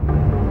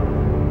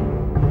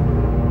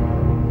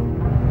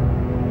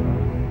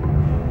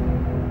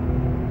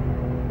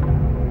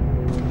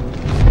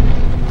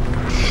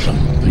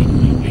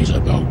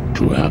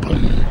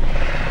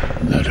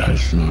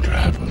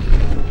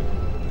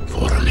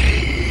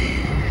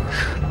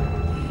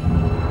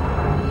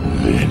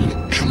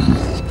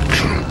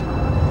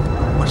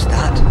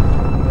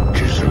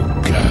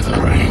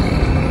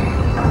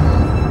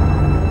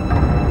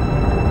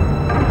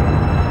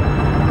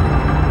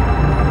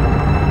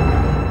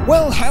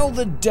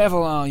the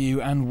devil are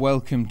you, and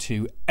welcome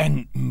to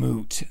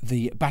Entmoot,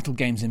 the Battle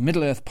Games in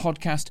Middle-earth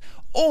podcast,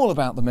 all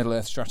about the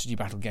Middle-earth strategy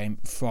battle game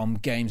from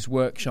Games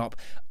Workshop.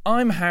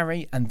 I'm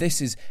Harry, and this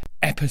is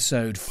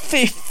episode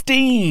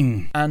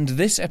 15. And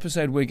this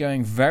episode we're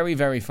going very,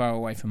 very far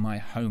away from my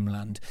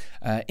homeland,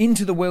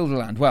 into the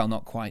Wilderland. Well,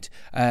 not quite.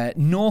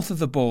 North of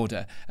the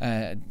border,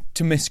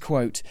 to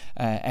misquote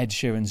Ed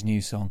Sheeran's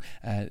new song.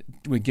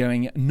 We're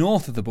going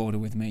north of the border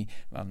with me,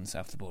 rather than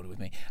south of the border with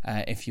me,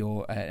 if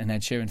you're an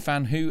Ed Sheeran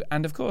fan,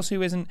 and of course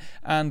who isn't.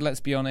 And let's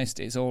be honest,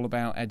 it's all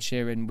about Ed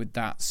Sheeran with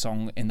that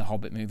song in the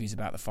Hobbit movies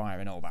about the fire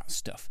and all that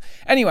stuff.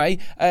 Anyway,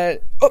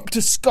 up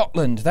to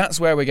Scotland, that's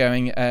where we're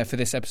going for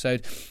this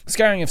episode.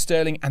 Scouring of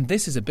Stirling, and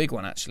this is a big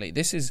one actually.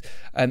 This is,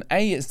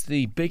 it's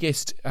the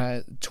biggest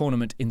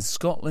tournament in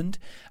Scotland,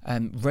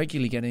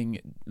 regularly getting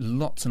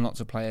lots and lots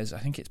of players. I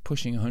think it's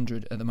pushing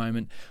 100 at the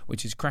moment,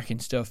 which is cracking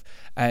stuff.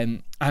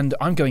 And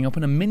I'm going up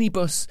on a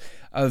minibus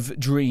of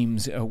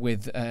dreams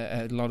with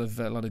a lot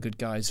of good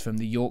guys from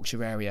the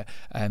Yorkshire area.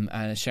 And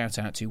a shout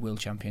out to Will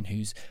Champion,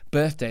 whose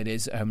birthday it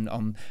is. We're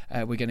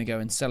going to go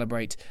and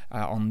celebrate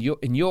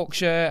in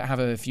Yorkshire, have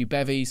a few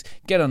bevies,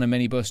 get on a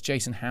minibus.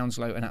 Jason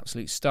Hounslow, an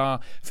absolute star,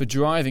 for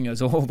driving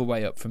us all the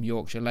way up from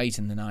Yorkshire late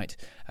in the night,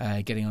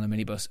 getting on a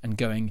minibus and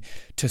going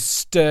to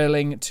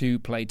Stirling to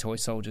play Toy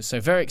Soldiers. So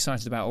very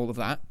excited about all of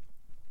that.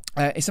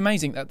 It's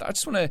amazing. I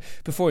just want to,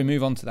 before we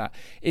move on to that,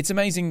 it's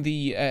amazing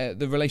the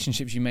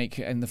relationships you make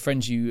and the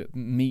friends you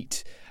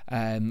meet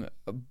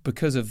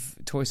because of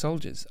Toy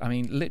Soldiers. I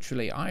mean,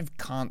 literally, I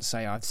can't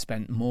say I've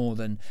spent more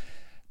than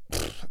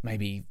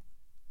maybe,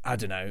 I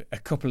don't know, a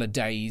couple of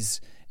days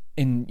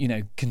in,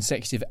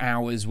 consecutive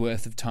hours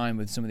worth of time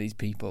with some of these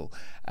people.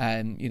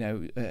 And,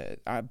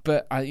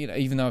 but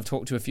even though I've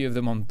talked to a few of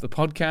them on the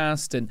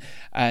podcast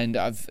and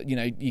I've,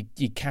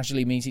 you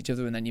casually meet each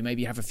other and then you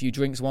maybe have a few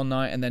drinks one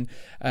night and then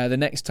the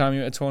next time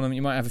you're at a tournament,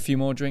 you might have a few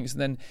more drinks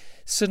and then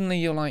suddenly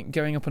you're like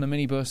going up on a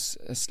minibus,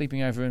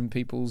 sleeping over in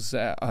people's,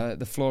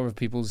 the floor of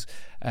people's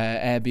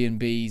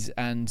Airbnbs,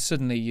 and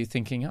suddenly you're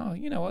thinking, oh,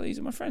 you know what, these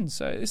are my friends.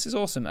 So this is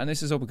awesome. And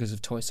this is all because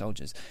of Toy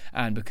Soldiers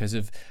and because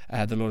of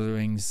the Lord of the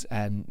Rings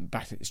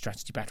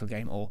strategy battle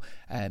game or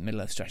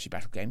Middle-earth strategy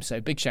battle game.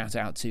 So big shout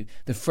out to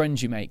the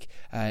friends you make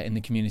in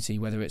the community,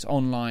 whether it's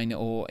online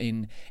or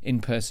in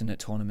person at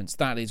tournaments.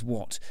 That is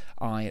what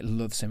I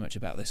love so much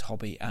about this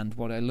hobby and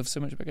what I love so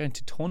much about going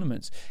to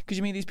tournaments, because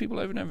you meet these people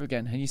over and over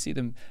again and you see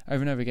them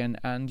over and over again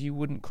and you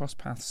wouldn't cross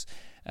paths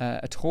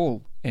at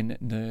all in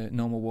the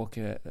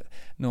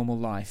normal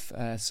life.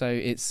 So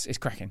it's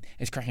cracking.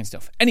 It's cracking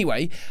stuff.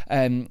 Anyway,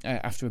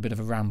 after a bit of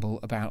a ramble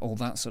about all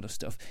that sort of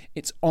stuff,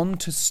 it's on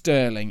to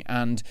Stirling,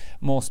 and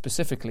more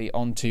specifically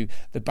onto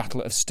the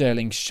Battle of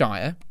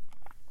Stirlingshire.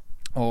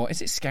 Or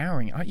is it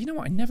Scouring? You know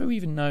what? I never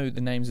even know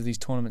the names of these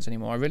tournaments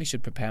anymore. I really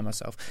should prepare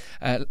myself.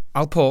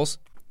 I'll pause.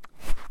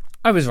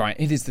 I was right.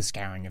 It is the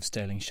Scouring of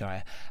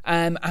Stirlingshire,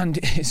 and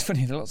it's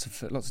funny. There are lots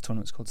of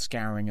tournaments called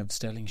Scouring of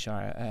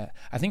Stirlingshire.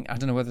 I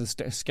don't know whether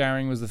the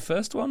Scouring was the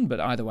first one,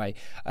 but either way,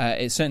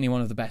 it's certainly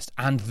one of the best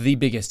and the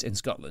biggest in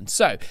Scotland.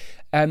 So,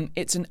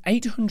 it's an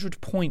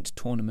 800-point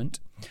tournament.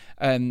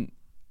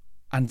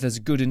 And there's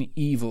good and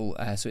evil,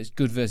 so it's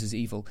good versus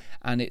evil,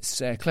 and it's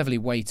cleverly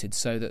weighted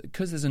so that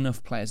because there's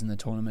enough players in the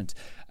tournament,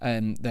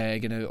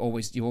 you're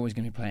always going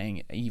to be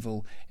playing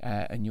evil,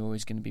 and you're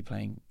always going to be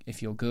playing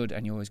if you're good,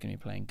 and you're always going to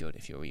be playing good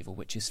if you're evil,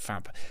 which is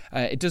fab.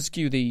 It does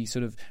skew the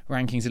sort of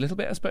rankings a little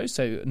bit, I suppose.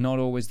 So not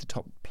always the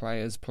top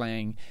players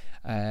playing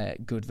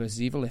good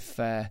versus evil,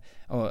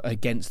 or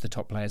against the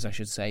top players, I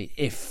should say,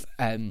 if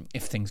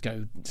things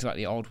go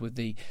slightly odd with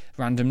the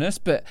randomness.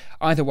 But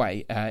either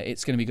way,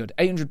 it's going to be good.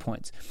 800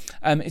 points.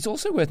 It's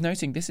also worth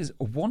noting this is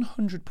a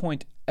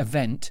 100-point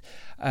event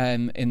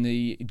in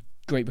the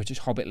Great British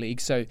Hobbit League.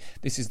 So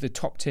this is the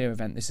top tier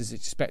event. This is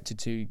expected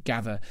to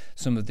gather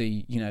some of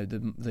the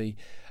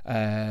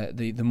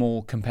the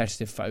more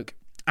competitive folk,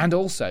 and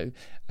also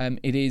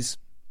it is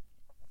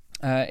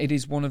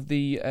one of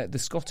the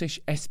Scottish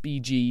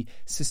SBG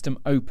System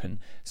Open.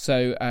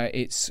 So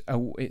it's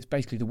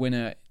basically the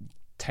winner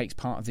takes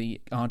part of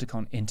the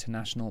Ardacon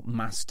International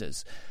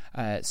Masters.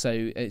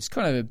 So it's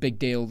kind of a big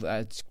deal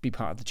to be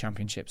part of the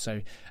championship.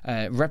 So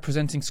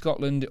representing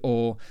Scotland,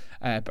 or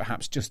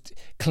perhaps just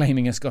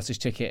claiming a Scottish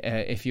ticket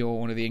if you're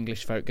one of the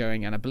English folk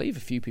going. And I believe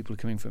a few people are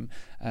coming from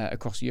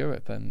across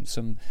Europe, and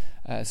some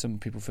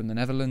people from the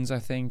Netherlands, I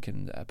think,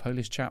 and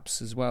Polish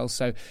chaps as well.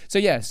 So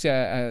yes,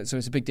 so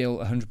it's a big deal.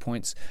 100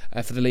 points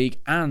for the league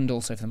and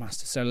also for the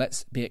Masters. So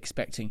let's be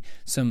expecting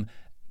some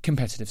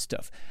competitive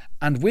stuff.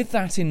 And with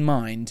that in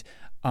mind,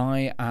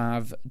 I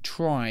have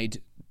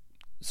tried,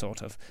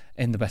 sort of,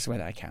 in the best way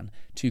that I can,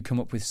 to come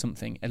up with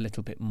something a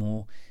little bit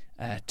more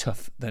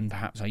tough than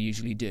perhaps I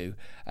usually do.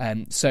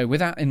 So with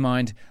that in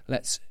mind,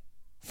 let's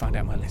find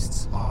out my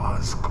lists.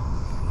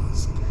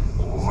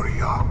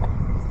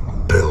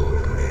 Build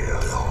me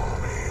an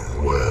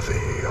army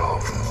worthy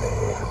of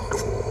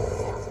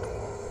Mordor.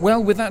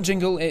 Well, with that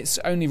jingle, it's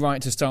only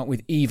right to start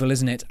with evil,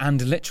 isn't it?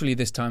 And literally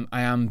this time,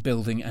 I am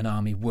building an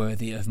army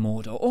worthy of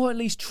Mordor, or at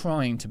least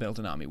trying to build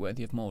an army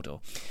worthy of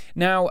Mordor.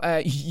 Now,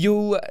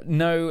 you'll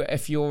know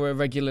if you're a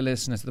regular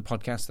listener to the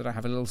podcast that I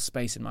have a little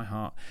space in my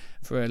heart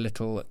for a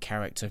little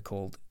character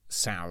called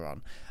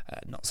Sauron.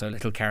 Not so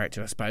little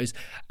character, I suppose.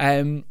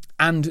 And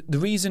the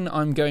reason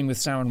I'm going with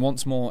Sauron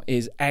once more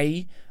is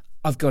A,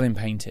 I've got him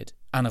painted.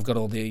 And I've got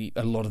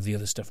a lot of the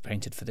other stuff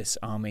painted for this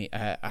army.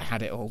 I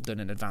had it all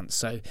done in advance,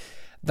 so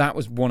that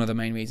was one of the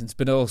main reasons.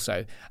 But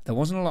also, there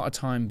wasn't a lot of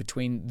time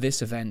between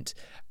this event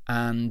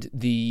and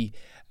the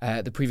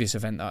previous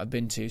event that I've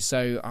been to,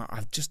 so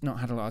I've just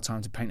not had a lot of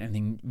time to paint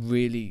anything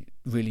really,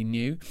 really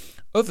new,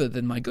 other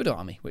than my good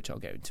army, which I'll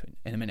go into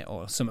in a minute,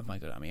 or some of my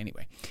good army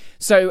anyway.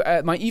 So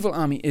my evil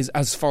army is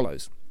as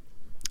follows: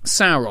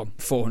 Sauron,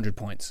 400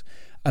 points,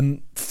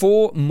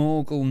 4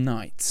 Morgul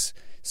knights.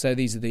 So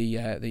these are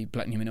the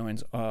Black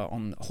Númenóreans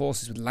on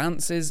horses with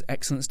lances,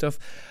 excellent stuff.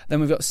 Then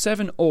we've got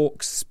 7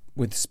 orcs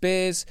with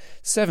spears,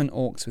 7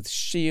 orcs with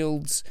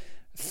shields,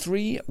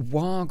 3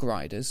 warg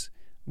riders,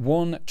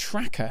 1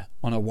 tracker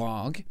on a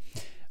warg,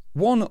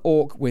 1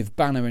 orc with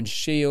banner and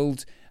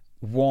shield,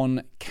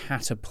 1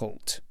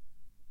 catapult.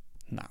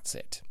 And that's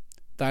it.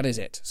 That is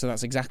it. So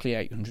that's exactly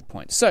 800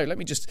 points. So let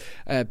me just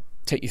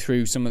take you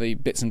through some of the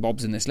bits and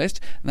bobs in this list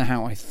and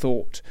how I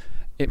thought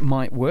it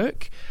might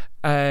work.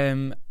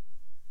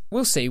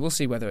 We'll see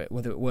whether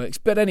it works.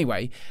 But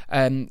anyway,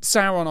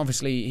 Sauron,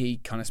 obviously, he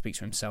kind of speaks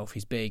for himself.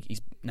 He's big,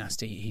 he's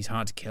nasty, he's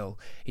hard to kill,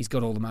 he's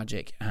got all the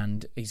magic,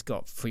 and he's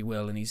got free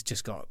will, and he's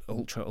just got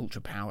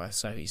ultra power.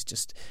 So he's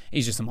just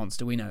a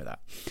monster. We know that.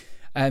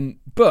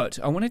 But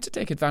I wanted to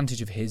take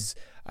advantage of his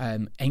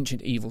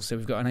ancient evil. So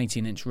we've got an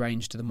 18-inch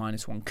range to the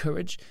 -1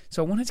 courage.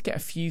 So I wanted to get a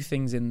few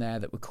things in there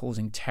that were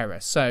causing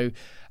terror. So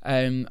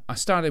I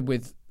started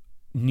with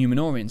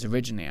Númenóreans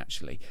originally,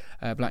 actually,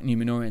 Black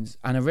Númenóreans,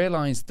 and I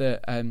realised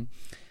that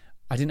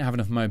I didn't have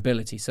enough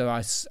mobility, so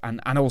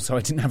and also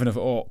I didn't have enough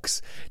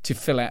orcs to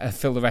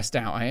fill the rest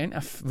out. I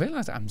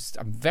realised I'm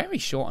very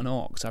short on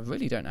orcs. I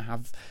really don't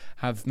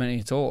have many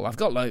at all. I've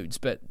got loads,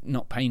 but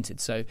not painted.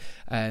 So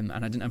and I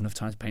didn't have enough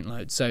time to paint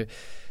loads. So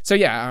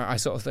yeah, I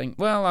sort of think,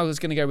 well, I was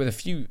going to go with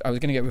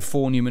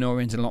 4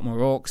 Númenóreans and a lot more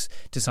orcs.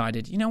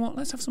 Decided, you know what,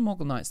 let's have some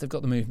Morgul knights. They've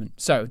got the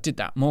movement. So did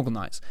that. Morgul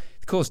knights.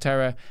 Cause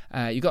terror.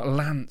 You got a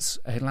lancer.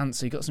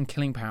 You got some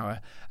killing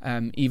power,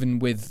 even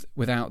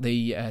without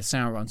the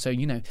Sauron. So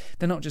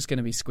they're not just going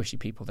to be squishy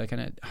people. They're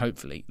going to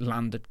hopefully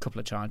land a couple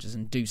of charges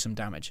and do some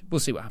damage. We'll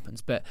see what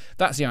happens, but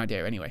that's the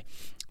idea anyway.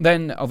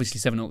 Then obviously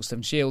 7 orcs,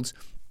 7 shields.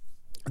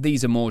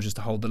 These are more just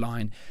to hold the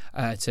line,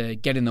 to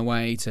get in the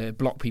way, to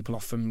block people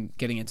off from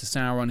getting into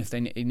Sauron if they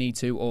need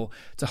to, or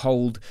to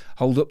hold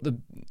up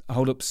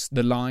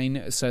the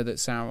line so that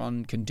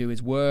Sauron can do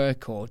his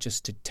work, or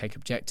just to take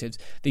objectives.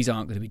 These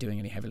aren't going to be doing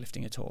any heavy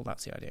lifting at all.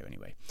 That's the idea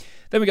anyway.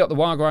 Then we got the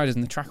Warg Riders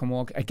and the Track and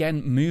Warg.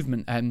 Again,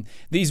 movement.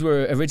 These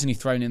were originally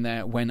thrown in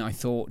there when I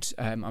thought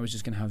I was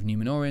just going to have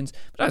Númenóreans,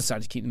 but I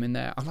decided to keep them in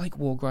there. I like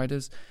Warg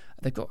Riders.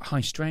 They've got high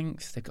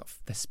strength.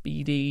 They're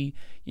speedy.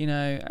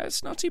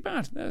 It's not too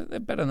bad. They're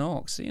better than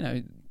orcs.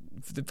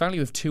 For the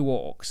value of 2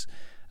 orcs,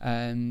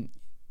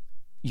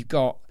 you've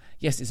got,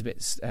 yes, it's a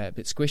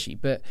bit squishy,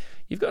 but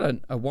you've got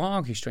a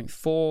warg who's strength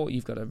 4.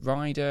 You've got a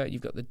rider.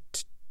 You've got the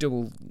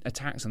double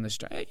attacks on the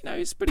strength.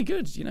 It's pretty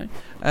good.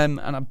 And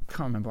I can't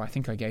remember. I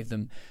think I gave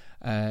them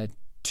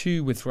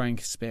 2 with throwing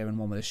spear and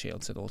 1 with a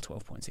shield, so they're all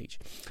 12 points each.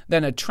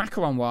 Then a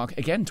tracker on warg,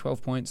 again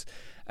 12 points.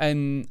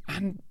 And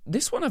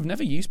this one I've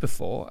never used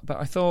before, but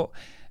I thought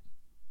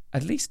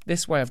at least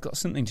this way I've got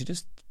something to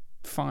just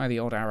fire the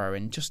odd arrow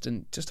in, just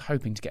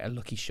hoping to get a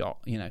lucky shot,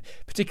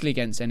 particularly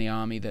against any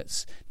army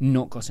that's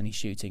not got any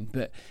shooting.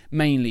 But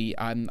mainly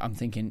I'm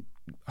thinking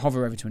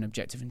hover over to an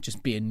objective and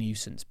just be a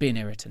nuisance, be an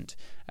irritant,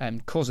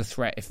 cause a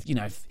threat. If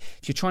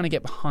you're trying to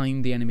get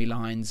behind the enemy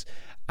lines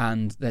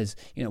and there's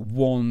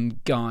one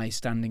guy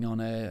standing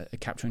on a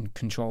capture and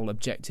control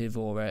objective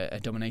or a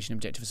domination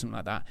objective or something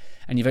like that,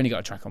 and you've only got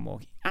a track on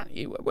walk,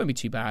 it won't be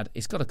too bad.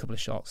 It's got a couple of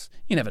shots.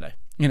 You never know.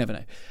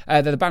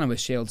 The banner with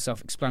shield,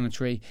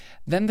 self-explanatory.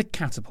 Then the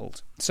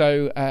catapult.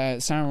 So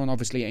Sauron,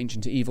 obviously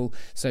ancient evil,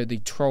 so the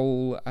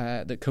troll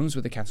that comes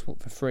with the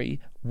catapult for free,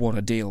 what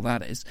a deal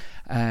that is.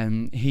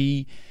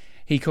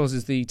 He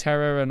causes the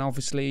terror, and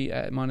obviously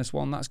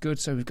 -1, that's good.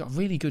 So we've got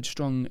really good,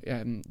 strong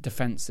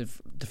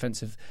defensive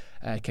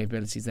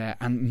capabilities there,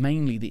 and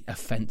mainly the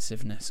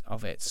offensiveness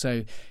of it.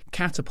 So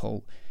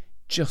catapult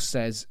just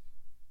says,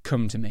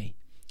 come to me.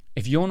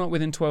 If you're not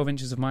within 12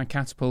 inches of my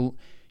catapult,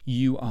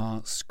 you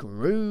are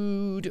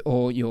screwed,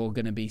 or you're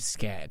going to be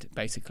scared,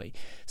 basically.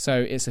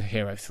 So it's a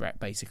hero threat,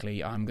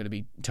 basically. I'm going to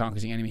be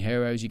targeting enemy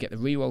heroes. You get the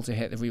reroll to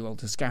hit, the reroll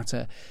to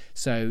scatter.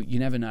 So you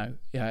never know.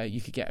 You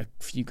could get a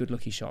few good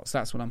lucky shots.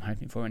 That's what I'm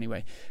hoping for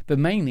anyway. But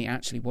mainly,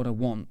 actually, what I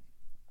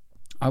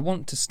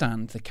want to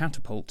stand the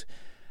catapult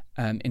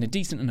in a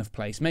decent enough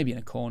place, maybe in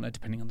a corner,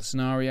 depending on the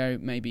scenario,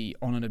 maybe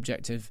on an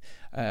objective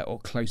or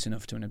close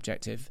enough to an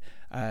objective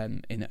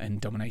in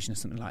domination or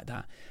something like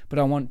that. But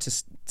I want to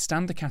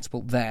stand the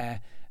catapult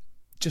there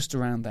just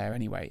around there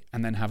anyway,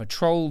 and then have a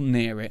troll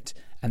near it,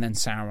 and then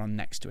Sauron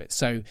next to it.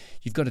 So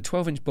you've got a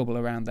 12-inch bubble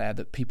around there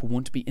that people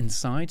want to be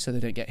inside so they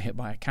don't get hit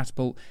by a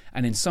catapult,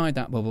 and inside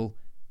that bubble,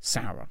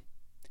 Sauron.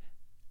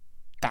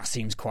 That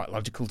seems quite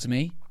logical to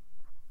me.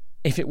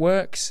 If it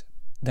works,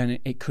 then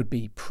it could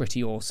be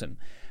pretty awesome.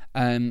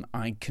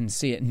 I can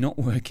see it not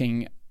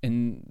working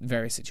in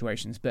various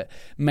situations, but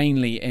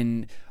mainly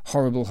in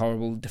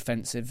horrible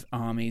defensive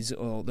armies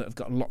or that have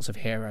got lots of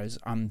heroes.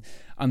 I'm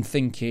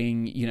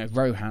thinking,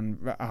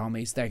 Rohan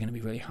armies, they're going to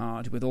be really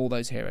hard with all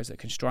those heroes that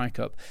can strike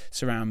up,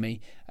 surround me,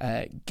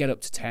 get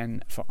up to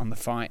 10 on the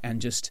fight,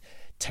 and just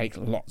take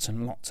lots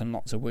and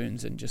lots of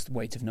wounds, and just the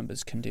weight of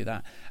numbers can do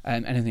that.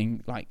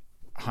 Anything like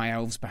high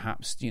elves,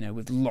 perhaps,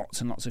 with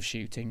lots and lots of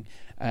shooting,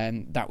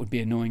 that would be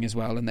annoying as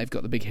well, and they've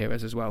got the big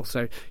heroes as well,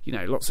 so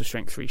lots of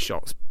strength 3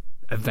 shots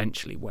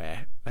eventually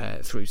wear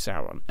through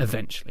Sauron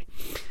eventually,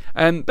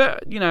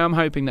 but I'm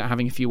hoping that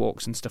having a few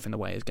orcs and stuff in the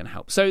way is going to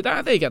help. So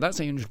there you go, that's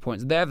 800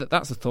 points there.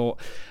 That's a thought.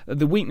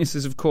 The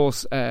weaknesses, of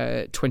course,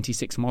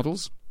 26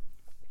 models.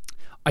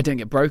 I don't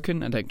get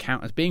broken, I don't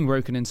count as being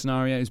broken in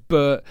scenarios,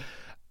 but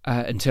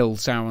until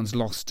Sauron's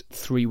lost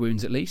 3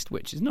 wounds at least,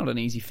 which is not an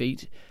easy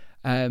feat.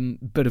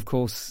 But of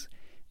course,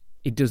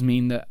 it does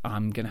mean that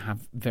I'm going to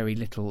have very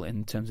little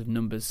in terms of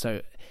numbers.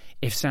 So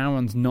if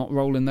Sauron's not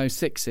rolling those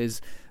 6s,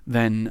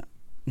 then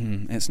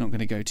it's not going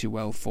to go too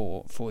well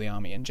for the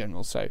army in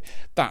general. So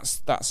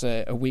that's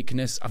a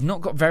weakness. I've not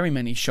got very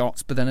many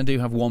shots, but then I do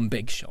have one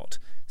big shot.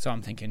 So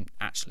I'm thinking,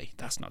 actually,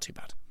 that's not too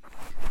bad.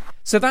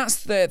 So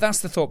that's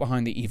the thought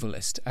behind the evil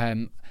list.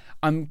 I'm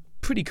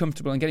pretty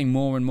comfortable and getting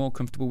more and more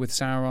comfortable with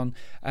Sauron,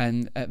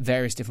 and at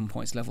various different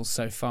points levels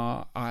so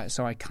far.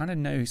 So I kind of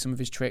know some of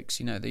his tricks.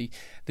 The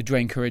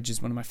Drain Courage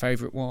is one of my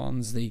favourite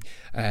ones. The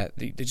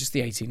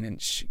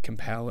 18-inch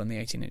Compel and the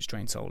 18-inch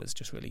Drain Soul is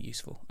just really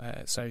useful.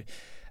 So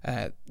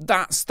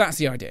that's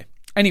the idea.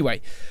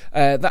 Anyway,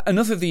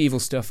 enough of the evil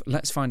stuff.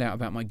 Let's find out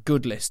about my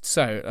good list.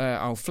 So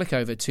I'll flick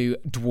over to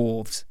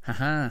dwarves.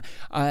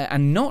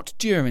 And not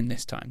Durin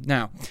this time.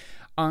 Now,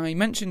 I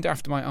mentioned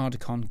after my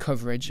Ardacon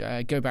coverage,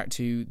 go back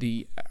to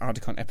the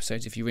Ardacon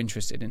episodes if you're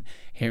interested in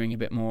hearing a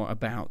bit more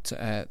about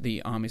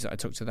the armies that I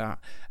took to that.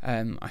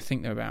 I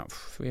think they're about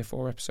 3 or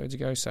 4 episodes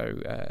ago, so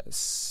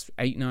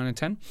 8, 9 and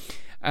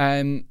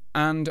 10.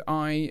 And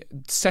I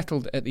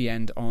settled at the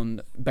end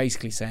on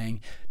basically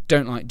saying,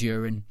 don't like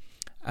Durin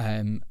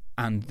and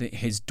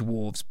his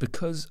dwarves,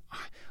 because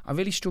I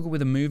really struggle with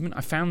the movement.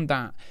 I found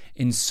that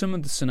in some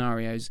of the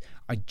scenarios,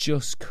 I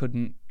just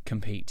couldn't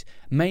compete.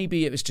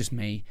 Maybe it was just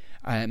me.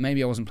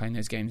 Maybe I wasn't playing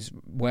those games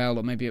well,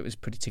 or maybe it was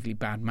particularly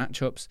bad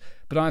matchups.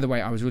 But either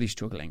way, I was really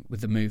struggling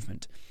with the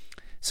movement.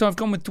 So I've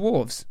gone with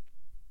dwarves,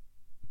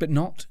 but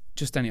not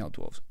just any old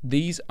dwarves.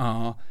 These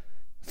are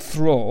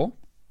Thrall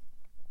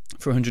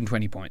for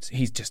 120 points.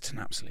 He's just an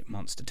absolute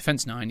monster.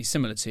 Defense 9. He's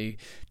similar to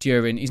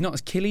Durin. He's not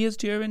as killy as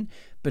Durin,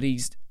 but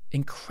he's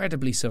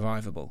incredibly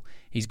survivable.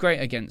 He's great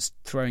against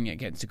throwing it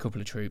against a couple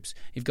of troops.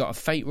 You've got a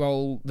fate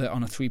roll that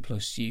on a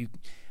 3+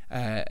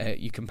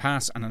 you can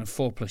pass, and on a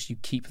 4+ you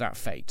keep that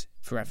fate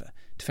forever.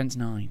 Defense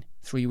 9,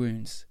 3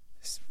 wounds.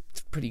 It's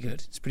pretty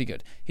good. It's pretty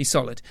good. He's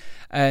solid.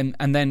 And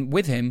then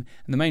with him,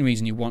 and the main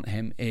reason you want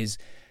him is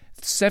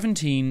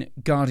 17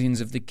 Guardians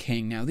of the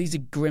King. Now these are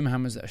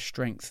Grimhammers that are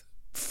strength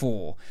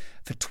 4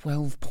 for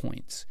 12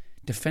 points.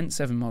 Defense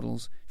 7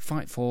 models,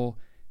 fight 4,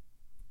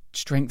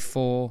 strength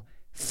 4,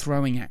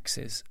 throwing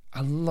axes.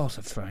 A lot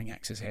of throwing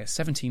axes here,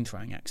 17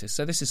 throwing axes.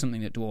 So this is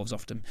something that dwarves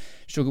often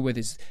struggle with,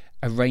 is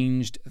a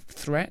ranged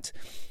threat.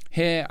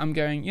 Here I'm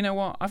going, you know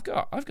what, I've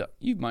got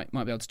you might be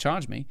able to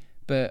charge me,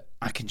 but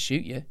I can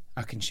shoot you.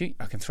 I can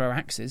throw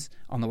axes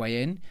on the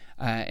way in.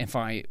 If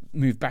I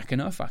move back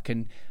enough, I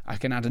can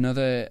add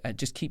another,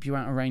 just keep you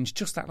out of range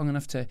just that long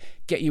enough to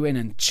get you in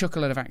and chuck a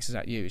lot of axes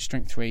at you.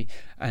 Strength 3,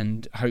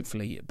 and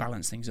hopefully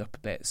balance things up a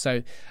bit.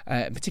 So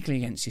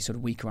particularly against your sort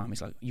of weaker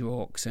armies like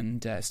your orcs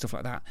and stuff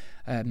like that,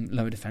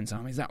 lower defense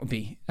armies, that'd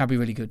be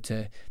really good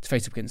to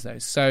face up against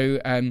those. So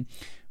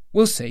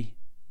we'll see.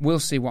 We'll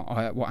see what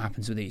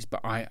happens with these, but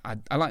I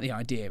like the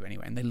idea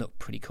anyway, and they look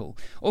pretty cool.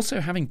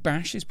 Also, having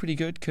bash is pretty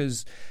good,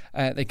 because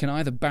they can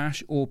either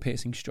bash or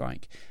piercing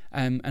strike.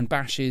 And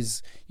bash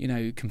is,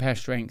 compare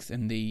strength,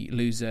 and the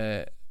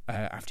loser,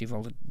 after you've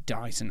rolled a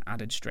dice and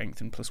added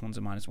strength and +1s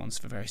and -1s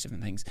for various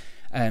different things,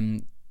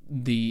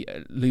 the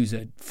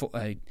loser,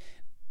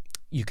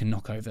 you can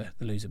knock over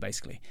the loser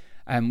basically,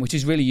 which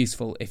is really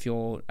useful if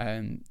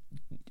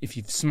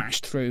you've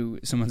smashed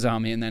through someone's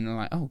army and then are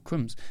like, oh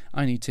crumbs,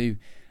 I need to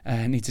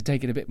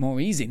take it a bit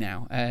more easy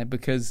now,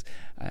 because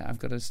I've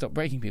got to stop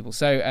breaking people.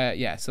 So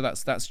so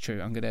that's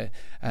true. I'm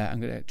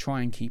gonna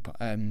try and keep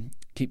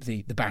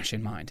the bash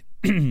in mind.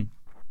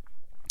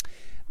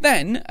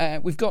 Then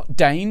we've got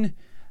Dane.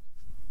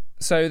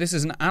 So this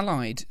is an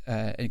allied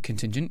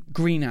contingent,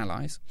 green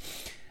allies,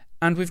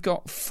 and we've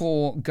got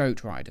 4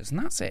 goat riders, and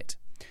that's it.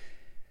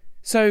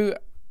 So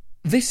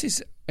this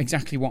is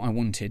exactly what I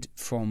wanted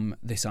from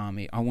this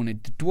army. I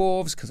wanted the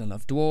dwarves because I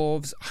love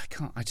dwarves.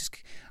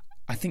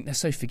 I think they're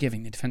so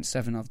forgiving. The defense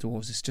 7 of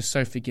dwarves is just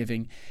so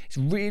forgiving. It's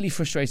really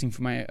frustrating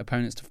for my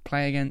opponents to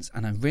play against,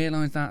 and I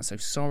realise that, so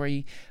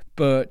sorry,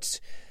 but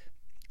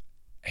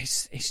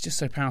it's just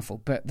so powerful.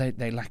 But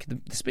they lack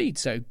the speed,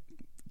 so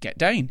get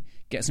Dane,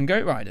 get some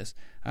Goat Riders.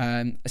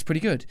 It's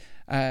pretty good.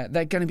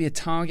 They're going to be a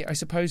target, I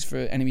suppose, for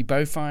enemy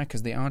bowfire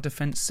because they are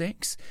defense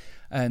 6.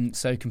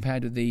 So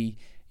compared with the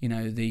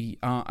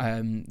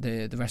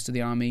rest of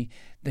the army,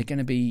 they're going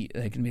to be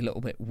a little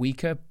bit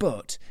weaker,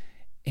 but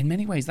in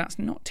many ways that's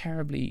not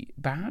terribly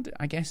bad,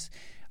 I guess.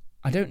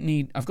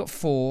 I've got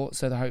 4,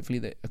 so that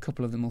hopefully a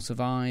couple of them will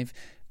survive,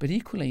 but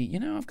equally,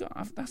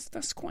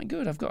 that's quite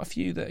good. I've got a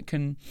few that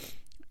can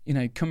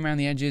come around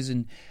the edges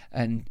and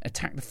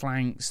attack the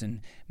flanks,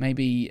 and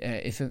maybe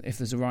if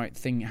there's a right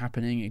thing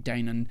happening, a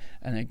Dane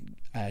and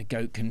a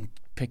goat can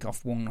pick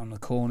off one on the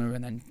corner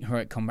and then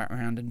heroic combat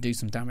round and do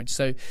some damage.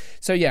 So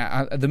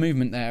yeah, the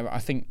movement there, I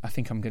think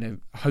I'm going to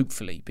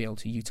hopefully be able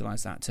to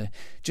utilise that to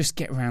just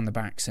get around the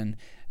backs and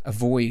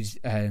avoid,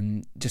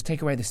 just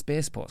take away the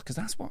spear spots, because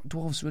that's what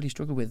dwarves really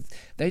struggle with.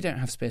 They don't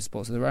have spear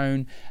spots of their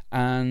own,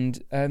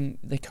 and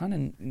they kind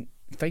of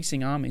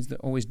facing armies that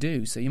always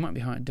do. So you might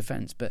be high in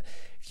defence, but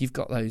if you've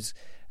got those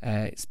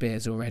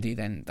spears already,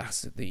 then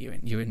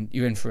you're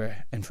in for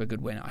a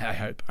good win. I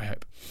hope.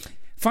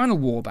 Final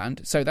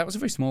warband. So that was a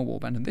very small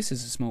warband, and this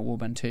is a small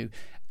warband too.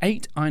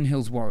 8 Iron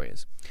Hills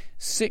warriors,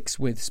 6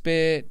 with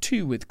spear,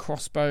 2 with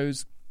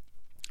crossbows,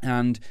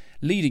 and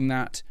leading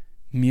that,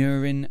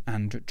 Murin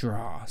and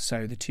Dra.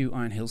 So the 2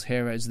 Iron Hills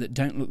heroes that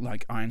don't look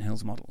like Iron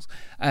Hills models.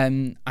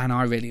 And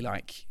I really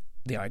like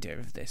the idea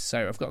of this.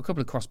 So I've got a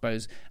couple of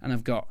crossbows, and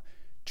I've got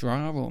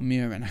Dra or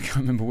Murin, I can't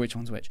remember which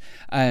one's which.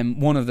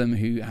 One of them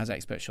who has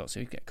expert shots,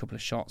 so you get a couple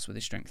of shots with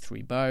his strength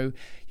 3 bow.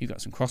 You've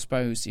got some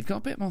crossbows, so you've got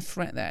a bit more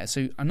threat there.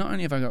 So not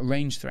only have I got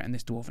range threat in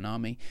this dwarven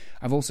army,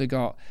 I've also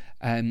got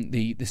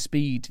the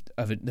speed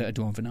that a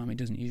dwarven army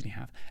doesn't usually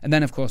have. And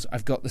then, of course,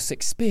 I've got the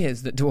 6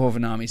 spears that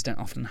dwarven armies don't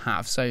often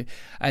have. So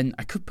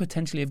I could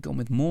potentially have gone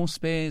with more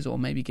spears, or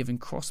maybe given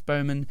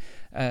crossbowmen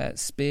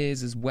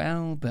spears as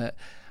well, but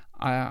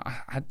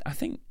I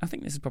think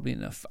this is probably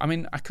enough. I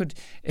mean, I could,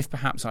 if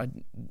perhaps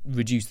I'd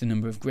reduce the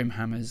number of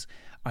Grimhammers,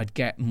 I'd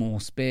get more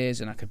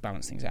spears, and I could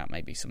balance things out.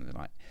 Maybe something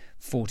like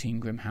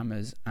 14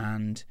 Grimhammers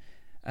and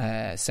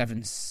 9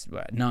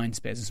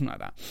 spears or something like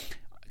that,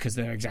 because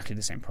they're exactly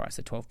the same price.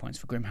 They're 12 points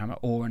for Grimhammer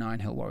or an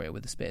Iron Hill warrior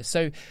with a spear.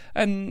 So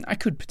I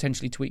could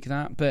potentially tweak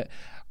that, but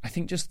I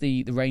think just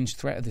the ranged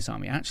threat of this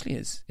army actually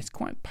it's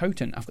quite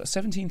potent. I've got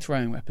 17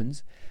 throwing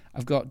weapons,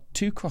 I've got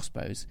 2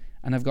 crossbows,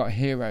 and I've got a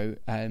hero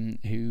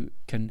who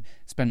can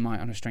spend might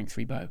on a strength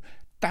 3 bow.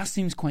 That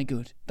seems quite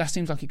good. That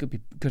seems like it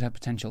could have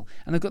potential.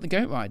 And I've got the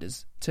Goat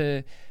Riders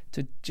to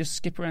just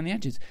skip around the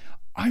edges.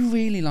 I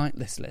really like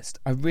this list.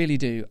 I really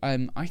do.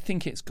 I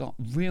think it's got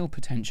real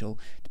potential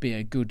to be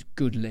a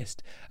good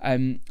list.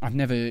 I've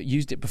never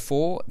used it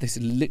before. This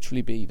will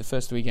literally be the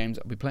first 3 games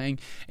I'll be playing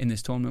in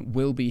this tournament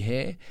will be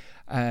here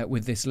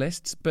with this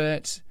list,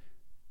 but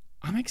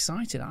I'm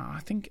excited. I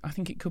think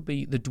it could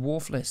be the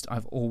dwarf list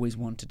I've always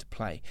wanted to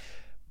play,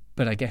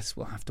 but I guess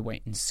we'll have to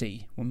wait and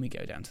see when we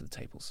go down to the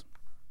tables.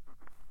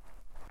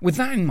 With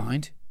that in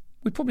mind,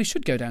 we probably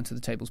should go down to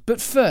the tables,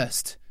 but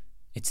first,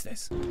 it's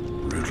this.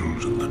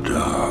 Riddles in the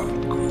dark.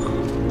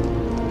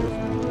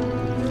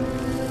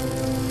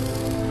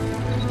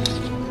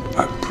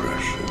 I'm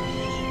precious.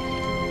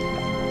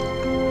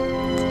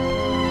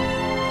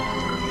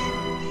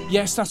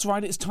 Yes, that's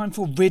right, it's time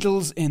for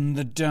Riddles in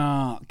the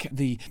Dark,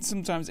 the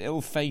sometimes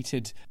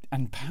ill-fated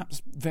and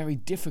perhaps very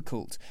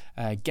difficult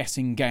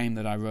guessing game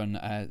that I run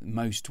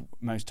most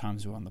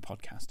times we're on the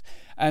podcast.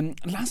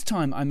 Last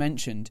time I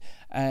mentioned,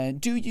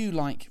 do you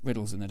like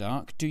Riddles in the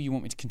Dark? Do you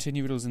want me to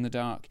continue Riddles in the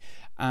Dark?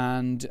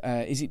 And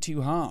is it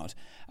too hard?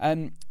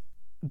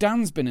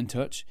 Dan's been in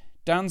touch.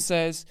 Dan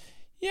says,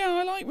 yeah,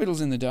 I like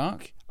Riddles in the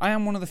Dark. I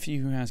am one of the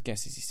few who has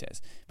guesses, he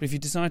says. But if you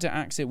decide to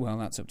axe it, well,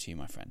 that's up to you,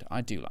 my friend.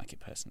 I do like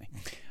it personally.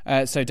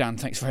 So, Dan,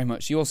 thanks very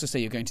much. You also say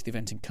you're going to the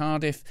event in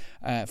Cardiff,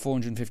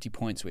 450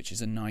 points, which is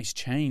a nice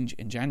change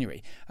in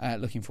January.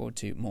 Looking forward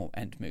to more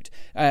Entmoot.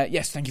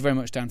 Yes, thank you very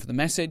much, Dan, for the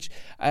message.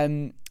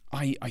 I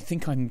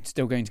think I'm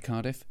still going to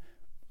Cardiff.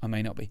 I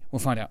may not be. We'll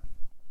find out.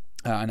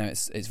 I know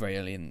it's very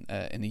early in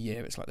the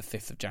year. It's like the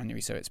 5th of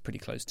January, so it's pretty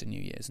close to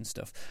New Year's and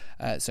stuff.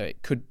 So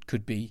it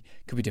could be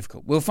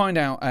difficult. We'll find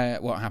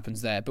out what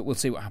happens there, but we'll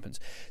see what happens.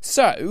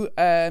 So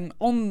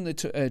on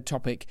the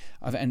topic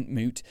of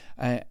Entmoot,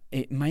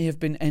 it may have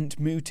been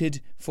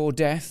Entmooted for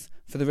death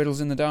for the Riddles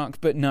in the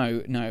Dark, but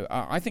no.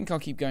 I think I'll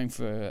keep going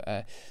for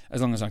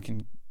as long as I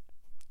can.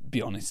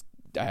 Be honest.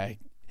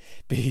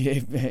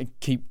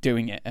 Keep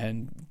doing it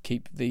and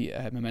keep the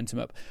momentum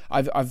up.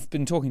 I've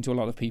been talking to a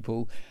lot of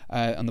people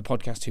on the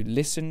podcast who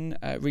listen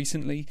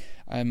recently,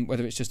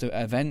 whether it's just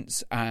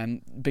events.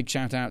 Big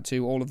shout out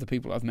to all of the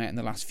people I've met in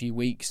the last few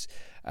weeks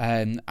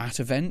at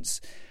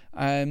events.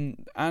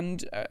 And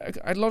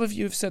a lot of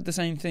you have said the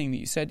same thing, that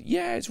you said,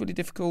 yeah, it's really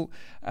difficult.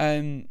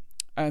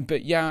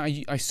 But yeah,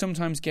 I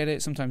sometimes get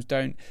it, sometimes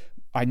don't.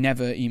 I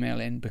never email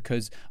in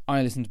because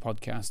I listen to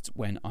podcasts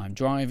when I'm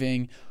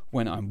driving,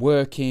 when I'm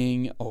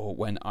working, or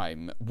when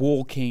I'm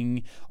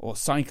walking, or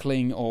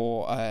cycling,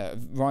 or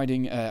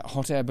riding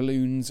hot air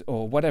balloons,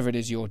 or whatever it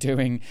is you're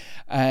doing.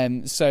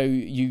 So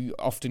you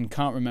often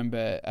can't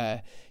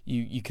remember.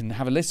 You can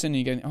have a listen and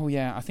you go, oh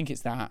yeah, I think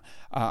it's that.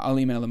 I'll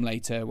email them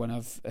later when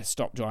I've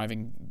stopped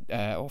driving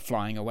or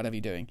flying or whatever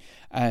you're doing.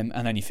 And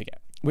then you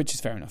forget, which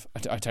is fair enough. I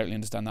totally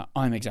understand that.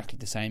 I'm exactly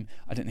the same.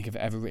 I don't think I've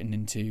ever written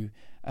into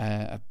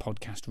a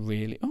podcast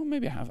really. Oh,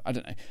 maybe I have. I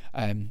don't know.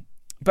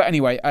 But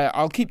anyway,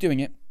 I'll keep doing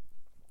it.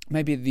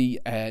 Maybe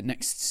the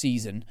next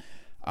season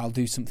I'll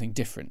do something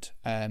different.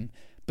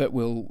 But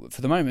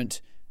for the moment,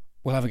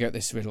 we'll have a go at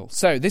this riddle.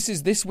 So this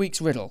is this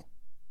week's riddle.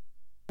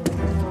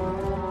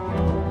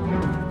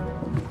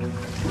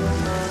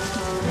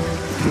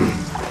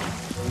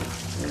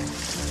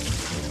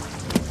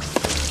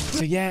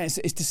 So yeah,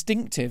 it's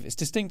distinctive. It's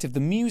distinctive. The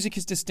music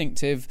is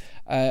distinctive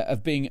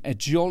of being a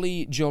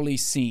jolly, jolly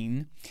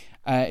scene.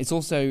 It's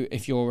also,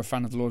 if you're a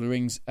fan of The Lord of the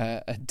Rings,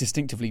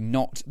 distinctively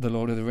not The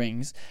Lord of the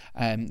Rings.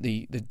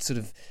 The sort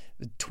of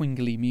the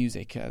twingly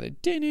music, that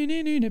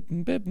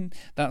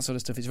sort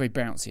of stuff is very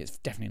bouncy. It's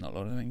definitely not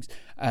Lord of the Rings.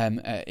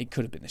 It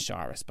could have been the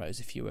Shire, I suppose,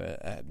 if you were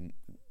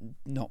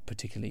not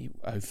particularly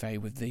au fait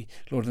with the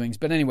Lord of the Rings.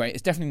 But anyway,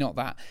 it's definitely not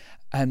that.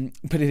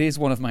 But it is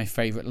one of my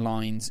favourite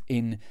lines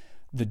in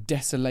the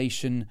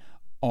desolation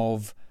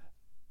of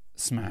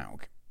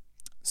Smaug.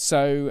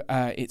 So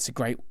it's a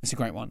great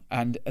one,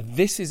 and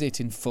this is it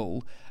in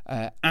full.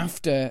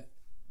 After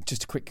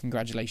just a quick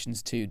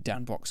congratulations to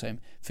Dan Broxham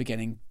for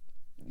getting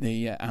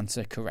the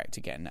answer correct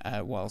again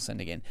while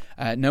sending in.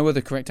 No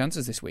other correct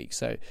answers this week,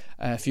 so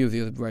a few of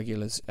the other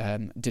regulars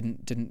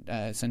didn't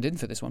send in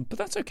for this one, but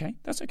that's okay.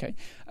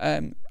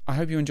 I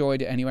hope you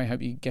enjoyed it anyway. I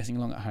hope you're getting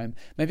along at home.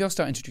 Maybe I'll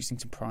start introducing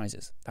some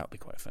prizes. That'll be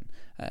quite fun.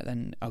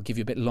 Then I'll give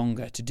you a bit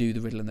longer to do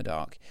the riddle in the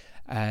dark.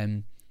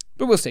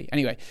 But we'll see.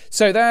 Anyway,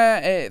 so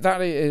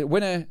that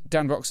winner,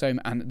 Dan Broxham,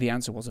 and the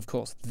answer was, of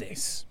course,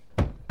 this.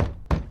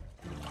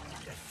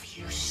 If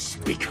you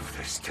speak of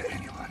this to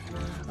anyone,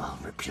 I'll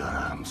rip your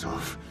arms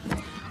off.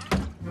 Get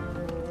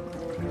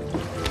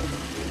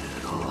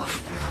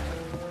off.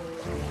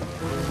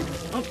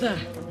 Up there.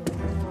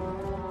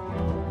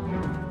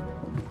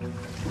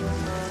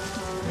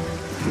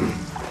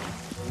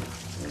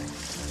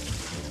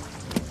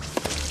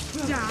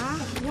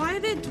 Dad, why are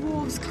there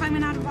dwarves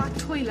climbing out of our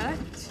toilet?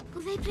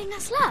 Will they bring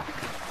us luck?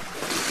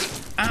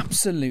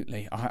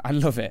 Absolutely, I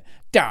love it.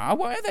 Da,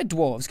 why are there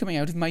dwarves coming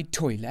out of my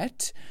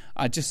toilet?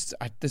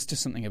 There's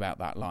just something about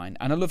that line,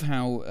 and I love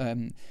how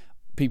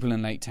people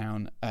in Lake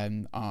Town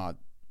are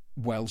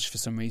Welsh for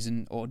some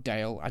reason, or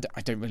Dale. I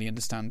don't really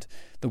understand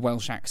the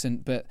Welsh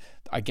accent, but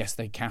I guess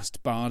they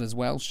cast Bard as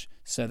Welsh,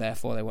 so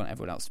therefore they want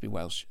everyone else to be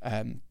Welsh.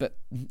 But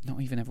not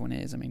even everyone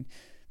is. I mean,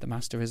 the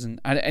Master isn't.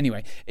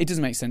 Anyway, it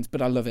doesn't make sense,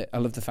 but I love it. I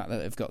love the fact that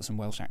they've got some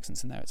Welsh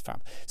accents in there. It's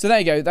fab. So there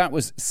you go. That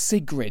was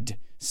Sigrid,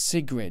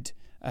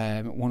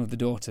 one of the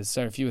daughters.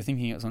 So if you were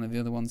thinking it was one of the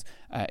other ones,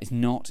 it's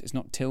not. It's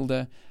not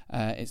Tilda.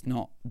 It's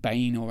not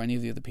Bane or any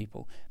of the other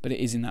people. But it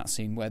is in that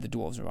scene where the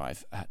dwarves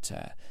arrive at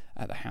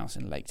the house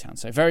in Lake Town.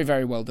 So very,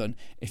 very well done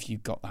if you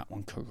got that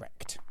one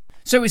correct.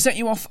 So we set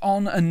you off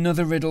on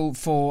another riddle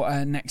for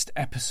next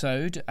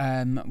episode.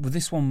 Well,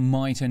 this one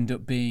might end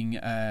up being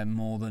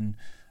more than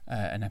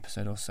an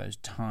episode or so's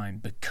time,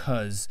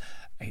 because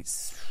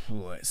it's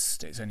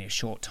only a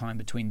short time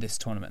between this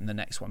tournament and the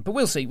next one. But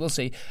we'll see.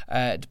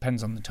 It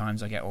depends on the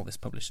times I get all this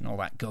published and all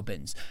that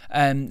gubbins.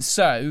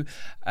 So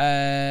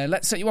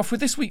let's set you off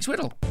with this week's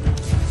riddle.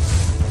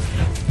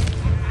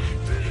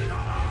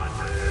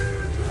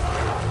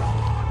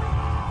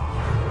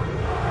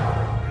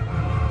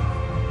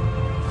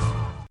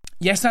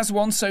 Yes, that's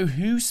one. So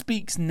who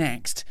speaks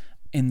next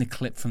in the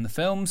clip from the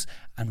films,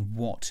 and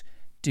what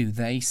do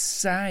they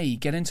say?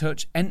 Get in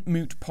touch,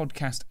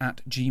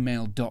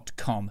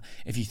 entmootpodcast@gmail.com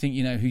if you think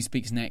you know who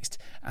speaks next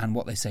and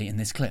what they say in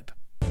this clip.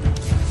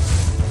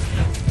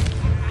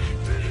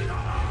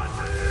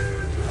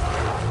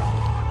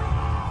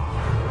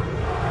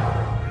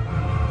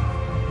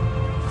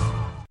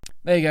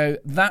 There you go.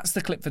 That's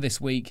the clip for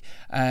this week.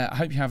 I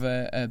hope you have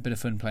a bit of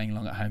fun playing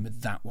along at home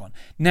with that one.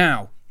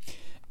 Now,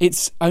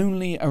 it's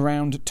only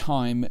around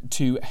time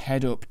to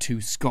head up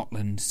to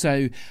Scotland.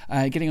 So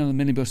getting on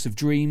the minibus of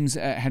dreams,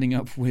 heading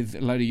up with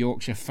a load of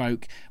Yorkshire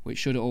folk, which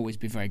should always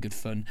be very good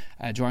fun.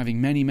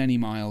 Driving many, many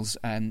miles.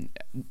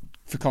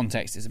 For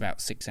context, it's about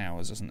 6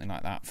 hours or something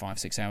like that,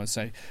 5-6 hours.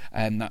 So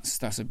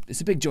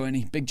it's a big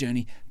journey.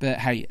 But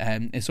hey,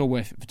 it's all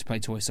worth it to play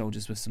toy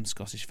soldiers with some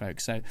Scottish folk.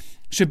 So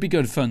should be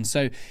good fun.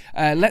 So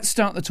let's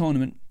start the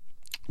tournament.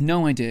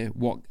 No idea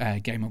what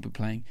game I'll be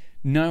playing.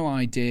 No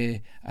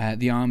idea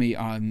the army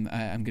I'm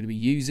going to be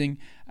using.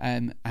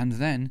 And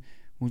then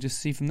we'll just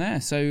see from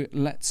there. So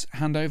let's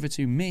hand over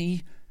to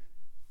me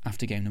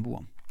after game number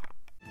 1.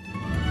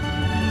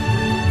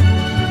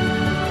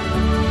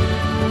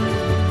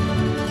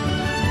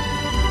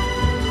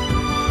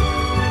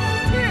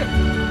 Here,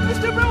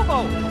 Mr.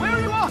 Bilbo, where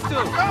are you off to?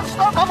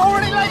 Stop, I'm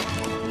already late.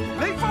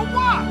 Late for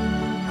what?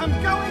 I'm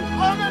going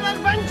on an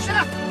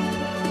adventure!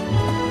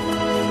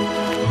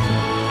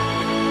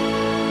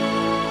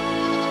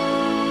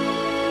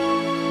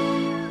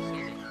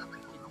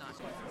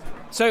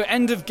 So,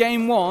 end of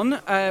game one,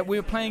 we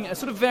were playing a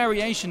sort of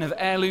variation of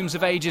Heirlooms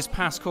of Ages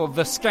Past called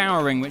the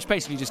SCOURING, which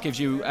basically just gives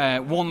you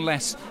one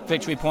less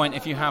victory point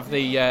if you have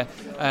the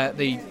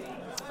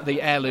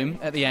heirloom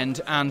at the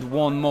end, and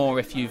one more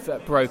if you've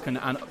broken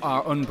and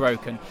are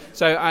unbroken.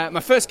 So,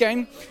 my first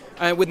game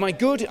with my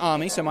good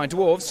army, so my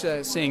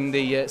dwarves, seeing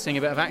a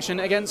bit of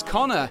action against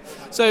Connor.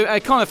 So,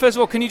 Connor, first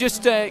of all, can you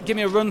just give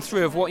me a run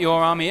through of what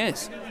your army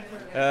is?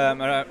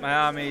 My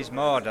army is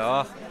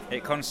Mordor.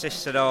 It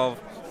consisted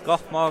of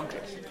Gothmog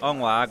on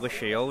Wag with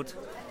shield,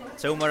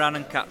 2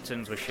 Morannon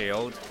captains with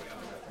shield,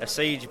 a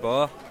siege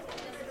bow,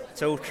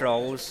 2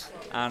 trolls,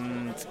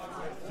 and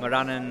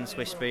Morannons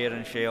with spear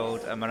and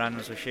shield, and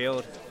Morannons with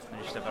shield,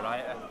 and just a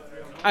variety.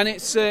 And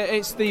it's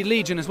the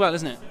Legion as well,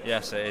 isn't it?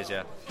 Yes, it is,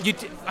 yeah.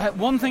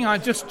 One thing I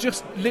just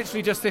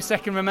literally just this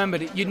second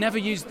remembered, you never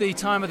used the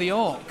Time of the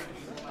Orc.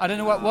 I don't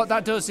know what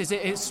that does. Is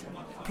it's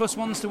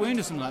 +1s to wound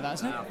or something like that,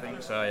 isn't it? I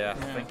think so, yeah.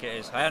 I think it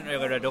is. I hadn't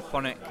really read up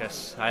on it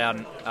because I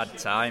hadn't had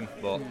time,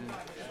 but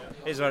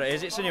it is what it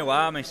is. It's a new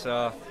army,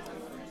 so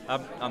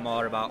I'm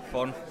more about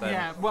fun.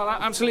 Yeah, well,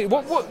 absolutely.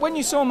 What when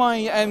you saw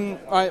my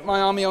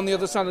army on the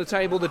other side of the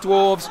table, the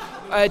dwarves,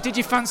 did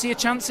you fancy your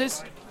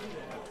chances?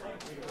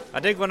 I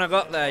did when I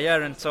got there,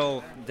 yeah,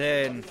 until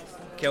Dane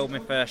killed my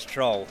first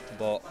troll,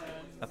 but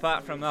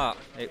apart from that,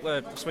 it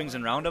were swings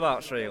and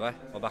roundabouts, really,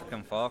 or back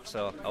and forth,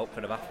 so I hope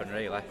could have happened,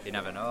 really. You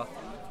never know.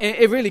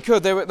 It really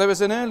could. There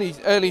was an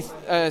early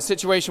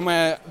situation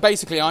where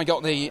basically I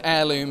got the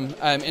heirloom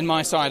in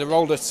my side. I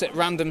rolled a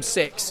random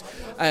 6,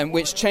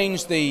 which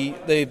changed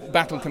the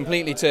battle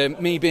completely to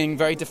me being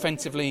very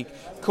defensively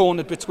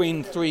cornered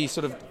between 3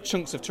 sort of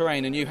chunks of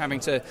terrain and you having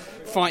to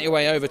fight your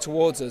way over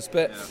towards us.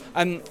 But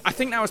I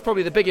think that was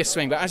probably the biggest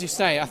swing. But as you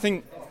say, I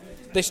think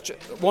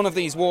one of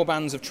these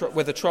warbands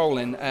with a troll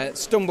in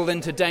stumbled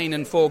into Dane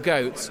and 4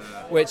 goats,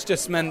 which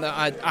just meant that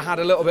I had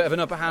a little bit of an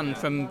upper hand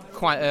from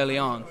quite early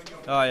on.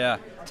 Oh yeah,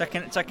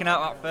 taking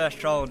out that first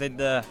troll did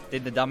the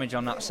damage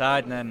on that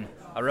side, and then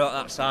I wrote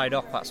that side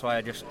up. That's why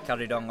I just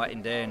carried on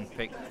letting Dane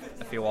pick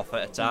a few off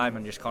at a time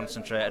and just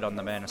concentrated on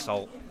the main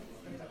assault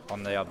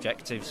on the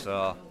objective.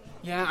 So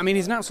yeah, I mean,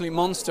 he's an absolute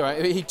monster.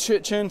 He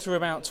churned through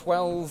about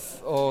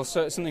 12 or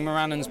something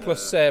Morannons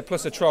plus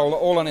a troll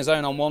all on his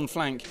own on one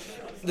flank.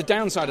 The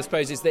downside, I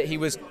suppose, is that he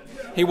was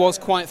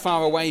quite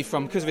far away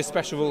from, because of his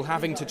special rule,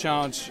 having to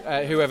charge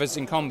whoever's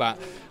in combat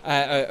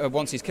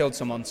once he's killed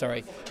someone.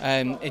 Sorry,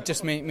 it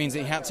just means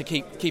that he had to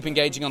keep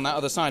engaging on that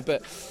other side.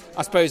 But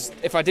I suppose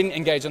if I didn't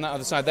engage on that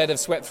other side, they'd have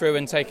swept through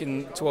and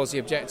taken towards the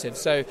objective.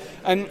 So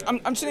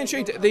I'm still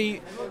intrigued.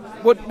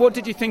 What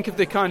did you think of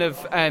the kind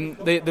of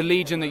the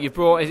Legion that you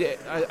brought?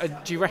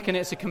 Do you reckon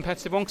it's a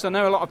competitive one? Because I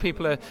know a lot of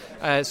people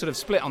are sort of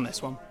split on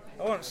this one.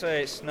 I won't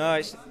say it's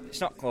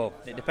not cool.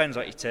 It depends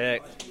what you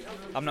take.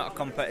 I'm not a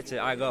competitive.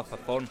 I go for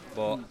fun,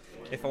 but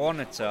if I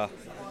wanted to,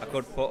 I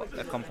could put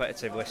a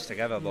competitive list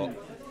together. But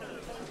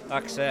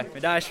like I say, my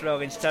dice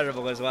rolling's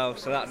terrible as well,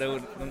 so that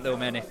doesn't do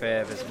me any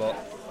favours. But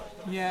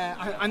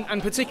yeah,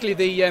 and particularly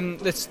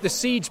the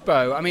siege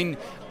bow. I mean,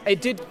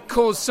 it did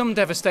cause some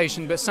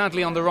devastation, but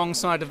sadly on the wrong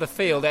side of the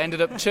field. It ended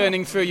up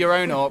churning through your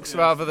own orcs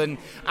rather than.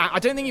 I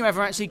don't think you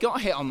ever actually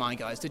got hit on my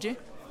guys, did you?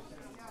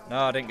 No,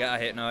 I didn't get a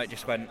hit. No, it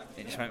just went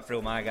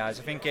through my guys.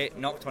 I think it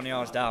knocked one of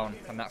yours down,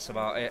 and that's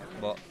about it.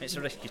 But it's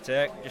a risk you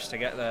take just to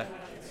get the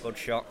good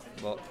shot.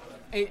 But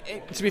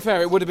to be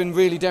fair, it would have been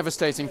really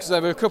devastating because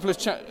there were a couple of.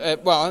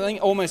 I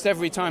think almost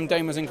every time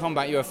Dane was in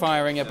combat, you were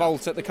firing a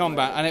bolt at the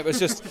combat, and it was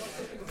just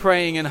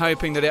praying and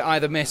hoping that it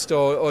either missed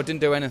or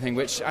didn't do anything,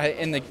 which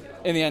in the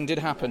end did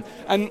happen.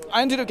 And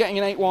I ended up getting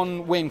an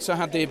 8-1 win, so I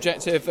had the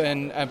objective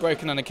and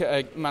broken, and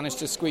I managed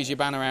to squeeze your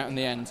banner out in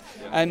the end.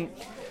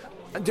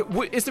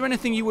 Is there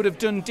anything you would have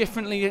done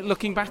differently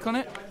looking back on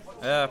it?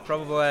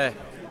 Probably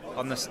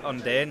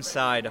on Dane's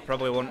side, I'd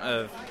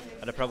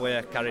have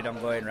probably carried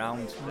on going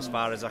round as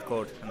far as I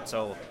could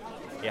until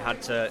he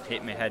had to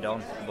hit me head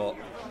on. But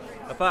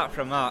apart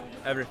from that,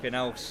 everything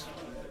else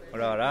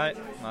were all right.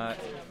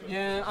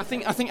 Yeah, I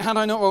think had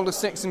I not rolled a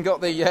 6 and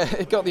got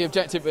the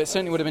objective, it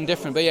certainly would have been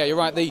different. But yeah, you're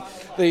right.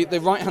 The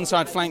right hand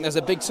side flank, there's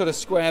a big sort of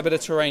square bit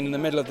of terrain in the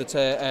middle of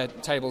the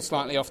table,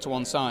 slightly off to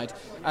one side,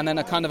 and then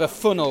a kind of a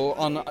funnel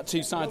on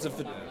 2 sides of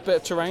the bit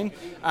of terrain.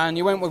 And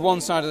you went with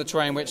one side of the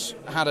terrain which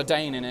had a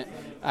Dane in it.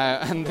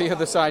 And the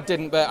other side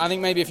didn't, but I think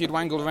maybe if you'd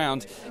wangled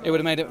around, it would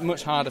have made it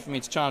much harder for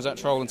me to charge that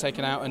troll and take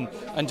it out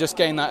and just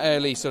gain that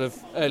early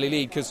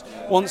lead. Because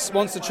once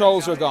the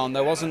trolls were gone,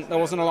 there wasn't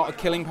a lot of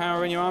killing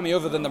power in your army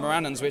other than the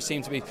Morannons, which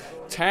seemed to be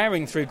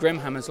tearing through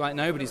Grimhammers like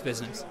nobody's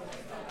business.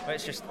 Well,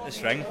 it's just the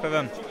strength of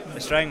them. The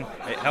strength,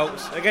 it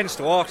helps against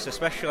dwarfs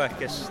especially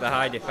because the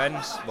high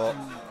defence, but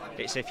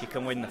It's if you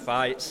can win the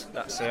fights,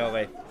 that's the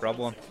only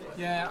problem.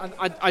 Yeah,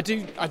 I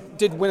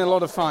did win a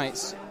lot of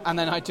fights, and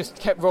then I just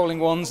kept rolling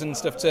ones and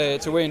stuff to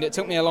wound. It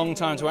took me a long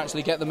time to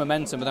actually get the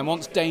momentum, but then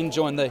once Dane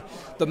joined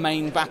the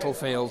main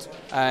battlefield,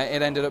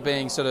 it ended up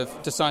being sort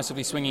of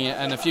decisively swinging it,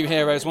 and a few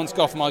heroes. Once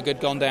Gothmog had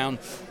gone down,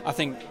 I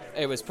think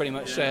it was pretty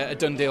much a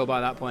done deal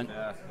by that point.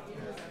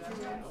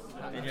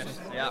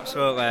 Yeah,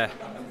 absolutely.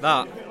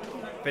 That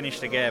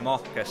finished the game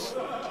off because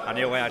I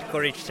knew I had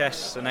courage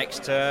tests the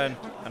next turn.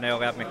 I knew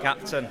I had my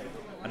captain,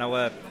 and I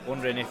were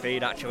wondering if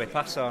he'd actually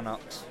pass or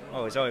not.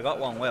 Oh, he's only got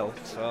one will,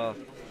 so...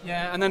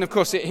 Yeah, and then of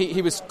course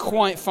he was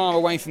quite far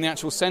away from the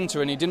actual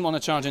centre, and he didn't want to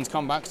charge into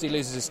combat because he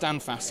loses his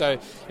stand fast. So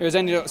it was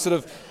ended up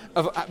sort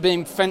of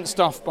being fenced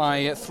off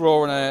by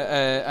Thror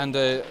and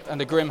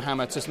a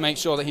Grimhammer to make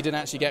sure that he didn't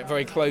actually get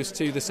very close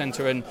to the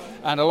centre, and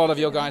a lot of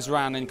your guys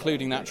ran,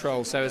 including that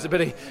troll. So it was a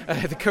bit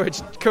of the courage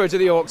of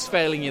the orcs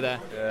failing you there.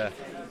 Yeah,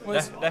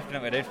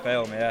 definitely did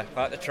fail me. Yeah,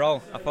 like the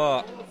troll. I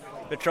thought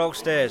if the troll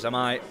stays, I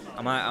might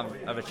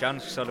have a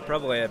chance. So they'd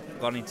probably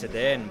have gone into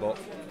Dane, but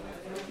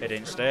it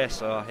didn't stay,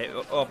 so it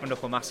opened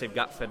up a massive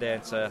gap for Dane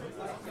to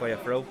clear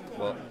through,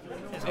 but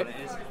it's what it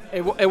is.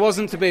 It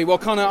wasn't to be. Well,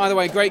 Connor, either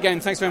way, great game.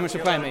 Thanks very much for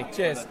playing me.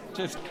 Cheers.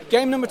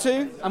 Game number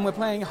 2, and we're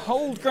playing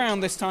Hold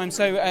Ground this time.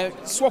 So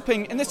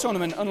swapping in this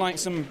tournament, unlike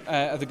some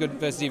of the Good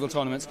versus Evil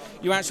tournaments,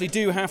 you actually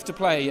do have to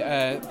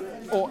play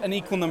or an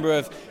equal number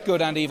of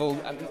good and evil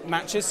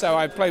matches. So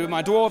I played with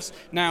my dwarves.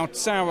 Now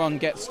Sauron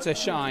gets to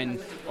shine,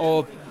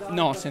 or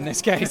not in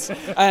this case.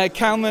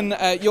 Kalman,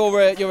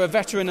 you're a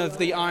veteran of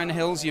the Iron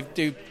Hills. You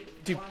do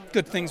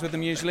good things with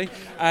them usually,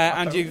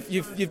 and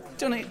you've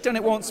done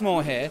it once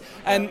more here.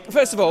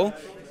 First of all,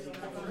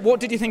 what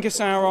did you think of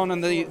Sauron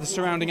and the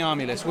surrounding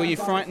army list? Were you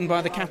frightened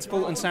by the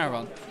catapult and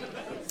Sauron?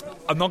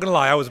 I'm not going to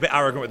lie, I was a bit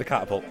arrogant with the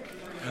catapult.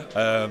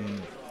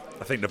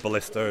 I think the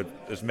ballista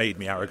has made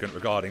me arrogant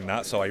regarding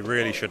that, so I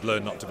really should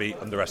learn not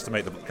to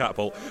underestimate the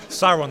catapult.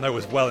 Sauron, though,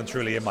 was well and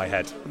truly in my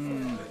head.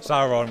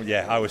 Sauron,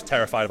 yeah, I was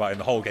terrified about him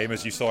the whole game.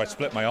 As you saw, I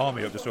split my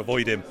army up just to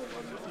avoid him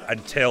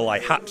until I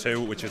had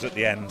to, which was at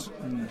the end,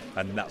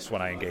 and that's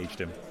when I engaged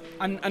him.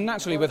 And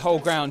naturally, with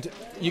Hold Ground,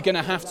 you're going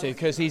to have to,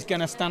 because he's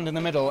going to stand in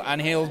the middle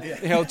and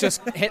he'll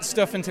just hit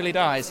stuff until he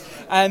dies.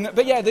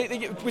 But yeah,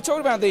 we talked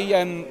about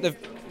the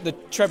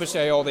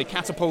trebuchet or the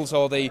catapult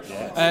or the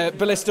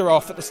ballista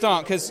off at the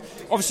start, because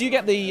obviously you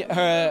get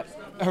the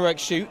heroic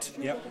shoot.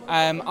 Yep.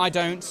 I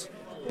don't,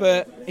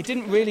 but it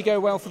didn't really go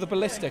well for the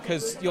ballista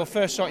because your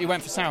first shot you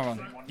went for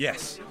Sauron.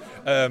 Yes.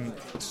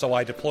 So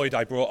I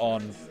brought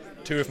on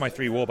 2 of my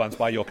 3 warbands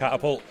by your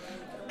catapult,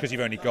 because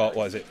you've only got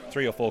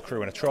 3 or 4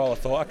 crew and a troll. I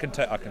thought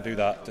I can do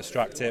that,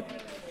 distract it,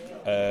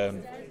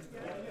 and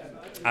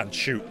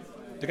shoot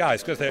the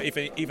guys, because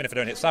even if I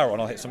don't hit Sauron,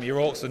 I'll hit some of your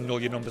orcs and null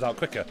your numbers out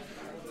quicker.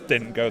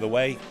 Didn't go the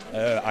way.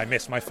 I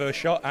missed my first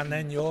shot, and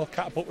then your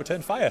catapult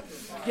returned fire.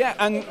 Yeah,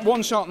 and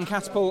 1 shot and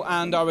catapult,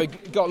 and I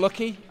got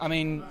lucky. I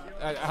mean,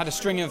 I had a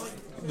string of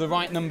the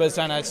right numbers,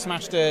 and I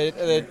smashed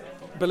a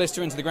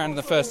ballista into the ground in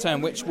the first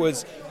turn, which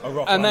was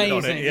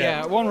amazing.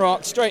 Yeah, 1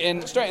 rock straight in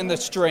the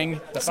string.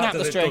 Snap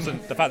the string.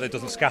 The fact that it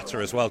doesn't scatter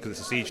as well, because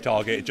it's a siege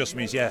target, it just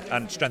means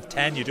and strength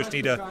 10, you just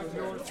need a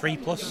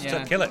 3+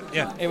 to kill it.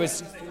 Yeah, it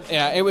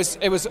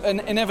was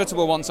an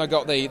inevitable once I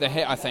got the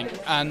hit, I think,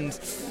 and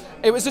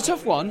it was a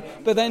tough one.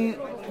 But then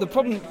the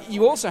problem,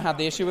 you also had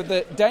the issue with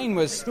that Dane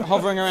was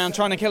hovering around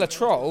trying to kill a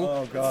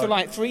troll for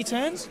like 3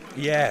 turns.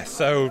 Yeah,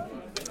 so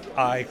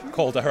I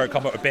called a heroic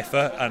combat with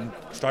Biffa and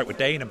strike with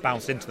Dane and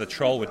bounced into the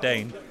troll with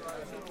Dane.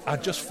 I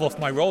just fluffed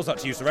my rolls out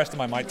to use the rest of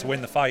my might to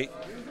win the fight,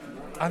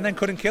 and then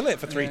couldn't kill it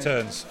for 3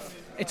 turns.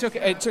 It took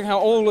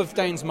out all of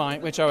Dane's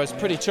might, which I was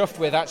pretty chuffed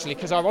with, actually,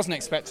 because I wasn't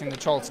expecting the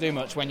troll to do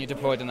much when you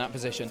deployed in that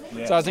position.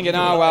 Yeah. So I was thinking,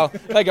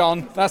 they're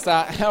gone, that's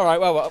that. All right,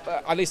 well,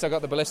 at least I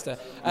got the ballista.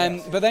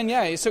 But then,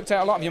 it sucked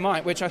out a lot of your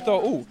might, which I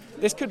thought,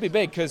 this could be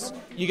big, because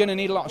you're going to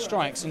need a lot of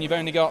strikes, and you've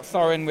only got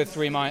Thorin with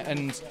 3 might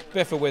and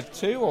Biffa with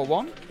 2 or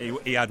 1.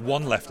 He had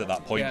 1 left at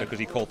that point because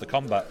he called the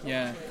combat.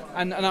 Yeah,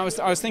 and I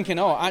was thinking,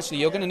 actually,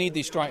 you're going to need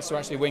these strikes to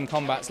actually win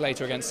combats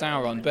later against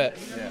Sauron. But,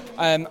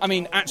 I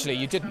mean, actually,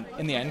 you didn't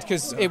in the end,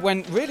 because it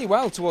went really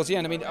well towards the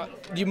end. I mean,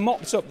 you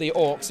mopped up the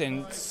orcs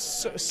in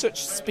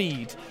such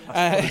speed.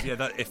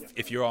 That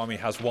if your army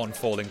has 1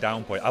 falling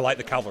down point. I like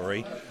the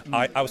cavalry.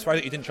 I was surprised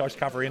that you didn't charge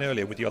cavalry in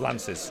earlier with your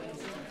lances.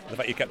 The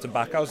fact you kept them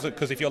back,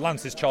 because if your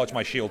lances charge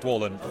my shield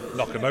wall and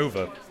knock them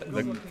over,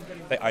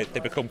 they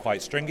become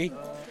quite stringy.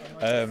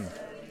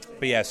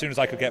 But yeah, as soon as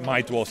I could get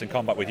my dwarves in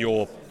combat with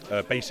your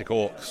basic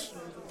orcs,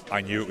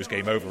 I knew it was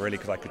game over, really,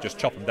 because I could just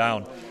chop them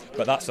down.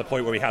 But that's the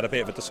point where we had a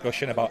bit of a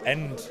discussion about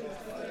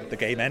the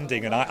game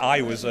ending, and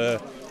I was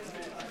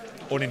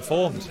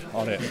uninformed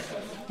on it.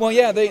 Well,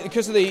 yeah,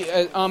 because of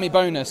the army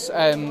bonus,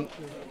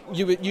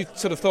 you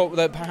sort of thought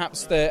that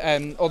perhaps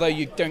although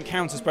you don't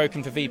count as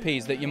broken for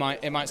VPs, that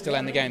it might still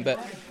end the game. But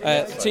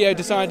Tio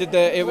decided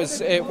that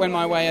it went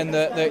my way, and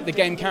the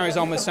game carries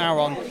on with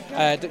Sauron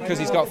because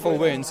he's got full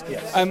wounds,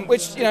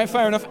 which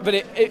fair enough. But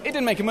it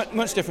didn't make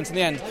much difference in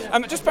the end.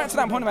 Just back to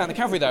that point about the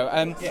cavalry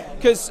though,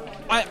 because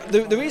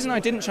the reason I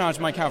didn't charge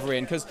my cavalry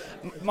in, because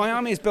my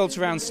army is built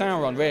around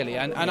Sauron really,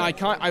 and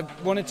I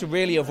wanted to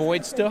really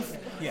avoid stuff.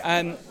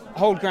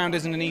 Hold ground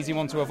isn't an easy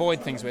one to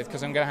avoid things with,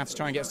 because I'm going to have to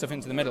try and get stuff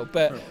into the middle.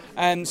 But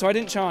so I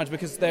didn't charge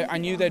because I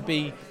knew there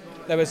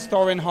was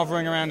Thorin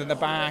hovering around in the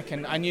back,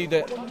 and I knew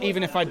that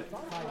even if I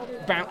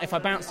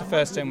bounced the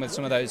first turn with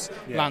some of those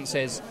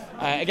lances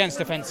against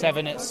defence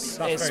 7, it's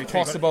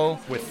possible.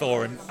 With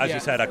Thorin, as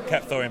you said, I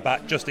kept Thorin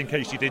back just in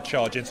case you did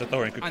charge in, so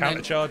Thorin could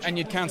counter-charge. And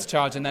you'd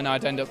counter-charge, and then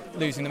I'd end up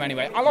losing them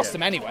anyway. I lost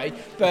them anyway,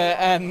 but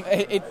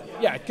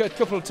a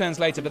couple of turns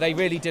later, but they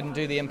really didn't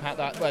do the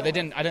impact they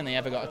didn't. I don't think they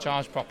ever got a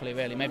charge properly,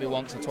 really, maybe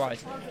once or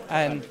twice.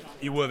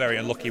 You were very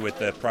unlucky with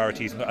the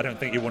priorities. I don't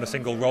think you won a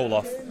single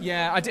roll-off.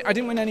 Yeah, I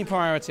didn't win any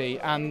priority,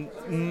 and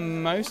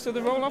most of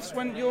the roll-offs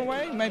went your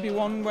way. Maybe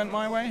one went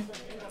my way.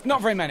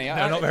 Not very many.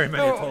 No, not very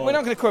many at all. We're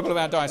not going to quibble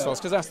about dice rolls,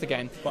 because that's the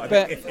game. But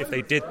if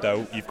they did,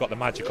 though, you've got the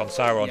magic on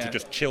Sauron to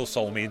just chill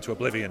soul me into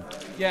oblivion.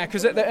 Yeah,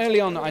 because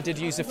early on I did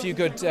use a few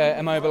good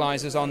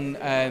immobilizers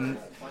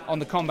on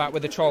the combat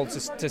with the troll to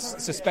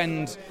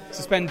suspend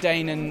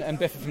Dane and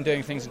Biffa from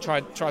doing things, and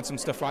tried some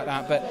stuff like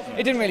that, but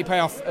it didn't really pay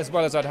off as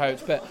well as I'd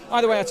hoped. But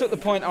either way, I took the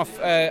point off.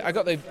 I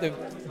got the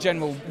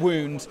general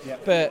wound,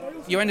 but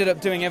you ended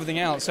up doing everything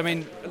else. I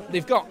mean,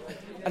 they've got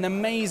an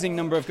amazing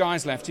number of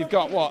guys left. You've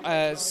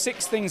got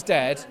 6 things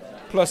dead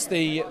plus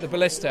the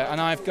ballista, and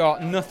I've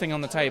got nothing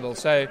on the table,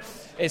 so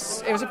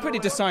it was a pretty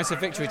decisive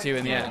victory to you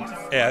in the end.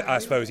 Yeah, I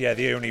suppose,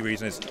 the only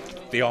reason is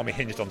the army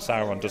hinged on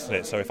Sauron, doesn't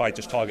it? So if I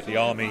just target the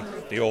army,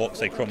 the orcs,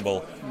 they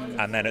crumble,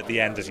 and then at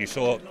the end, as you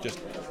saw, just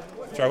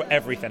throw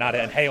everything at it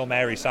and Hail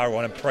Mary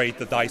Sauron and prayed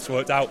the dice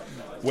worked out,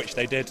 which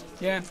they did.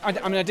 Yeah, I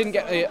mean, I didn't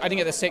get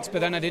the 6, but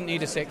then I didn't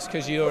need a 6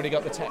 because you already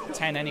got the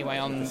 10 anyway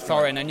on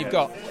Thorin, and you've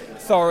got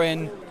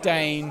Thorin,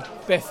 Dane,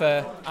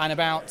 Biffa, and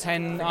about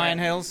 10 Iron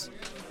Hills.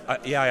 I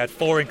had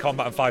 4 in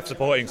combat and 5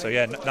 supporting, so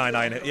 9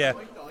 Iron Hills,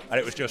 and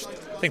it was just,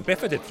 I think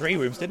Biffa did 3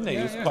 wounds, didn't he?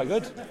 He was quite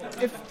good.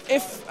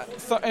 If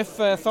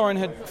Thorin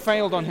had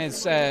failed on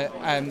his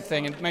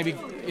thing and maybe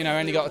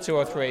only got a 2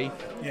 or 3,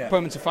 put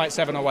him to fight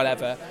 7 or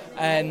whatever,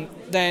 and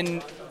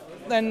then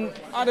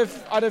I'd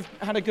have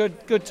had a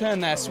good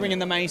turn there, swinging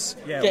the mace,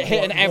 get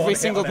hit in every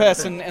single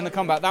person in the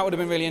combat. That would have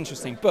been really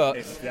interesting. But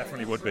it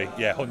definitely would be.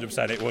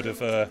 100%. It would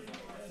have.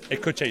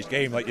 It could change the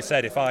game, like you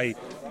said. If I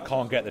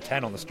can't get the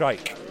 10 on the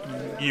strike,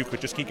 you could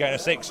just keep getting a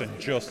 6 and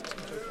just.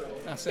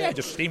 That's it.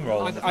 Just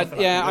steamroll.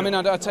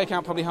 I'd take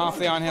out probably half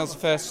the Iron Hills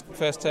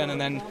first turn,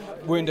 and then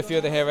wound a few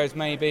of the heroes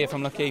maybe if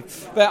I'm lucky.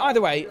 But either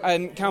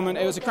way, Calman,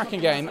 it was a cracking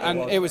game,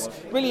 and it was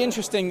really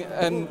interesting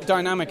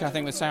dynamic, I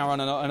think, with Sauron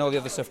and all the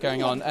other stuff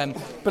going on.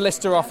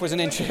 Ballista off was an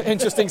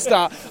interesting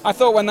start. I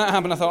thought when that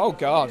happened, I thought, oh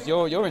God,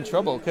 you're in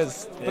trouble,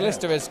 because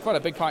Ballista is quite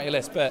a big part of your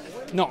list, but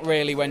not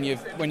really when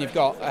you've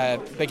got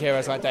big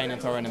heroes like Dane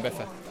and Thorin and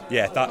Biffa.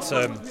 Yeah, that's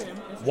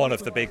one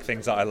of the big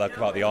things that I like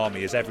about the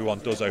army is everyone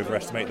does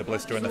overestimate the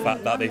ballista, and the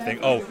fact that they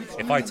think,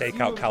 if I take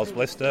out Cal's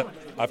ballista,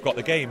 I've got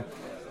the game.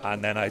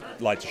 And then I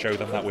like to show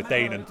them that with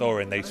Dane and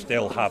Thorin, they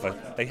still have a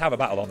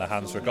battle on their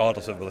hands,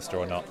 regardless of ballista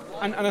or not.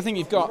 And I think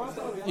you've got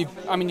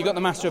the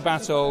Master of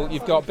Battle.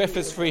 You've got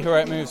Biffa's 3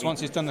 heroic moves once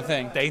he's done the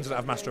thing. Dane doesn't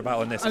have Master of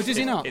Battle in this. Oh, does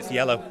he not? It's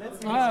yellow.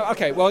 Oh,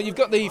 okay. Well, you've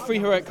got the 3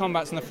 heroic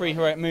combats and the 3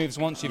 heroic moves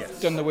once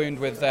you've done the wound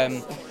with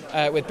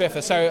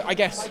Biffa. So I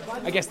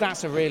guess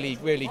that's a really,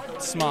 really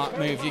smart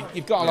move.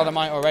 You've got a lot of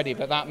might already,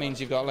 but that means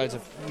you've got loads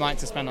of might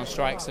to spend on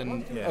strikes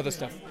and other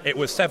stuff. It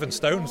was 7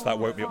 stones that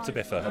woke me up to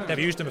Biffa. I've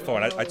never used them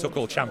before, and I took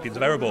all Champions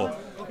of Erebor.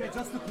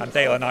 And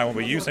Dale and I, when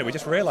we were using it, we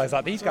just realised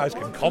that these guys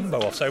can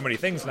combo off so many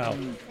things now.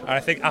 And I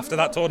think after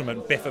that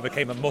tournament, Biffa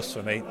became a must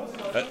for me.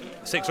 At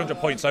 600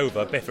 points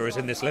over, Biffa is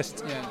in this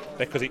list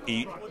because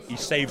he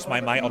saves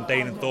my might on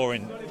Dane and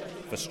Thorin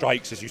for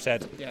strikes, as you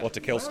said, or to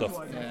kill stuff.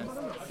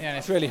 Yeah, and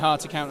it's really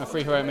hard to counter a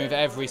 3 hero move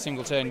every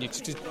single turn,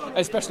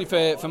 especially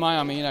for my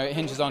army. It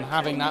hinges on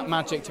having that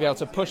magic to be able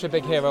to push a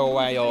big hero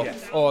away or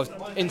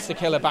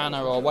insta-kill a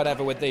banner or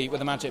whatever with the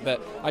magic,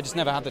 but I just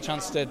never had the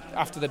chance to,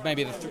 after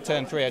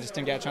turn 3, I just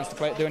didn't get a chance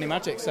to do any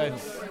magic, so...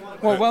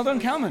 Well done,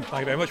 Calman.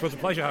 Thank you very much, it was a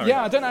pleasure, Harry.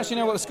 Yeah, I don't actually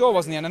know what the score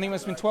was in the end. I think it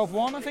must have been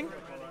 12-1, I think.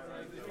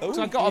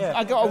 So I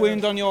got a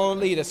wound on your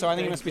leader, so I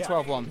think it must be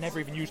 12-1. Never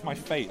even used my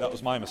fate. That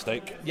was my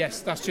mistake. Yes,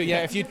 that's true.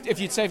 Yeah, if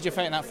you'd saved your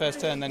fate in that first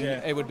turn, then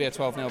it would be a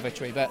 12-0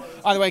 victory. But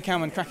either way,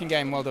 Cameron, cracking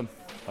game. Well done.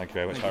 Thank you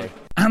very much, Harry.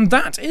 And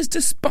that is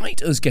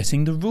despite us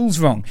getting the rules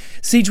wrong.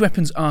 Siege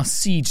weapons are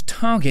siege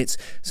targets,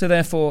 so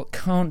therefore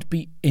can't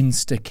be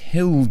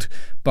insta-killed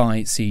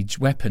by siege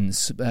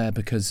weapons,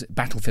 because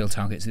battlefield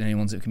targets are the only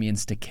ones that can be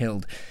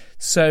insta-killed.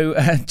 So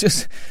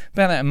just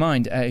bear that in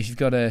mind. If you've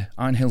got a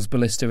Iron Hills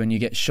ballista and you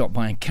get shot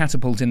by a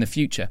catapult in the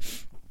future,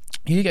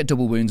 you get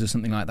double wounds or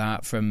something like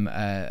that from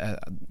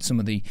some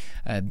of the...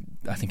 I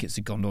think it's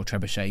the Gondor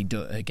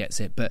Trebuchet gets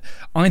it. But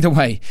either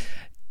way,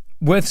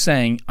 Worth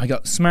saying, I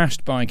got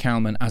smashed by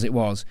Kalman as it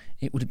was.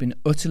 It would have been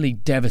utterly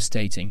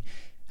devastating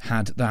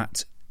had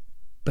that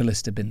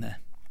ballista been there.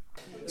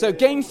 So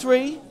game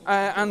 3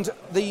 and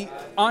the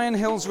Iron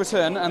Hills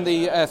return and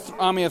the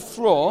army of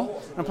Thror.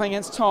 I'm playing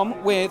against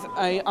Tom with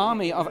an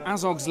army of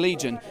Azog's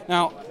Legion.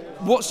 Now,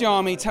 what's the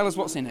army? Tell us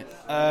what's in it.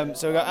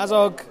 So we've got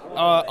Azog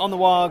on the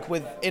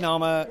warg in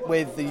armour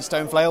with the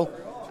stone flail,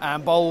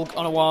 and Bolg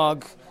on a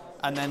warg,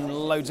 and then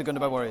loads of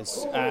Gundabad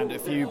warriors and a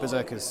few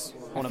berserkers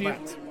on a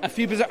bat. A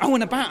few berserkers. Oh,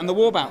 and a bat, and the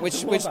war bat,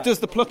 which does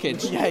the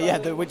pluckage.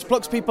 Yeah, which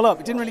plucks people up.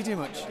 It didn't really do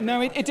much.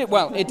 No, it did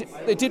well.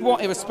 It did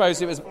what it was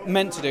supposed it was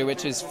meant to do,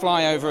 which is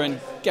fly over and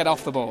get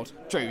off the board.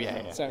 True,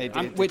 yeah. So,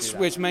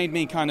 which made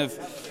me kind of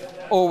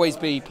always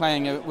be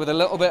playing with a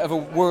little bit of a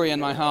worry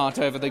in my heart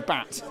over the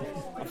bat,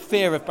 a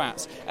fear of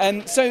bats.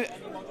 So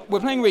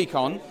we're playing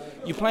Recon.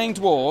 You're playing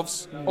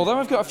dwarves. Although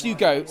I've got a few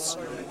goats,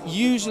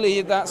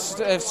 usually that's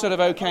a sort of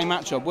okay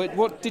matchup.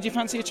 What did you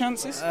fancy your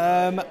chances?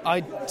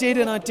 I did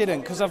and I didn't,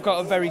 because I've got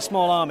a very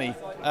small army.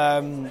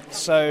 We're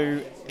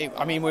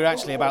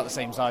actually about the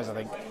same size, I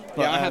think.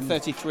 But, I had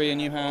 33 and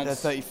you had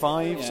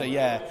 35.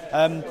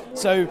 Yeah.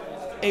 So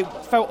it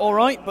felt all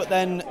right, but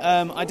then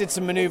I did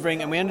some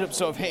manoeuvring and we ended up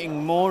sort of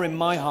hitting more in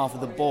my half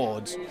of the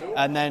board,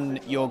 and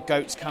then your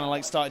goats kind of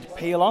like started to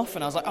peel off,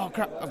 and I was like, oh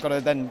crap, I've got to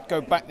then go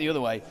back the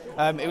other way.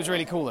 It was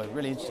really cool though,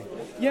 really interesting.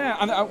 Yeah,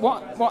 and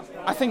what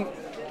I think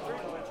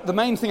the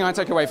main thing I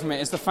take away from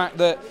it is the fact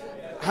that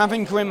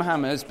having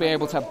Grimhammers be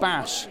able to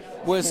bash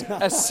was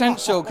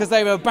essential, because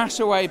they were bash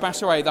away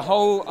the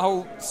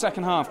whole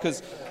second half,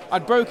 because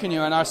I'd broken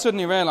you and I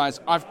suddenly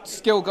realised I've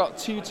still got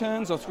 2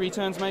 turns or 3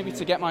 turns maybe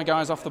to get my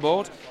guys off the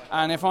board,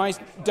 and if I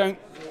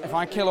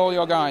kill all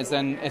your guys,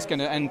 then it's going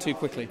to end too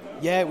quickly.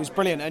 Yeah, it was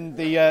brilliant, and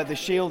the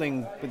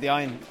shielding with the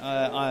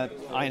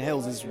Iron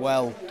Hills as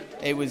well.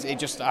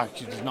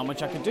 There's not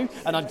much I could do,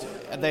 and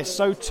they're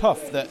so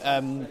tough that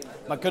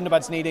my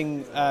Gundabad's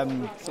needing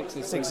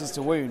sixes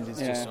to wound is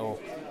just all.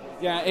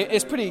 Yeah,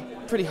 it's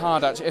pretty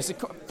hard actually. It's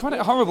quite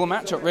a horrible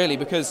matchup really,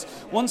 because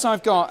once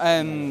I've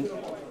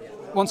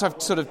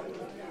sort of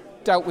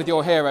dealt with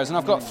your heroes, and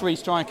I've got 3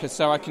 strikers,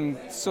 so I can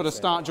sort of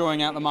start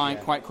drawing out the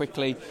might quite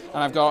quickly,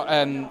 and I've got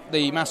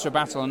the Master of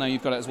Battle. I know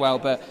you've got it as well,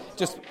 but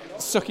just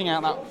sucking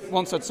out that,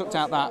 once I'd sucked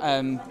out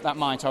that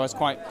might, I was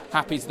quite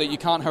happy that you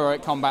can't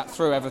heroic combat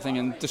through everything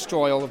and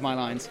destroy all of my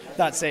lines.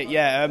 That's it,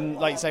 yeah.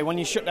 Like you say, when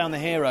you shut down the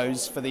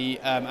heroes for the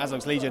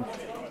Azog's Legion,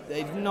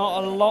 there's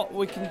not a lot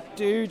we can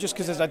do, just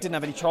because I didn't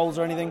have any trolls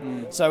or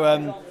anything. So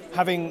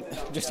having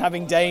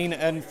Dane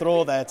and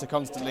Thror there to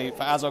constantly,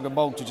 for Azog and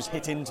Bolg to just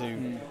hit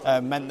into,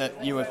 meant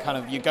that you were kind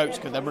of, your goats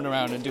could then run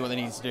around and do what they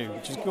needed to do,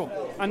 which is cool.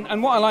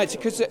 And what I liked,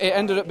 because it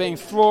ended up being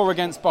Thror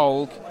against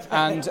Bolg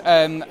and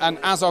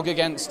Azog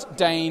against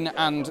Dane,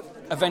 and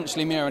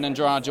eventually Murin and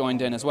Dra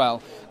joined in as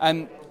well.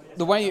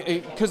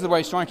 Because of the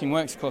way striking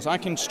works, of course, I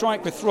can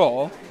strike with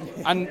Thror,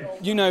 and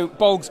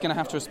Bolg's going to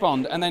have to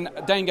respond, and then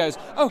Dane goes,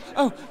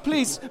 oh,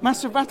 please,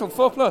 Master of Battle,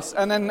 4+,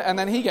 and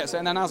then he gets it,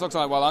 and then Azog's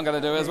like, well, I'm going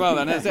to do it as well.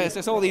 Then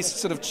it's all these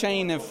sort of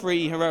chain of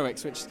free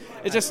heroics, which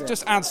it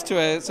just adds to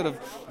a sort of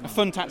a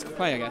fun tactical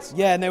play, I guess.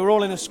 Yeah, and they were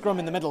all in a scrum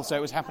in the middle, so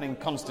it was happening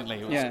constantly.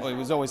 It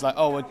was always like,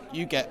 oh, well,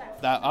 you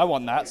get that, I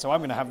want that, so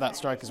I'm going to have that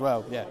strike as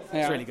well. Yeah,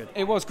 it's really good.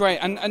 It was great,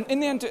 and in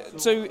the end,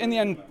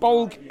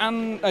 Bolg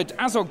and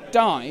Azog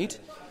died.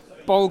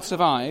 Bolg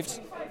survived,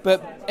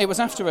 but it was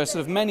after a sort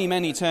of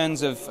many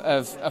turns of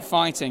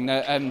fighting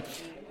that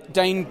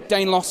Dane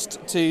lost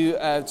to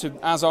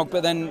Azog,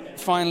 but then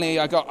finally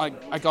I got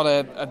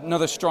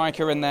another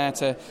striker in there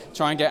to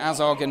try and get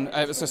Azog, and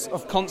it was a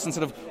constant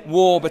sort of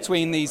war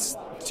between these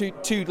two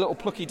little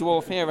plucky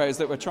dwarf heroes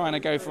that were trying to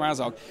go for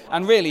Azog.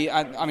 And really,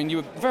 I mean, you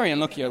were very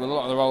unlucky with a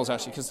lot of the rolls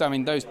actually, because I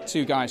mean those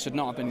 2 guys should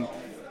not have been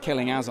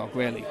killing Azog,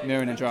 really,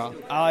 Murin and Dra.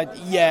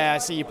 Yeah, I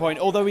see your point.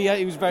 Although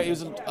he was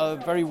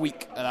very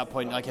weak at that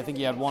point. Like I think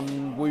he had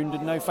 1 wound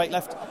and no fate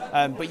left.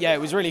 But yeah,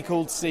 it was really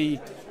cool to see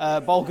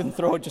Bolg and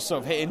Thror just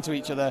sort of hit into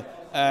each other,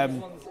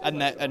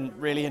 and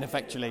really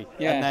ineffectually.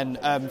 Yeah. And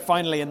then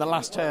finally in the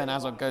last turn,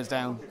 Azog goes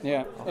down.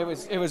 Yeah, it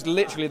was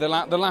literally the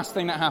last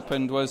thing that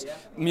happened was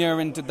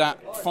Murin did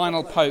that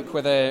final poke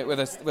with a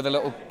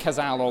little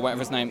Khazal or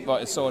whatever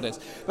his sword is.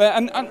 But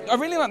and I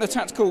really like the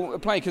tactical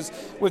play, because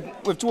with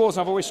dwarves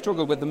I've always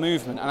struggled with the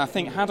movement, and I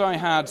think had I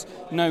had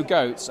no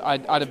goats,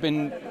 I'd have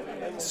been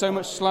so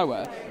much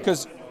slower,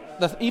 because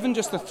even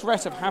just the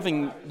threat of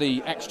having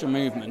the extra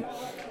movement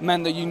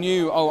meant that you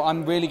knew,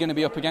 I'm really going to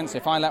be up against it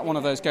if I let one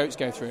of those goats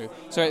go through.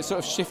 So it sort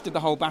of shifted the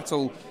whole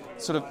battle,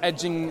 sort of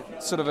edging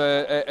sort of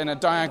in a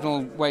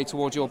diagonal way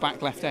towards your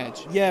back left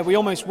edge. Yeah, we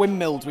almost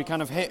windmilled. We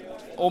kind of hit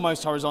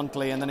almost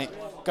horizontally, and then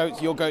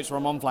your goats were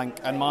on one flank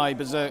and my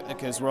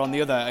berserkers were on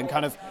the other, and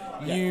kind of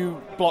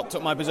you blocked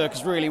up my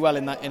berserkers really well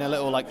in a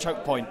little like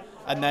choke point.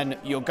 And then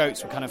your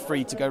goats were kind of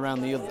free to go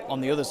around on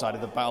the other side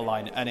of the battle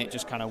line, and it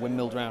just kind of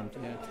windmilled round.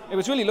 Yeah. It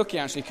was really lucky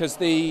actually, because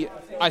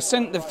I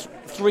sent the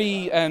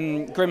 3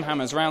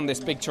 Grimhammers around this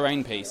big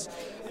terrain piece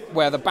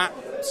where the bat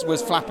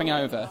was flapping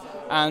over,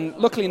 and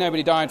luckily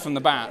nobody died from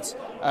the bat.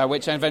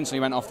 which eventually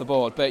went off the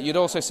board. But you'd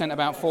also sent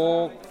about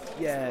 4...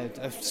 Yeah,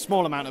 a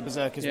small amount of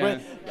berserkers. Yeah.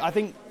 I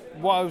think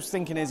what I was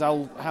thinking is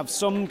I'll have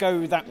some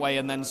go that way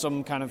and then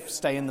some kind of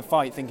stay in the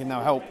fight, thinking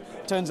they'll help.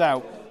 Turns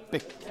out,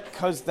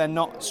 because they're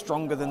not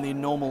stronger than my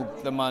normal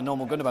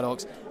Gundabad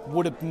Orcs,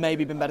 would have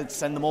maybe been better to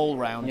send them all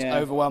round,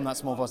 overwhelm that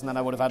small force, and then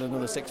I would have had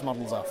another 6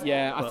 models off.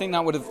 Yeah, I think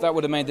that would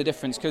have made the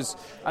difference,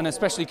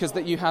 especially because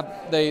that you had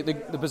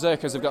the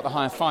berserkers have got the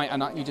higher fight,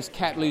 and you just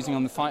kept losing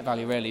on the fight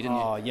value, really, didn't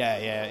you? Oh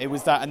yeah, it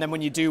was that, and then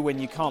when you do win,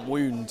 you can't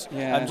wound,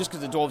 just because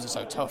the dwarves are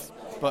so tough.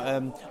 But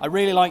I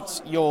really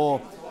liked your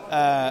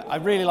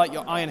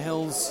Iron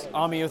Hills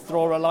Army of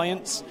Thor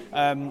alliance.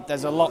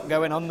 There's a lot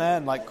going on there,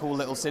 and like cool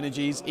little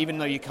synergies, even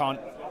though you can't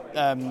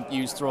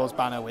use Thror's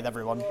banner with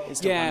everyone. It's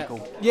still kind of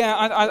cool. Yeah,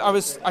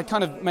 I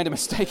kind of made a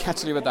mistake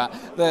actually with that.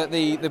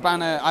 The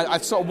banner, I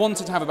sort of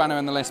wanted to have a banner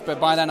in the list, but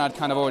by then I'd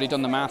kind of already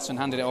done the maths and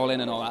handed it all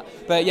in and all that.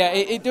 But yeah,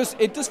 it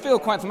does feel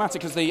quite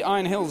thematic, because the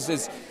Iron Hills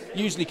is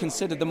usually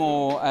considered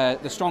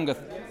the stronger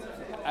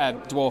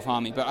dwarf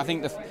army, but I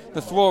think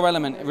the Thror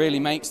element really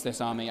makes this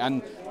army,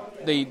 and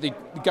the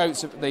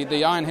goats,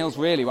 the Iron Hills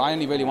really. I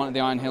only really wanted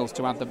the Iron Hills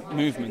to add the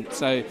movement.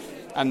 So,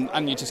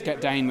 and you just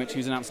get Dane,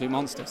 who's an absolute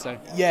monster. So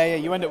yeah,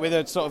 you end up with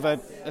a sort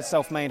of a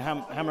self-made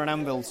hammer and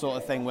anvil sort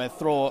of thing, where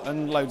Thror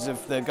and loads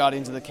of the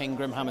Guardians of the King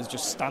Grimhammers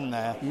just stand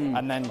there,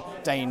 and then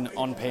Dane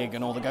on pig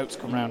and all the goats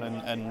come round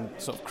and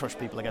sort of crush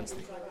people against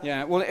them.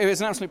 Yeah, well, it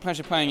was an absolute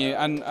pleasure playing you,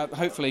 and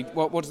hopefully,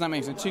 what does that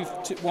mean? So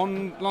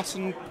 1 loss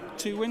and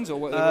 2 wins, or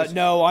what?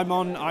 No,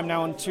 I'm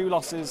now on 2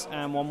 losses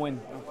and 1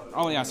 win.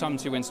 Oh yeah, so I'm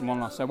 2 wins and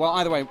 1 loss. So well,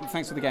 either way,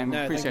 thanks for the game.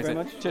 No, appreciate thank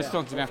you it. very much. Cheers for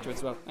talking to me afterwards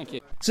as well. Thank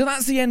you. So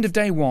that's the end of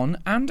day 1,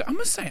 and I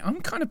must say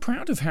I'm kind of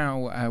proud of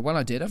how well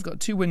I did. I've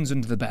got 2 wins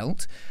under the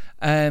belt,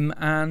 and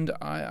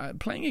I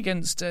playing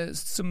against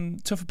some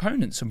tough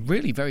opponents, some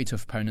really very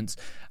tough opponents,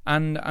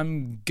 and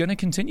I'm going to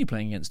continue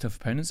playing against tough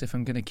opponents if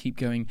I'm going to keep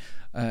going,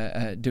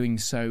 doing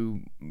so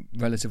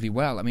relatively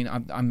well. I mean,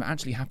 I'm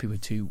actually happy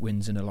with 2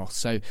 wins and a loss,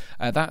 so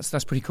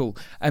that's pretty cool.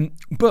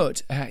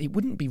 But it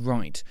wouldn't be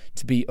right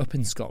to be up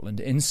in Scotland,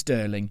 in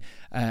Stirling,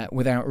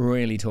 without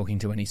really talking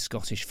to any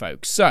Scottish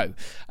folks. So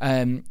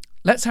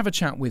let's have a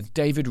chat with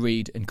David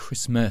Reed and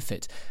Chris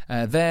Murfitt.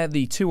 They're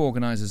the 2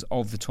 organisers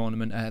of the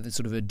tournament, the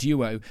sort of a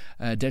duo,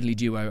 deadly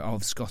duo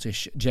of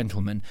Scottish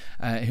gentlemen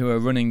who are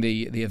running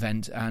the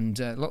event, and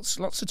lots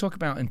to talk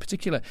about, in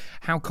particular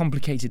how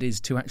complicated it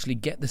is to actually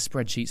get the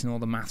spreadsheets and all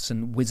the maths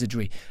and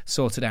wizardry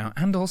sorted out,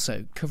 and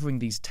also covering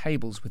these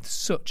tables with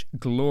such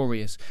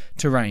glorious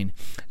terrain.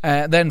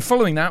 Then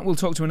following that, we'll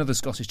talk to another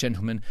Scottish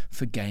gentleman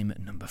for game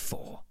number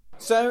 4.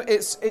 So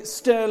it's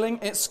Stirling,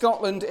 it's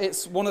Scotland,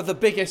 it's one of the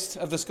biggest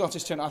of the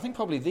Scottish tournament, I think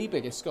probably the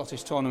biggest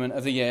Scottish tournament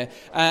of the year,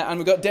 and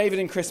we've got David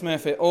and Chris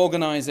Murfitt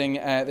organising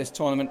this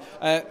tournament.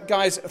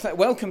 Guys,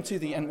 welcome to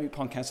the Entmoot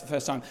podcast for the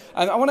first time.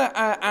 I want to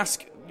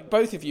ask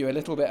both of you a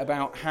little bit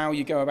about how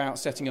you go about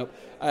setting up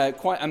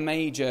quite a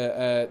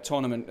major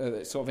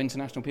tournament, sort of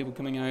international people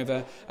coming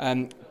over,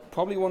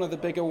 probably one of the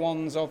bigger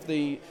ones of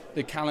the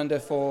calendar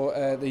for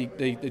the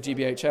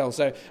GBHL.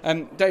 So,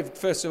 Dave,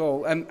 first of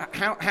all,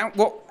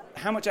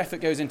 how much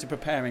effort goes into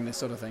preparing this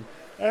sort of thing?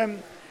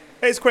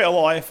 It's quite a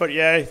lot of effort,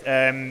 yeah.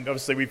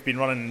 Obviously, we've been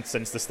running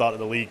since the start of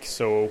the league,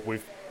 so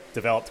we've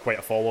developed quite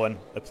a following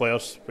of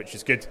players, which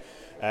is good.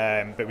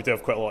 But we do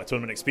have quite a lot of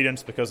tournament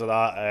experience because of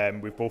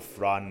that. We've both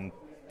ran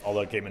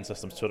other gaming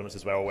systems tournaments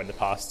as well in the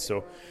past,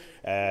 so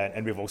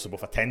and we've also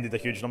both attended a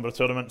huge number of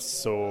tournaments.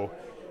 So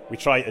we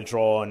try to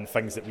draw on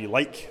things that we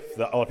like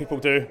that other people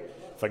do,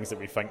 things that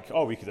we think,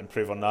 we could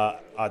improve on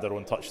that, add our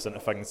own touches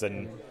into things,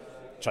 and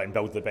try and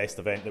build the best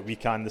event that we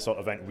can, the sort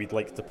of event we'd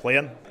like to play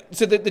in.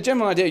 So the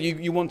general idea,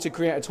 you want to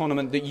create a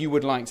tournament that you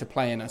would like to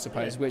play in, I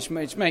suppose, which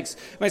makes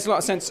a lot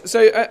of sense.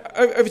 So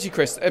over to you,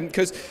 Chris,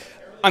 because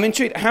I'm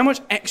intrigued, how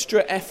much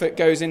extra effort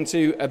goes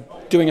into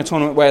doing a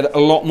tournament where a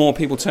lot more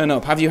people turn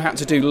up? Have you had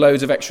to do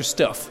loads of extra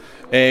stuff?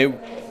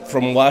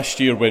 From last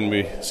year, when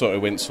we sort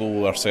of went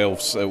solo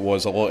ourselves, it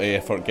was a lot of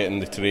effort getting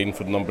the terrain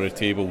for the number of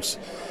tables.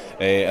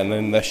 And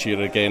then this year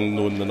again,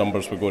 knowing the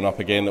numbers were going up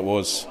again, it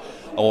was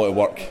a lot of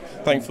work.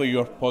 Thankfully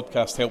your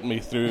podcast helped me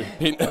through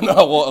painting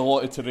a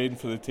lot of terrain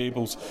for the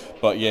tables,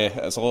 but yeah,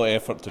 it's a lot of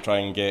effort to try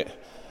and get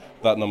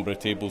that number of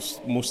tables.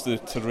 Most of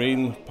the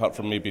terrain, apart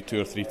from maybe 2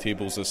 or 3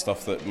 tables, is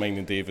stuff that mine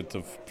and David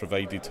have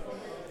provided.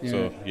 Yeah.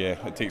 So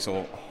yeah, it takes a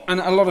lot. And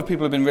a lot of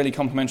people have been really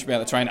complimentary about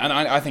the terrain, and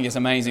I think it's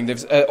amazing.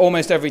 There's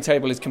almost every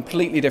table is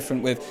completely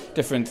different, with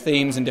different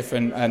themes and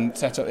different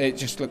setup. It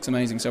just looks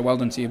amazing. So well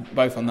done to you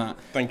both on that.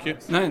 Thank you.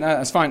 No,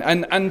 that's fine.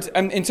 And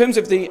in terms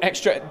of the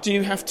extra, do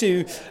you have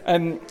to?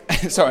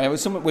 Sorry,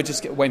 we're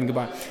just waving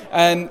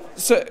goodbye.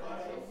 So.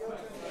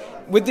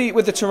 With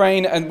the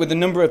terrain and with the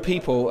number of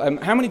people,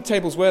 how many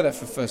tables were there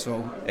for, first of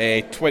all?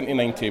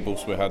 29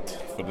 tables we had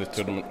for the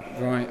tournament.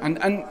 Right,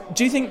 and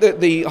do you think that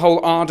the whole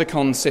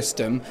Ardacon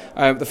system,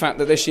 the fact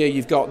that this year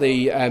you've got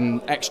the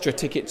extra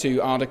ticket to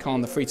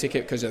Ardacon, the free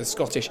ticket because of the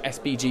Scottish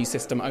SBG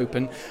system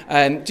open,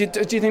 do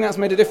you think that's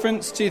made a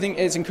difference? Do you think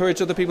it's encouraged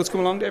other people to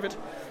come along, David?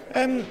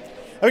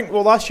 I think,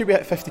 well, last year we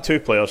had 52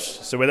 players,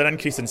 so we had an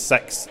increase in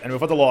 6, and we've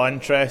had a lot of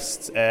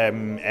interest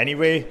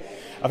anyway.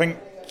 I think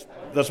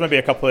there's maybe we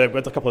had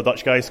a couple of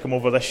Dutch guys come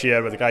over this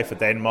year, with a guy for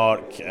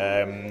Denmark,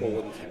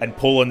 and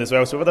Poland as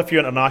well. So we've had a few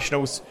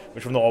internationals,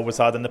 which we've not always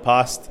had in the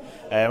past.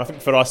 I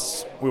think for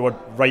us, we were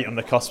right on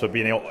the cusp of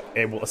being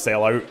able to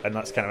sell out, and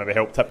that's kind of maybe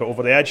helped tip it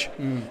over the edge.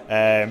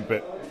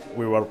 But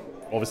we were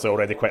obviously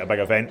already quite a big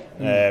event,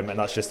 and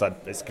that's just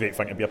it's a great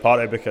thing to be a part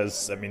of,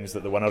 because it means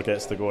that the winner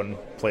gets to go and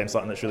play in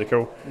something that's really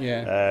cool.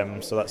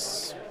 So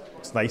it's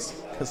nice.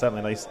 It's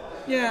certainly nice.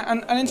 Yeah,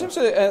 and in terms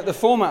of the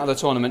format of the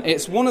tournament,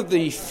 it's one of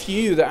the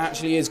few that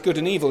actually is good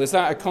and evil. Is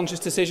that a conscious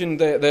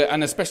decision,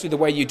 and especially the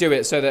way you do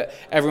it, so that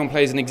everyone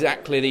plays in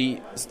exactly the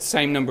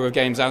same number of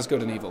games as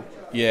good and evil?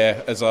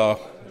 Yeah, as a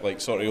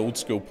sort of old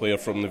school player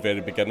from the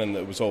very beginning,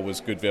 it was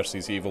always good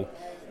versus evil,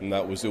 and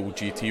that was the old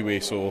GT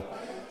way. So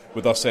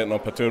with us setting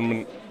up a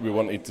tournament, we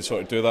wanted to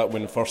sort of do that.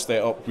 When we first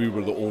set up, we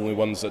were the only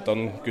ones that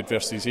done good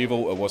versus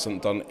evil. It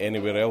wasn't done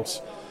anywhere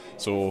else.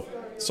 So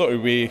sort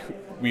of way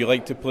we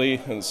like to play,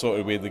 and sort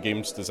of way the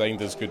game's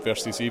designed is good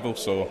versus evil.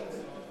 So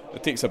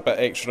it takes a bit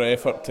extra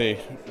effort to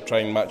try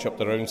and match up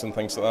the rounds and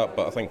things like that,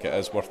 but I think it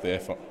is worth the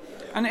effort.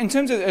 And in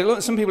terms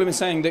of, some people have been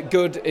saying that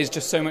good is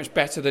just so much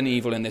better than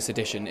evil in this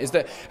edition.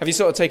 Have you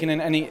sort of taken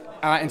into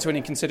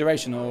any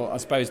consideration, or I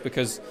suppose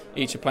because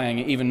each are playing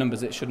at even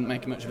numbers, it shouldn't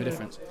make much of a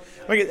difference?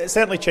 I think it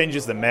certainly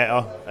changes the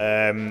meta.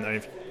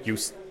 If you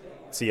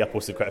see, I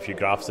posted quite a few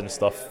graphs and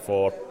stuff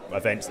for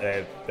events,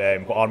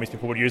 what armies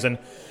people were using.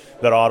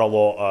 There are a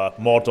lot of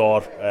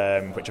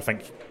Mordor, which I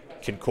think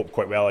can cope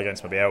quite well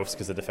against maybe elves,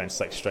 because the defence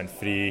 6, strength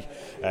 3.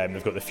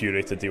 They've got the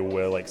Fury to deal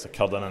with, like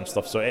Círdan and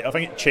stuff. So I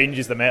think it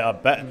changes the meta a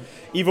bit.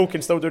 Evil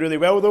can still do really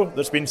well, though.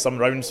 There's been some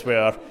rounds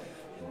where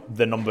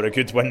the number of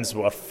good wins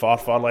were far,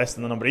 far less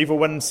than the number of evil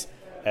wins.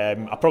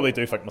 I probably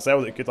do think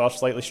myself that good are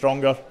slightly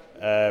stronger,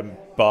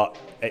 but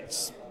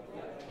it's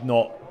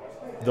not.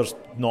 There's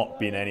not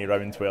been any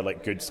round where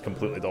good's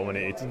completely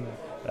dominated.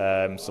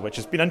 So which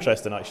has been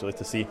interesting actually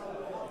to see.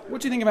 What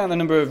do you think about the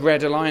number of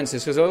red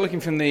alliances? Because looking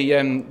from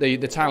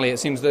the tally, it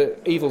seems that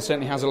evil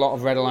certainly has a lot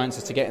of red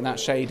alliances to get in that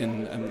shade,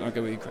 and I'll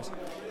go with you, Chris.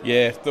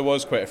 Yeah, there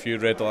was quite a few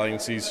red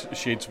alliances.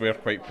 Shades were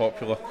quite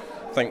popular.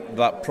 I think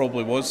that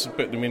probably was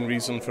about the main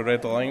reason for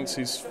red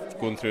alliances,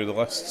 going through the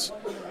lists.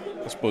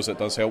 I suppose it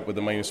does help with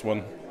the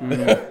 -1.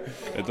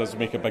 It does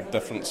make a big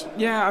difference.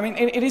 Yeah, I mean,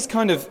 it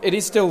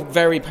is still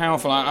very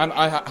powerful.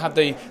 I had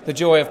the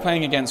joy of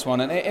playing against one,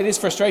 and it is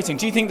frustrating.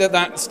 Do you think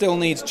that still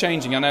needs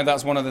changing? I know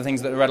that's one of the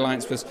things that the Red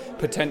Alliance was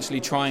potentially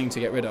trying to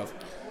get rid of.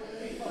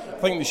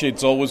 I think the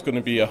shade's always going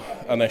to be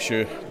an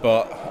issue,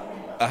 but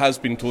it has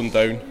been toned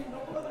down.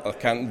 I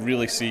can't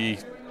really see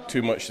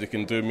too much they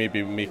can do.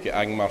 Maybe make it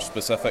Angmar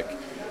specific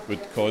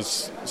would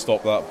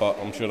stop that, but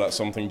I'm sure that's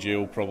something Jay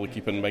will probably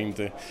keep in mind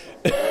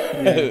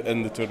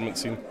in the tournament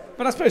scene.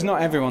 But I suppose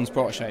not everyone's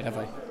brought a shade, have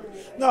they?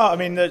 No, I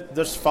mean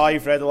there's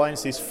 5 red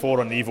alliances, 4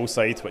 on the evil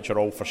side, which are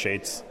all for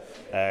shades.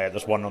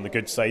 There's 1 on the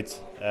good side.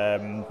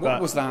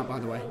 What was that, by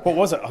the way? What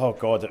was it? Oh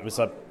God, it was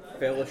a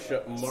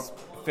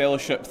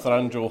Fellowship,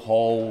 Thranduil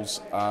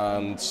Halls,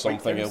 and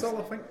something else.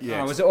 I think.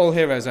 Yeah. Oh, was it all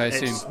heroes? I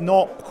assume it's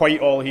not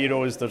quite all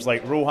heroes. There's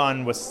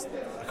Rohan with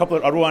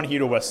a Rohan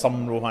hero with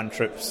some Rohan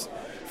troops.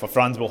 For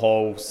Thranduil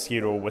Hall's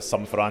hero with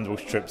some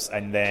Thranduil's troops,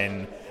 and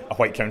then a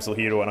White Council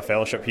hero and a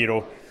Fellowship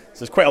hero. So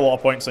there's quite a lot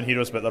of points on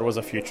heroes, but there was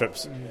a few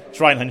troops. It's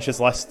Ryan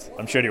Hinch's list.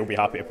 I'm sure he'll be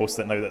happy to post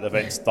it now that the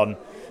event's done.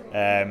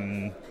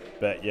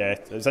 But yeah,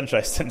 it was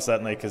interesting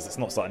certainly, because it's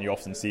not something you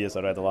often see as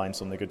a Red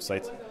Alliance on the good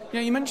side. Yeah,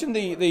 you mentioned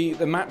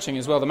the matching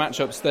as well, the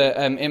matchups, that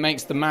it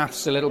makes the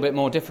maths a little bit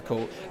more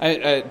difficult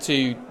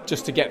to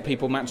get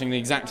people matching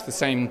the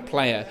same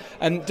player.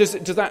 And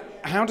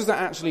how does that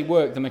actually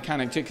work, the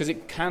mechanic? Because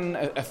it can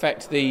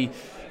affect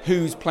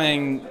who's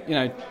playing,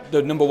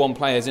 the number 1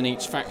 players in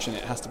each faction,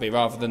 it has to be,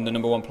 rather than the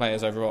number 1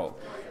 players overall.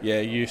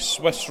 Yeah, you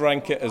Swiss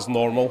rank it as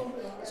normal,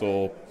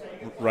 so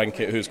rank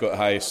it who's got the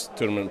highest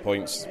tournament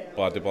points,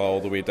 blah blah blah, all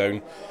the way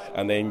down,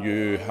 and then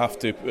you have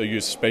to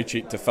use a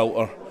spreadsheet to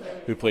filter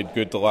who played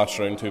good the last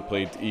round, who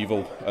played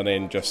evil, and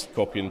then just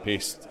copy and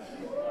paste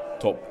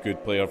top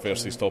good player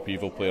versus top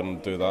evil player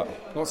and do that.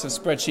 Lots of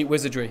spreadsheet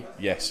wizardry.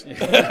 Yes.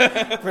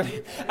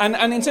 Brilliant.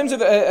 And in terms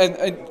of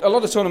a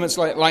lot of tournaments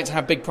like to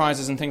have big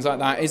prizes and things like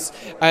that.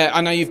 I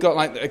know you've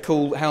got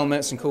cool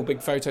helmets and cool big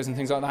photos and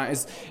things like that.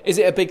 Is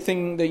it a big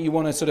thing that you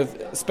want to sort of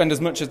spend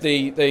as much as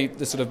the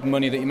sort of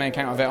money that you make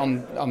out of it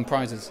on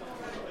prizes?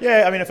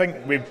 Yeah, I mean, I think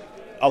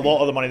a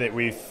lot of the money that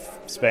we've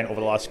spent over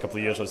the last couple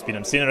of years has been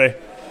in scenery.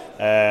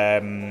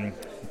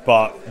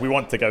 But we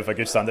want to give a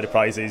good standard of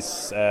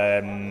prizes.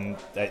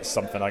 It's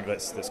something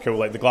that's cool.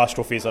 Like the glass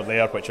trophies are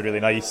there, which are really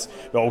nice.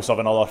 We also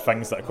have other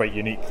things that are quite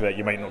unique that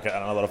you might not get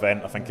at another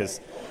event. I think it's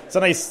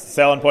a nice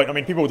selling point. I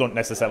mean, people don't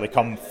necessarily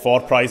come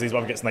for prizes, but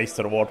I think it's nice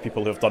to reward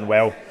people who have done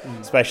well,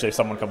 especially if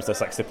someone comes to a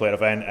 60-player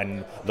event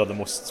and they're the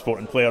most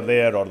sporting player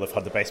there, or they've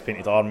had the best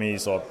painted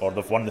armies, or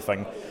they've won the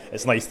thing.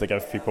 It's nice to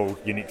give people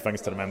unique things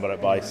to remember it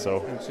by.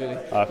 So, absolutely.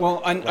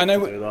 I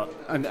know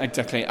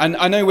exactly, and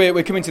I know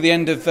we're coming to the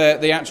end of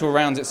the actual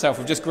rounds itself.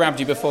 We've just grabbed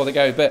you before the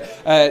go. But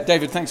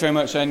David, thanks very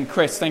much. And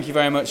Chris, thank you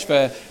very much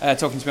for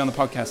talking to me on the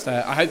podcast.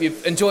 I hope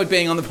you've enjoyed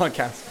being on the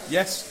podcast.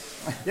 Yes.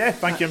 Yeah,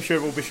 thank you. I'm sure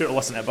we'll be sure to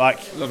listen to it back.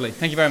 Lovely.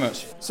 Thank you very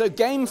much. So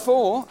game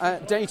 4,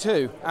 day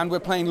 2, and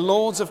we're playing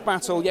Lords of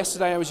Battle.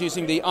 Yesterday I was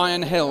using the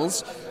Iron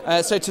Hills.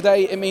 So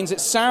today it means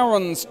it's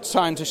Sauron's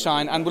time to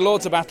shine, and with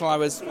Lords of Battle I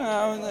was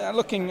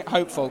looking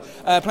hopeful.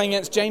 Playing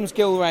against James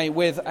Gilray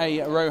with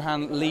a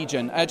Rohan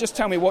Legion. Just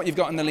tell me what you've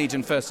got in the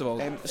Legion first of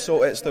all.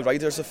 So it's the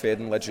Riders of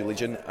Faden Legendary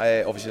Legion,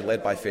 obviously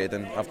led by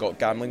Faden. I've got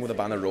Gambling with a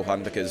Banner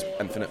Rohan because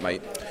Infinite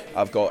Might.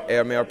 I've got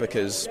Ermir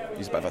because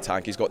he's a bit of a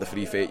tank. He's got the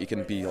free fate. You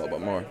can be a little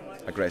bit more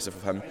aggressive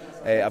with him.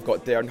 I've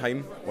got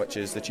Dernheim, which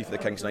is the Chief of the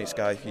King's Knights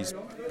guy. He's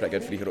pretty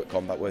good free heroic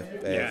combat with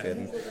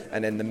Faden.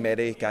 And then the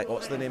Merry guy,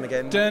 what's the name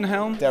again?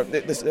 Dernhelm?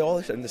 They're all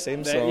in the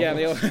same. So,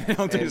 they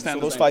all do stand so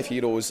those 5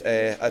 heroes,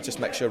 I just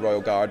mix your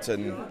Royal Guards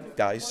and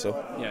guys.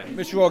 So yeah,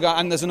 Mr. Royal Guard,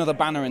 and there's another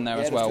banner in there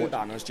as well. 2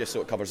 banners just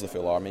so it covers the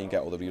full army and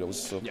get all the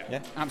heroes. So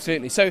yeah.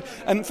 Absolutely. So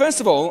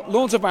first of all,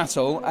 Lords of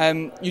Battle,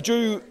 you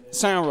drew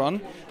Sauron.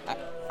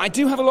 I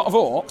do have a lot of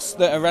orcs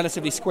that are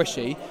relatively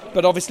squishy,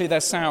 but obviously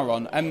there's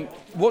Sauron.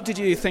 What did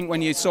you think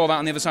when you saw that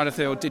on the other side of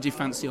the field? Did you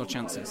fancy your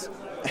chances?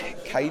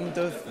 Kind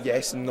of,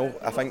 yes and no.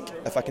 I think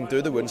if I can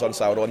do the wounds on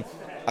Sauron,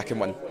 I can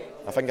win.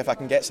 I think if I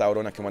can get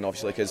Sauron, I can win,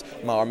 obviously, because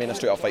my army in a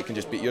straight-up fight can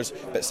just beat yours.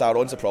 But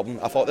Sauron's the problem.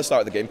 I thought at the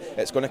start of the game,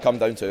 it's going to come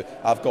down to,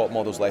 I've got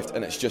models left,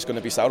 and it's just going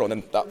to be Sauron,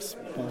 and that's...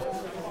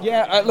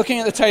 Yeah, looking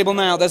at the table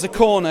now, there's a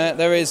corner,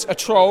 there is a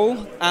troll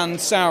and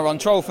Sauron,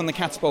 troll from the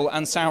catapult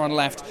and Sauron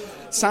left.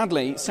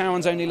 Sadly,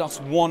 Sauron's only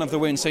lost 1 of the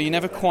wounds, so you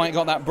never quite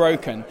got that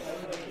broken.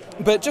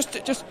 But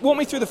just walk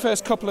me through the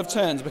first couple of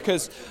turns,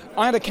 because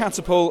I had a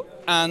catapult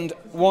and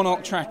 1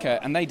 orc tracker,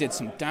 and they did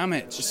some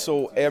damage.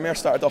 So Ermir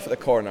started off at the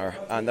corner,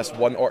 and this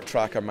 1 orc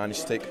tracker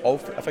managed to take all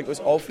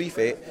 3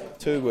 fate,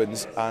 2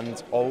 wounds,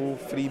 and all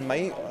 3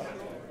 might.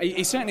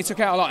 He certainly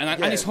took out a lot,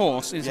 and his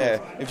horse. He was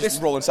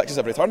just rolling 6s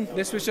every turn.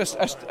 This was just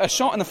a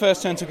shot in the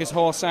first turn, took his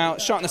horse out.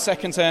 Shot in the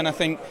second turn, I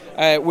think,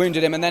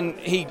 wounded him, and then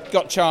he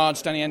got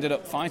charged, and he ended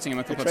up fighting him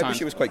a couple of times.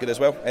 She was quite good as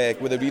well.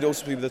 With the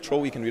rerolls, with the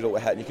troll, you can reroll a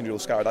hit, and you can reroll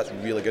scatter. That's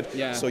really good.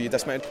 Yeah. So you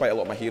dismounted quite a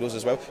lot of my heroes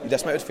as well. You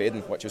dismounted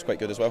Faden, which was quite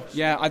good as well.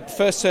 Yeah,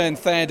 first turn,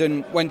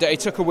 Theoden he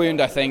took a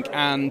wound, I think,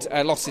 and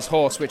lost his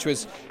horse, which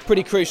was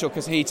pretty crucial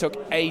because he took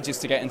ages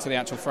to get into the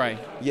actual fray.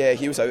 Yeah,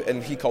 he was out,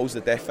 and he calls the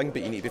death thing,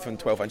 but you need to be within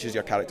 12 inches of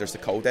your characters to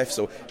call death.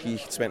 So he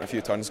spent a few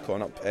turns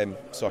calling up,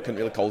 so I couldn't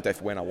really call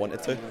death when I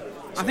wanted to.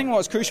 I think what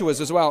was crucial was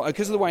as well,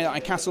 because of the way that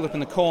I castled up in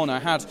the corner, I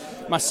had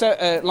my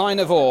line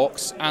of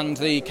orcs and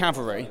the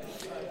cavalry,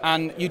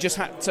 and you just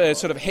had to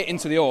sort of hit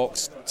into the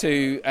orcs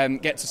to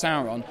get to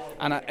Sauron,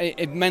 and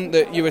it meant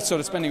that you were sort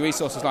of spending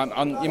resources like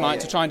on your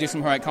might to try and do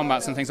some heroic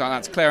combats and things like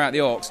that to clear out the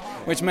orcs,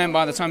 which meant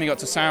by the time you got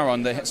to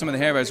Sauron, some of the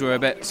heroes were a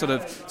bit sort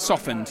of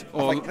softened.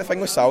 I think the thing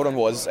with Sauron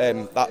was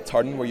that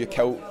turn where you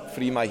killed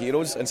 3 of my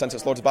heroes, and since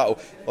it's Lords of Battle,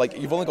 like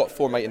you've only got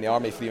 4 might in the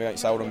army, 3 might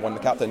Sauron, 1 the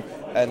captain,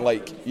 and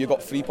like you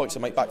got 3 points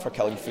of might back for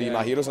killing 3 of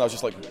my heroes, and I was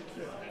just like...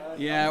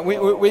 Yeah, we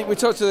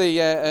talked to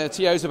the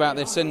TOs about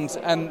this,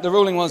 and the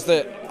ruling was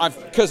that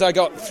because I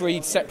got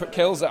 3 separate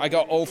kills, that I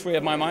got all 3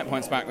 of my might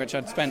points back, which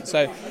I'd spent.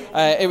 So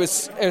it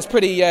was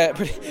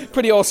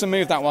pretty awesome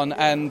move, that one,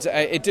 and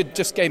it did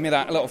just gave me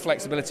that little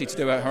flexibility to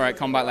do a heroic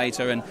combat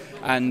later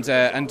and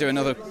do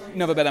another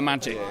bit of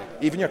magic. Yeah.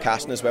 Even your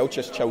casting as well,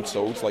 just chilled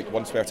souls like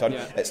 1 spare turn.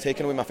 Yeah. It's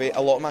taken away my fate.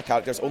 A lot of my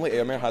characters, only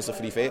Ermir has the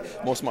free fate.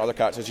 Most of my other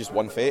characters just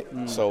 1 fate.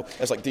 So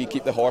it's like, do you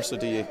keep the horse or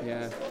do you?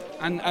 Yeah.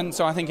 And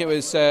so I think it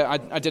was I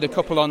did a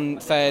couple on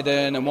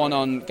Theoden and 1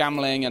 on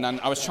Gambling, and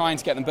I was trying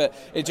to get them, but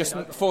it just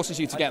forces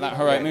you to get that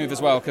heroic move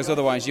as well, because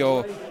otherwise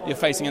you're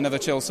facing another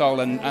chill soul,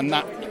 and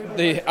that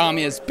the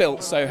army is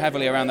built so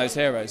heavily around those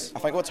heroes. I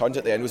think what turned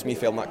at the end was me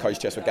failing that courage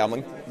chest with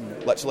Gambling.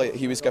 Literally,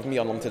 he was giving me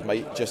unlimited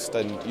might,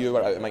 and you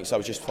were out of might, so I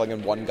was just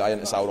flinging 1 guy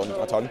into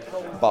Sauron a turn.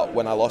 But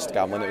when I lost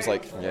Gambling, it was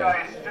like,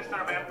 yeah.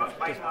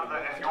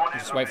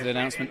 Just wait for the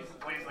announcement.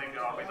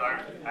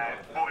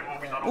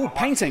 Oh,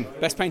 painting!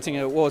 Best painting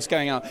awards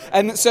going out.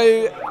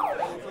 So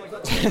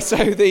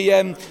the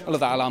I love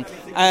that alarm.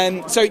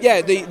 So yeah,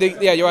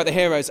 you're right, the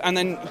heroes, and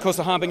then of course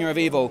the Harbinger of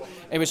Evil.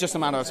 It was just a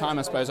matter of time,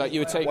 I suppose. Like you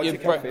would take. Once you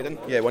kill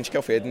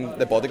Faden,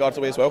 the bodyguards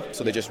away as well,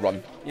 so they just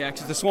run. Yeah,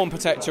 because the Swarm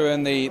Protector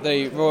and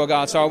the Royal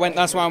Guard. So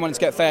that's why I wanted to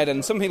get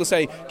Theoden. Some people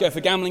say go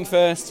for Gambling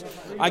first.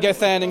 I go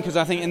Theoden because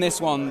I think in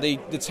this one the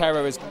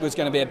terror was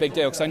going to be a big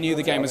deal, because I knew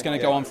the game was going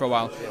to go on for a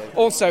while.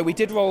 Also, we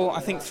did roll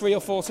I think 3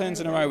 or 4 turns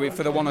in a row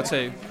for the 1 or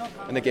 2.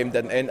 And the game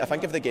didn't end. I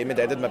think if the game had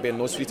ended maybe in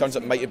those 3 turns,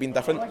 it might have been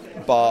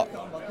different, but.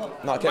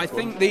 I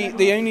think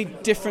the only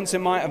difference it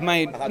might have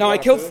made... No, I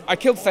killed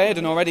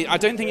Theoden already. I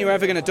don't think you were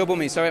ever going to double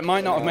me, so it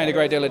might not have made a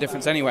great deal of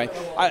difference anyway.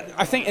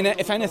 I think,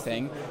 if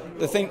anything,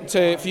 the thing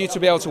for you to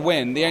be able to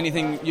win, the only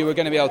thing you were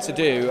going to be able to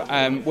do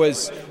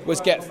was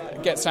get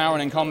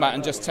Sauron in combat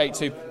and just take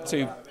two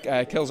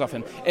kills off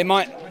him.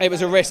 It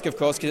was a risk, of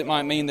course, because it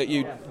might mean that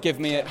you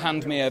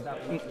hand me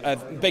a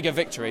bigger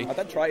victory. I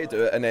did try to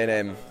do it, and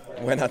then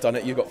when I done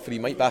it, you got free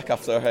might back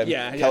after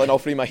killing all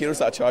three of my heroes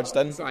that I charged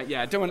in. Right,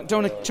 yeah, don't want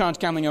to charge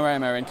gambling or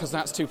ammo in, because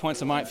that's 2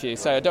 points of might for you,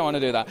 so I don't want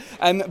to do that.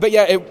 But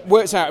yeah, it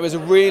works out. It was a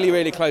really,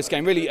 really close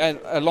game, really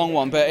a long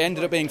one, but it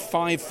ended up being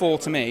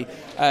 5-4 to me.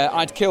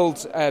 I'd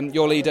killed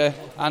your leader,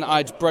 and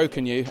I'd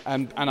broken you,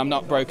 and I'm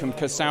not broken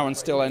because Sauron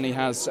still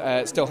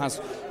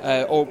has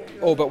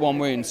all but one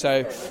wound. So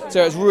it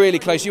was really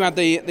close. You had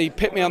the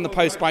pit me on the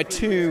post by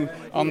 2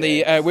 on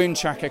the wound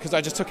tracker, because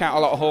I just took out a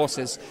lot of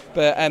horses.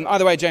 But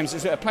either way, James,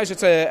 it's a pleasure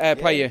to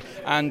play you,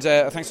 and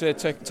thanks for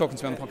talking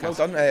to me on the podcast.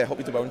 Well done. Hope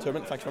you do well in the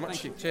tournament. Thanks very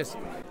much. Thank you. Cheers.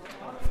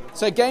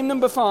 So game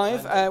number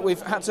 5,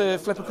 we've had to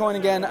flip a coin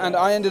again, and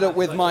I ended up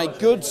with my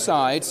good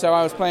side. So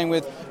I was playing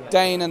with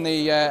Dane and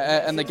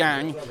the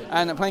gang,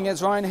 and playing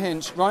against Ryan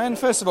Hinch. Ryan,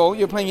 first of all,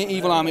 you're playing your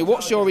evil army.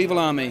 What's your evil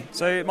army?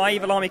 So my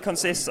evil army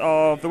consists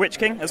of the Witch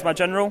King as my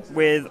general,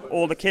 with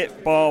all the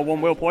kit bar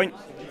 1 will point.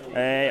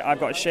 I've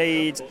got a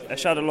Shade, a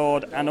Shadow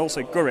Lord, and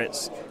also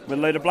Gurrits, with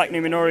a load of Black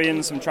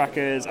Numenorians, some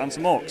trackers, and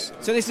some orcs.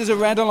 So this is a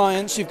Red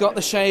Alliance. You've got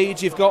the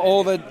Shade, you've got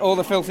all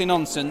the filthy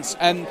nonsense.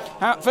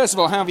 First of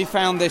all, how have you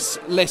found this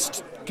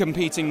list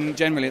competing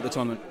generally at the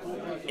tournament?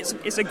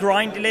 It's a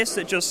grindy list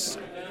that just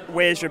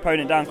wears your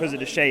opponent down because of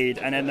the Shade,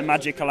 and then the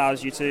magic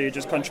allows you to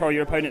just control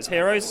your opponent's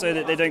heroes so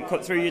that they don't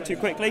cut through you too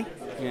quickly.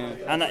 Yeah.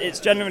 And it's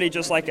generally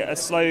just like a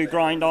slow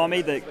grind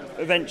army that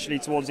eventually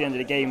towards the end of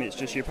the game it's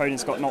just your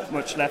opponent's got not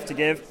much left to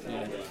give.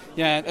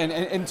 Yeah, and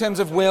in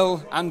terms of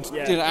will and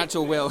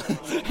actual will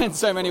in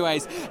so many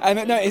ways.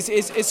 No,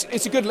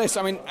 it's a good list.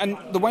 I mean, and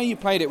the way you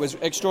played it was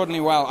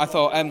extraordinarily well, I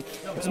thought.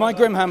 It's my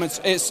Grimhammers,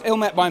 it's ill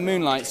met by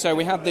moonlight, so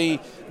we had the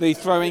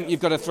throwing,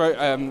 you've got to throw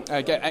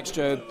get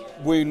extra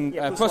wound,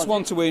 plus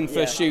 1 to wound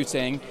for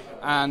shooting,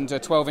 and a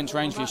 12-inch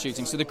range for your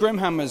shooting. So the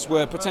Grimhammers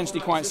were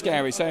potentially quite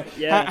scary. So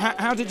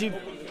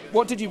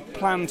what did you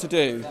plan to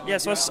do? Yeah,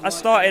 so I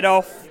started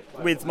off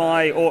with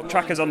my orc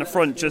trackers on the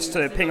front just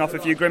to ping off a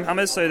few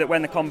Grimhammers so that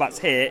when the combat's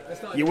hit,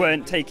 you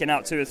weren't taking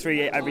out 2 or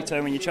 3 every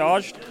turn when you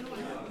charged.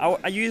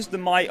 I used the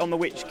might on the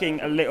Witch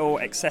King a little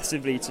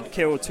excessively to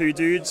kill 2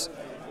 dudes,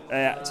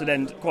 to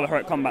then call a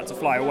heroic combat to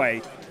fly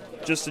away,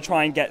 just to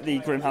try and get the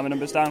Grimhammer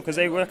numbers down, because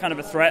they were kind of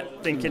a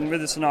threat, thinking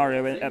with the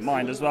scenario at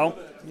mind as well.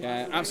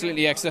 Yeah,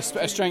 absolutely, yeah, because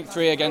a strength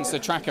 3 against a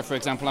tracker, for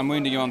example, I'm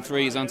wounding you on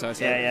 3s, aren't I?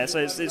 So. Yeah, so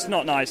it's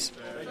not nice.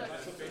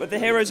 But the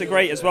heroes are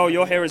great as well.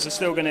 Your heroes are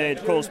still going to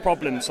cause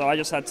problems, so I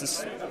just had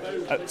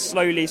to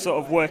slowly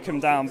sort of work them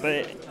down.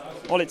 But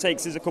all it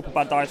takes is a couple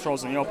bad dice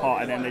rolls on your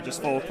part, and then they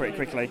just fall pretty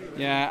quickly.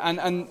 Yeah,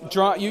 and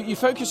you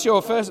focus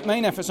your first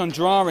main efforts on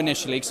Dra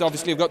initially, because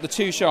obviously you've got the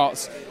 2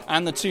 shots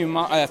and the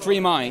 3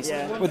 mites,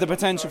 with the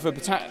potential for...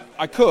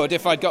 I could,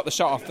 if I'd got the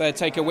shot off,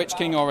 take a Witch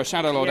King or a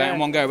Shadow Lord out in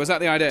one go. Was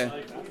that the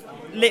idea?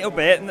 Little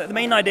bit. The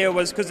main idea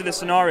was, because of the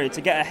scenario,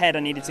 to get ahead I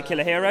needed to kill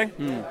a hero,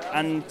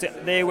 and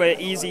they were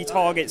easy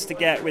targets to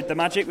get with the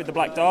magic, with the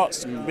black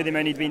darts, with him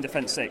only being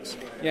defense 6.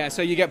 Yeah,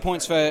 so you get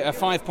points for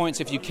 5 points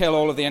if you kill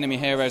all of the enemy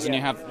heroes and you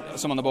have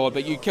some on the board,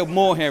 but you killed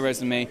more heroes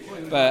than me,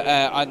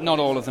 but not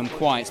all of them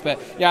quite. But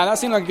yeah, that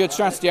seemed like a good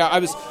strategy. I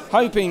was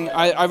hoping,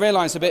 I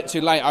realised a bit too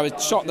late, I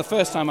was shot the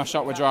first time I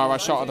shot with Dra, I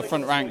shot at the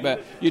front rank,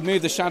 but you'd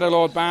move the Shadow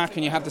Lord back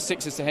and you had the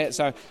 6s to hit,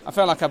 so I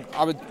felt like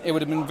it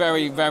would have been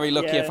very, very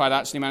lucky if I'd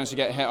actually managed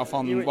to get hit off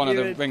on one of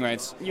the ring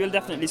raids. You were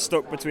definitely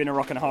stuck between a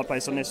rock and a hard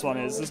place on this one.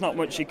 There's not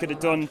much you could have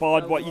done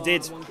barred what you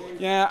did.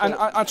 Yeah, and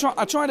I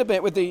tried a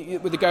bit with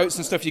the goats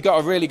and stuff. You got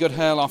a really good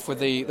hurl off with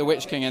the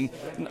Witch King, and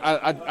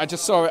I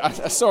just saw it.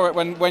 I saw it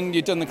when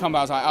you'd done the combat.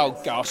 I was like,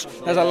 oh gosh,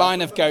 there's a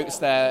line of goats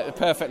there,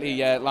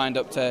 perfectly lined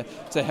up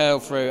to hurl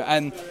through.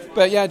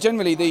 But yeah,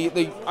 generally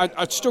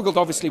I struggled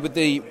obviously with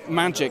the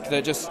magic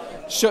that just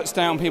shuts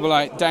down people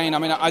like Dane. I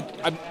mean,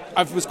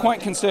 I was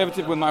quite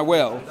conservative with my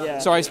will,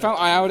 so I felt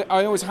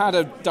I always had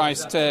a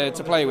dice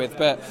to play with,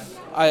 but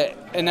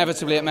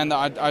inevitably it meant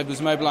that I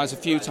was mobilised a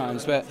few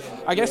times. But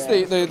I guess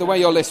the way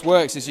your list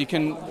works is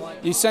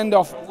you send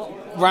off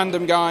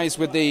random guys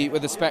with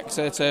the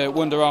Spectre to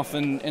wander off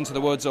and into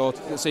the woods, or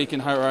so you can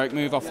heroic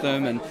move off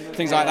them and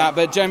things like that.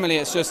 But generally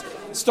it's just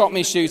stop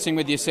me shooting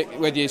with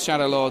your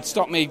Shadow Lord,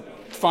 stop me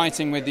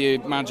fighting with your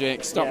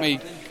magic, stop me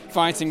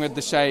fighting with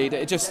the Shade.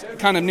 It just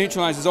kind of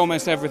neutralises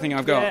almost everything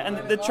I've got. Yeah,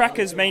 and the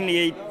trackers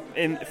mainly,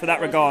 for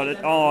that regard,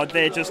 are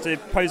there just to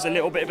pose a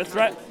little bit of a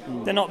threat.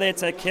 They're not there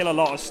to kill a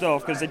lot of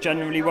stuff, because they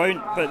generally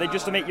won't, but they're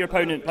just to make your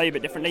opponent play a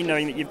bit differently,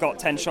 knowing that you've got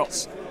 10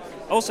 shots.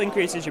 Also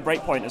increases your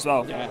break point as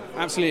well. Yeah,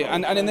 absolutely.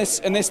 And in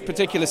this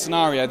particular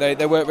scenario,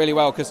 they work really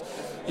well, because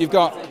you've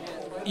got...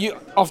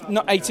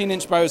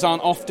 18-inch bows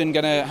aren't often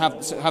going to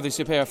have the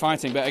superior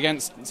fighting, but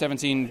against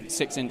 17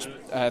 6-inch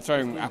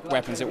throwing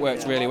weapons it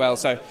works really well.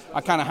 So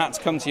I kind of had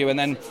to come to you, and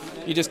then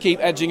you just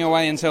keep edging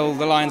away until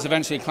the lines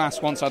eventually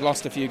clash once I'd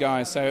lost a few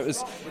guys. So it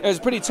was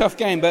a pretty tough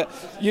game, but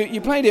you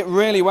played it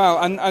really well,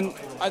 and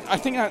I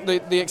think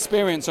that the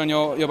experience on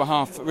your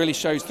behalf really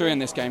shows through in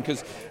this game,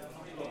 because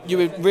you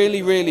were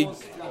really, really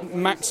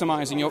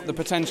maximising the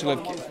potential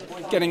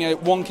of getting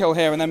one kill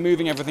here and then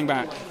moving everything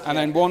back, and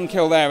then one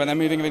kill there and then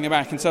moving everything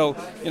back until,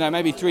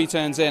 maybe 3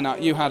 turns in,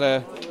 you had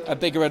a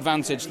bigger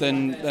advantage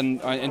than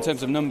in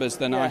terms of numbers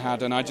than I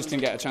had, and I just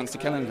didn't get a chance to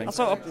kill anything.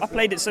 I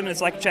played it similar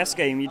to like a chess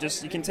game.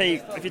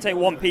 If you take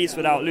one piece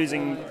without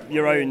losing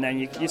your own, then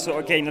you sort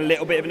of gain a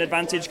little bit of an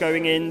advantage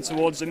going in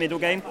towards the middle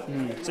game.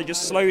 So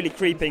just slowly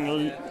creeping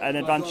an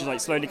advantage, like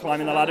slowly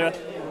climbing the ladder.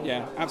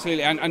 Yeah,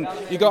 absolutely. And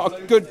you got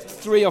a good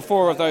 3 or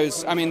 4 of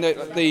those. I mean,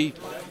 the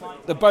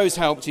bows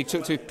helped. You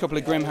took a couple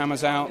of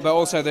Grimhammers out, but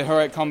also the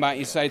heroic combat,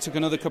 you say, took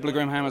another couple of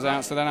Grimhammers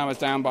out, so then I was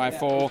down by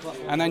 4.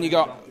 And then you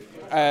got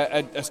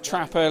a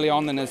trap early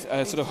on and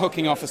a sort of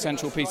hooking off a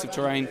central piece of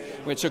terrain,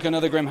 which took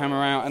another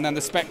Grimhammer out, and then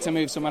the Spectre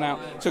moved someone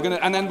out.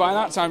 And then by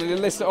that time, you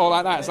list it all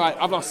like that, it's like,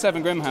 I've lost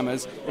 7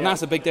 Grimhammers, and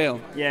that's a big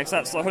deal. Yeah, because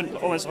that's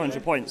almost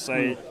 100 points, so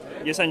you're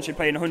essentially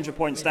playing 100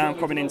 points down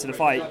coming into the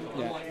fight.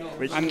 Yeah.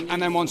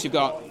 And then once you've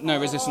got no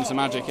resistance to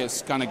magic,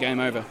 it's kind of game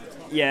over.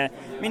 Yeah,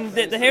 I mean,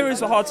 the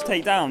heroes were hard to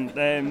take down.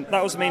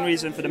 That was the main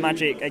reason for the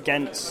magic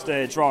against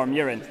Dra and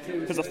Murin,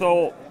 because I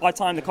thought by the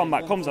time the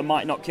combat comes, I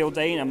might not kill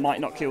Dane, I might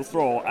not kill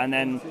Thrall, and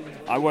then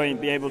I won't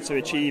be able to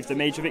achieve the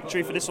major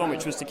victory for this one,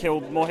 which was to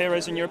kill more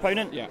heroes than your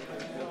opponent. Yeah.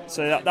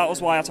 So that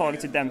was why I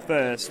targeted them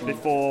first,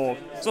 before...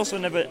 It's also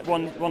another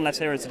one less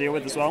hero to deal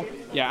with as well.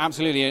 Yeah,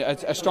 absolutely.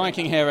 A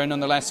striking hero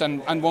nonetheless,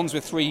 and ones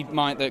with 3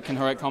 might that can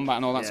heroic combat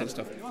and all that sort of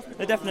stuff.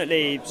 They're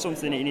definitely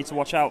something that you need to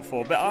watch out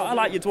for. But I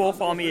like your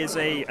dwarf army as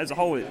a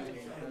whole.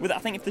 I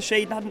think if the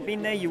Shade hadn't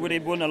been there, you would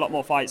have won a lot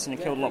more fights and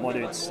killed a lot more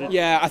dudes.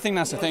 Yeah, I think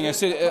that's the thing.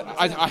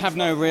 I have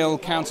no real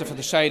counter for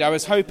the Shade. I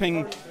was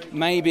hoping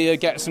maybe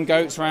I'd get some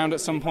goats around at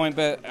some point,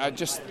 but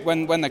just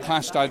when they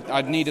clashed,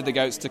 I needed the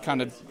goats to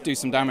kind of do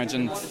some damage,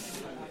 and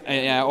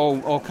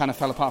all kind of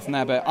fell apart from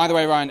there. But either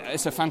way, Ryan,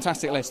 it's a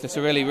fantastic list. It's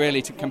a really,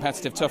 really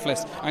competitive, tough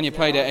list, and you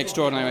played it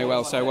extraordinarily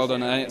well, so well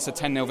done. And it's a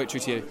 10-0 victory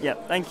to you. Yeah,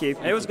 thank you.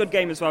 It was a good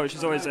game as well, which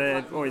is always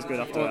good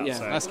after that. Yeah,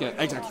 so. That's good.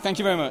 Exactly. Thank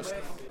you very much.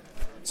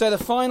 So the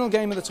final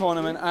game of the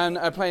tournament, and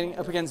playing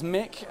up against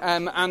Mick,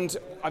 and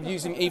I'm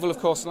using Evil, of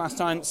course, last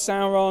time.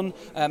 Sauron,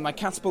 my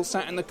catapult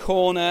sat in the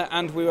corner,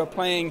 and we were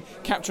playing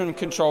Capture and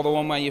Control, the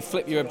one where you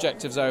flip your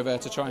objectives over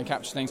to try and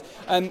capture things.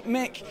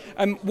 Mick,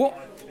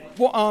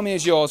 what army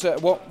is yours?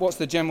 What's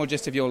the general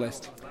gist of your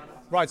list?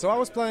 Right, so I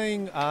was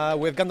playing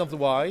with Gandalf the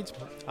White,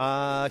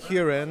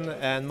 Hurin,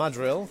 and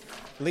Madril,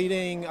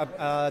 leading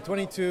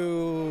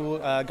 22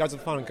 Guards of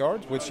the Fountain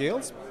Guard with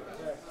shields.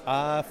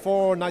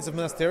 4 Knights of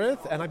Minas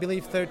Tirith, and I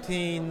believe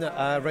 13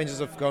 Rangers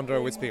of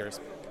Gondor with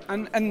spears.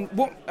 And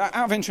what,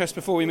 out of interest,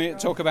 before we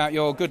talk about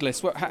your good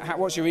list,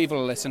 what's your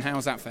evil list and how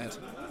has that fared?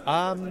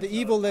 The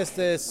evil list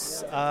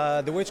is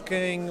the Witch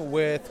King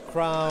with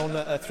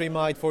Crown, 3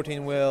 Might,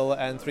 14 Will,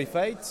 and 3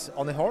 Fate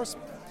on a horse.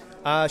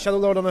 Shadow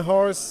Lord on a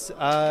horse,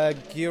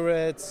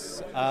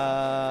 Gyret,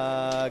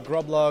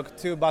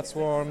 Groblog, 2 Bat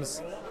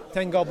Swarms,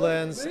 10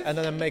 Goblins, and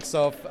then a mix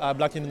of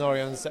Black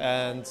Numenorians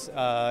and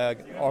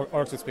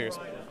Orcs with spears.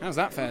 How's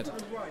that fared?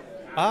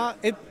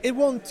 It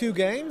won 2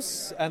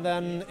 games, and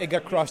then it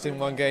got crushed in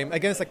 1 game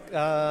against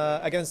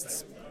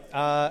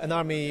an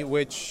army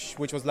which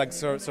was like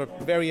sort of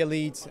very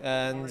elite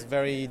and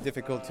very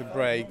difficult to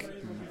break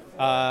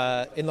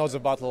in Lords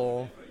of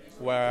Battle,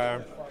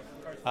 where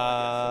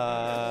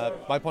my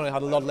opponent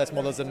had a lot less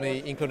models than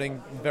me,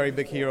 including very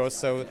big heroes.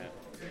 So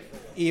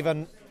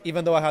even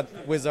though I had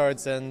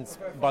wizards and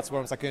bat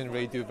swarms, I couldn't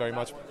really do very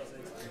much.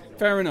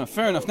 Fair enough.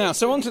 Now,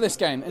 so into this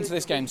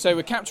game. So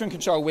we're capturing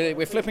control.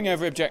 We're flipping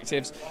over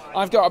objectives.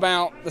 I've got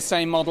about the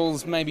same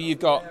models. Maybe you've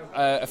got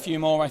a few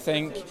more, I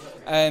think.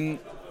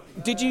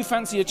 Did you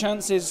fancy your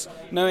chances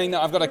knowing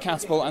that I've got a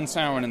Catapult and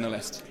Sauron in the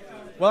list?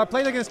 Well, I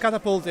played against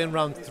Catapult in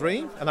round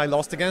 3, and I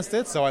lost against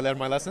it, so I learned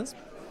my lessons.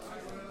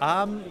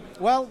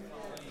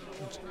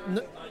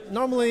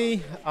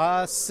 Normally,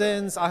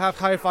 since I have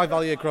higher 5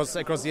 value across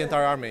the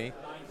entire army,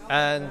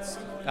 and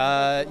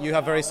you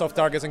have very soft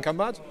targets in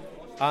combat,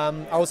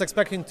 I was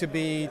expecting to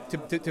be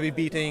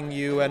beating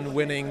you and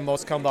winning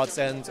most combats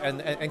and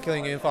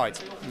killing you in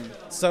fights.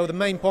 So the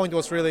main point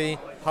was really,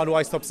 how do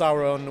I stop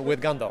Sauron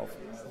with Gandalf?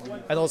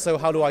 And also,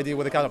 how do I deal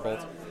with the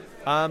Catapult?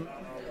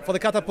 For the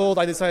Catapult,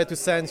 I decided to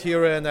send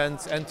Hurin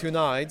and 2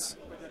 Knights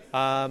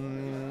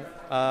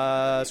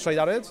straight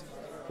at it,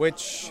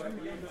 which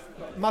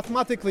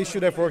mathematically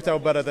should have worked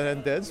out better than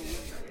it did.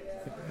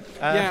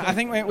 Yeah, I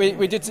think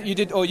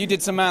you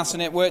did some maths,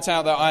 and it worked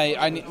out that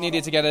I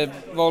needed to get a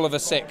roll of a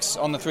 6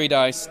 on the 3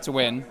 dice to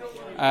win,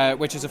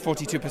 which is a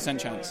 42%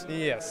 chance.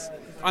 Yes.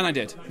 And I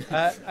did.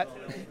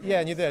 Yeah,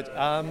 and you did.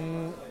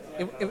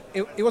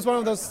 It was one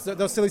of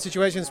those silly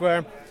situations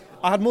where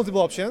I had multiple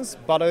options,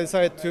 but I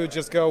decided to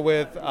just go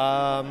with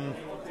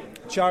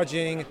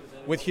charging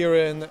with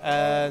Hurin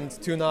and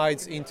 2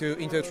 Knights into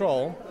a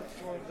troll.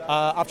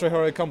 After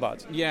heroic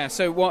combat. Yeah,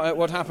 so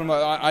what happened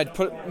was I'd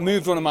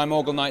moved one of my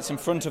Morgul Knights in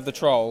front of the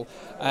troll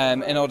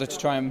in order to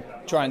try and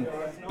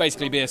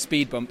basically be a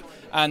speed bump.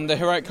 And the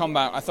heroic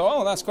combat, I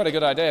thought, that's quite a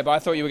good idea, but I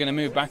thought you were going to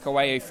move back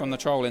away from the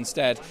troll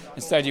instead.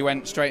 Instead, you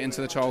went straight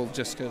into the troll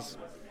just because.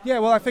 Yeah,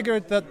 well, I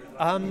figured that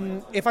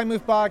if I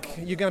move back,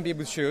 you're gonna be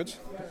able to shoot,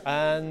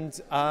 and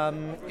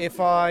if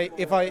I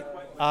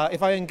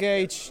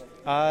engage,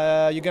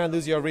 you're gonna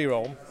lose your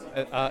reroll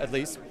at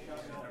least.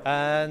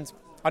 And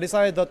I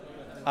decided that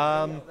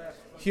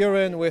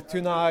Huron with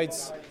 2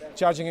 knights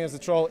charging against the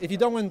troll. If you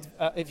don't win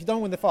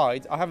the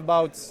fight, I have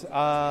about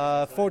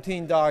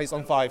 14 dice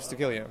on 5s to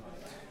kill you,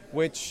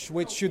 which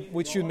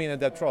should mean a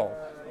dead troll.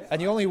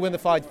 And you only win the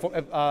fight for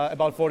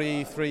about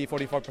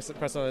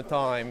 44% of the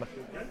time.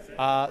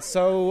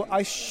 So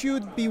I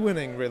should be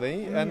winning,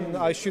 really, and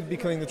I should be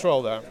killing the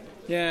troll there.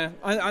 Yeah,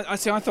 I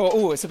see. I thought,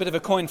 it's a bit of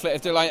a coin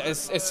flip. Like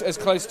it's as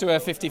close to a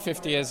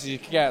 50-50 as you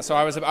could get. So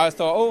I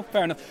thought,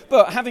 fair enough.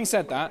 But having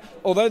said that,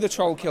 although the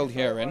troll killed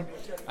Huron,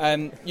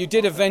 you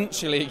did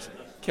eventually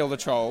kill the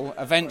troll.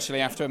 Eventually,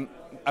 after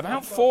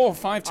about 4 or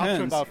 5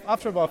 turns.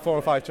 After about 4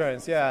 or 5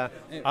 turns, yeah.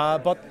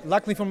 But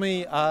luckily for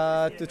me,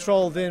 the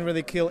troll didn't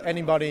really kill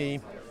anybody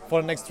for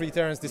the next 3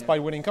 turns,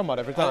 despite winning combat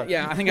every time.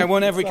 Yeah, I think I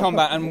won every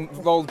combat and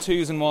rolled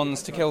 2s and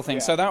 1s to kill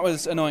things. So that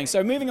was annoying.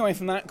 So moving away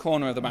from that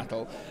corner of the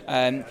battle,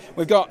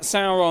 we've got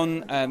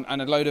Sauron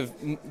and a load of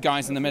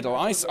guys in the middle.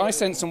 I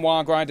sent some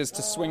Warg Riders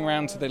to swing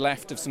round to the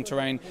left of some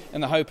terrain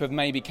in the hope of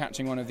maybe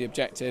catching one of the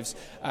objectives,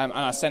 and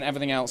I sent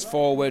everything else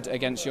forward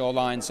against your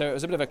line. So it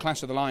was a bit of a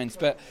clash of the lines,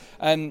 but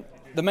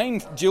the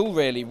main duel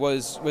really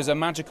was a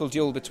magical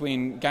duel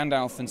between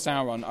Gandalf and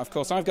Sauron. Of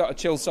course, I've got a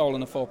Chill Soul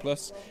and a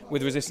 4+,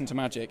 with resistant to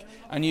magic,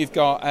 and you've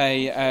got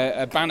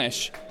a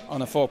Banish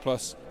on a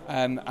 4+,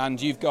 and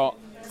you've got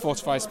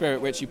Fortified Spirit,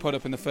 which you put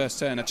up in the first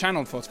turn, a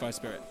channeled Fortified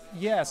Spirit.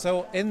 Yeah,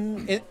 so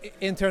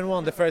in turn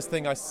 1, the first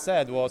thing I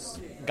said was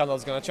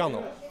Gandalf's going to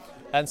channel.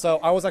 And so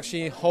I was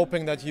actually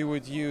hoping that you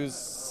would use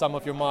some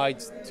of your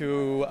might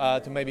to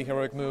maybe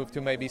heroic move,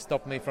 to maybe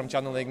stop me from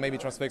channeling, maybe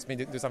transfix me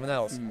to do something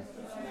else.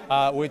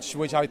 Which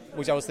I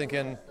was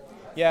thinking,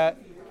 you're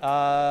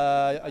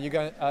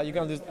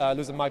gonna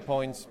lose a might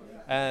point,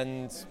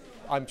 and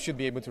I should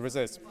be able to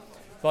resist.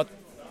 But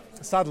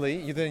sadly,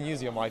 you didn't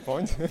use your might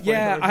point.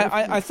 Yeah,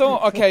 I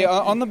thought, okay,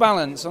 on the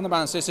balance,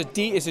 it's a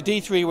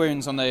D3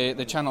 wounds on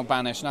the channel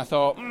Banish, and I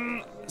thought,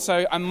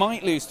 so I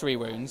might lose 3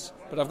 wounds,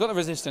 but I've got the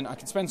resistant, I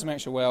can spend some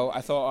extra will.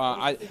 I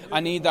thought I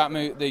need that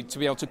move to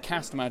be able to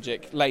cast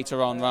magic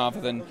later on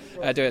rather than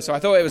do it. So I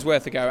thought it was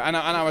worth a go, and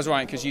I was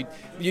right, because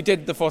you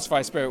did the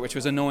Fortified Spirit, which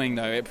was annoying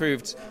though. It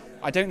proved,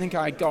 I don't think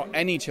I got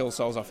any Chill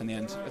Souls off in the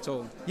end at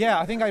all. Yeah,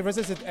 I think I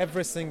resisted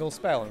every single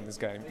spell in this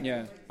game.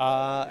 Yeah.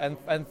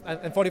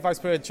 And Fortified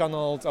Spirit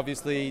channeled,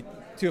 obviously,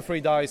 2 or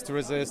 3 dice to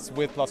resist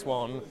with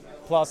 +1.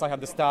 Plus I had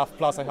the staff,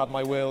 plus I had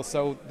my will,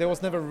 so there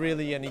was never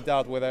really any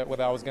doubt whether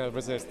I was going to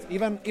resist.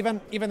 Even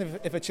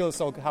if a Chill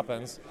Soul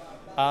happens,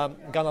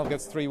 Gandalf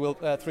gets 3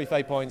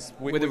 fate points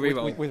with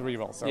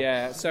reroll. So.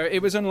 Yeah, so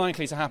it was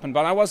unlikely to happen,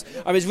 but I was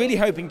really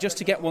hoping just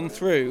to get one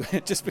through,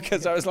 just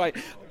because I was like,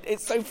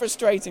 it's so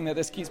frustrating that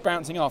this keeps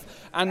bouncing off,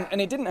 and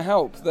it didn't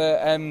help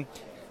that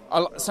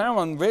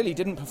Sauron really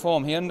didn't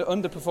perform. He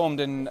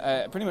underperformed in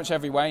pretty much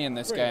every way in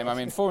this game. I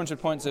mean, 400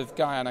 points of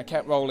Gaia, and I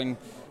kept rolling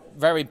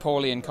very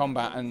poorly in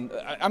combat, and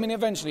I mean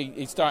eventually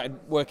he started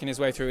working his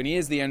way through, and he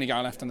is the only guy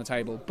left on the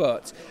table,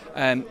 but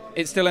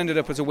it still ended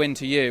up as a win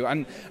to you.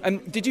 And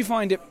did you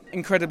find it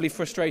incredibly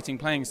frustrating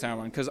playing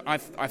Sauron? Because I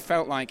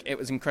felt like it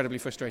was incredibly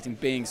frustrating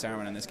being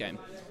Sauron in this game.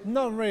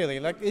 Not really.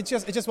 Like it's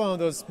just one of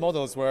those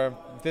models where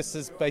this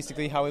is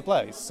basically how it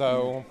plays,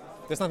 so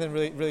there's nothing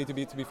really to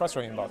be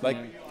frustrating about. Like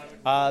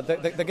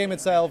the game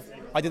itself,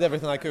 I did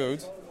everything I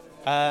could.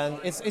 And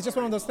it's just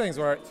one of those things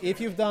where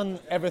if you've done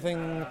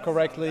everything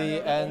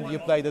correctly and you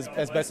played as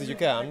best as you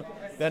can,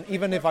 then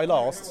even if I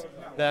lost,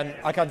 then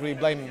I can't really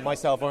blame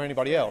myself or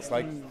anybody else.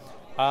 Like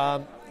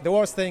the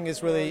worst thing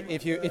is really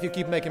if you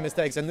keep making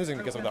mistakes and losing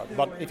because of that.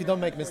 But if you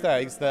don't make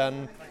mistakes,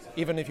 then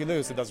even if you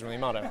lose, it doesn't really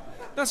matter.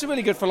 That's a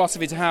really good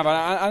philosophy to have,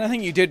 and I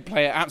think you did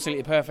play it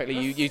absolutely perfectly.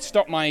 You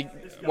stopped my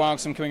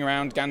Wargs from coming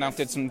around. Gandalf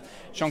did some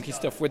shonky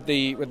stuff with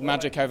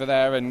magic over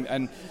there,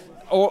 and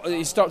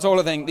he stopped all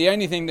of them. The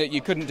only thing that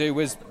you couldn't do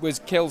was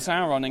kill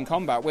Sauron in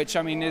combat, which,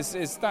 I mean,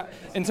 is that,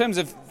 in terms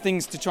of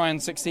things to try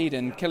and succeed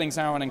in, killing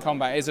Sauron in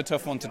combat is a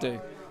tough one to do.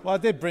 Well, I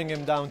did bring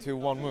him down to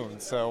 1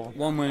 wound, so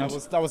 1 wound.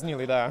 That was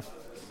nearly there.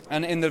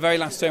 And in the very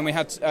last turn, we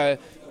had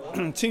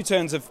 2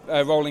 turns of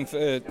rolling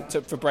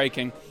for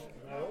breaking.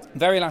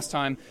 Very last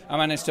time, I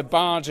managed to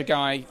barge a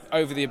guy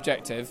over the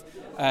objective,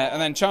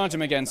 and then charge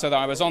him again so that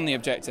I was on the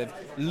objective,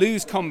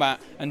 lose combat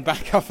and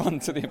back up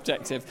onto the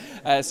objective.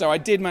 So I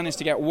did manage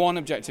to get 1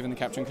 objective in the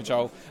capture and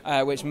control,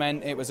 which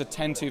meant it was a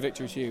 10-2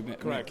 victory to you.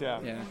 Correct, yeah.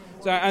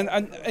 So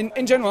and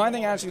in general, I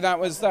think actually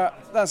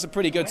that's a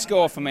pretty good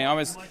score for me. I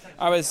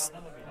was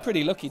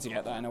pretty lucky to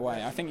get that in a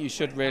way. I think you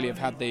should really have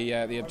had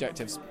the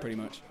objectives pretty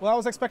much. Well, I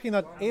was expecting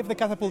that if the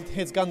catapult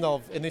hits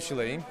Gandalf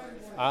initially,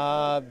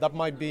 that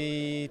might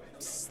be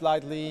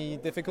slightly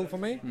difficult for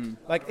me.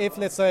 Like if,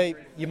 let's say,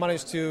 you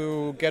manage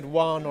to get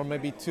 1 or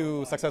maybe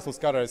 2 successful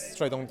scatters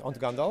straight onto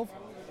Gandalf,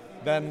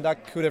 then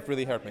that could have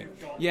really hurt me.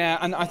 Yeah,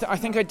 and I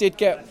think I did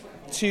get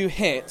 2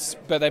 hits,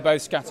 but they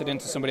both scattered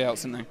into somebody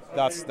else, didn't they?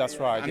 That's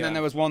right. And then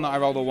there was one that I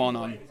rolled a 1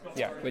 on.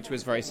 Yeah, which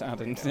was very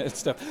sad and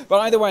stuff. But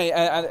either way,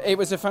 it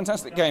was a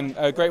fantastic game,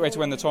 a great way to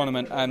win the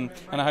tournament, and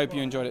I hope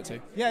you enjoyed it too.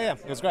 Yeah,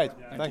 it was great.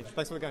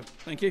 Thanks for the game.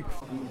 Thank you.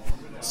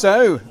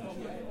 So,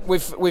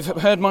 we've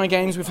heard my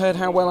games, we've heard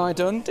how well I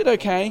done. Did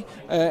okay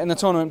in the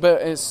tournament,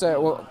 but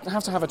we'll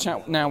have to have a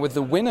chat now with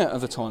the winner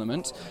of the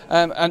tournament,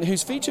 and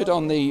who's featured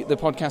on the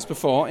podcast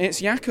before.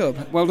 It's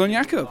Jakob. Well done,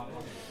 Jakob.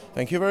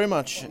 Thank you very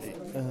much.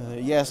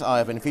 Yes, I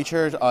have been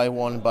featured. I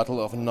won Battle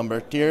of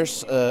Numbered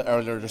Tiers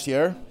earlier this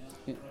year.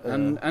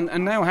 And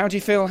now, how do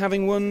you feel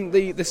having won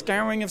the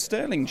Scouring of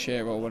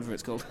Stirlingshire, or whatever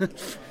it's called?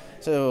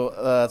 So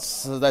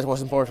that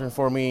was important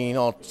for me,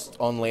 not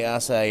only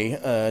as a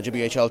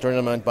GBHL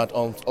tournament, but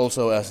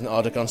also as an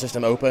Oticon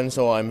System Open.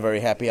 So I'm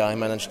very happy I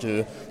managed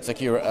to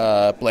secure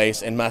a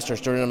place in Masters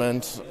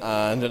tournament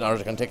and an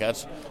Oticon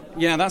ticket.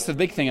 Yeah, that's the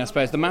big thing, I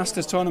suppose. The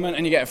Masters tournament,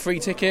 and you get a free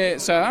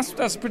ticket. So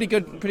that's a pretty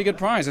good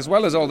prize, as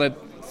well as all the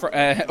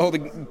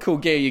cool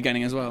gear you're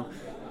getting as well.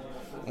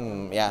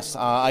 Yes,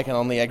 I can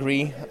only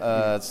agree.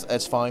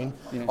 It's fine.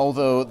 Yeah.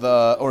 Although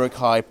the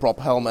Uruk-hai prop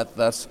helmet,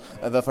 that's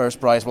the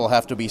first prize will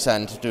have to be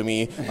sent to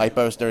me. I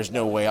suppose there's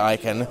no way I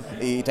can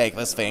take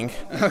this thing.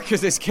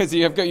 Because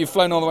you've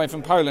flown all the way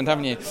from Poland,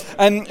 haven't you?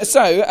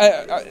 So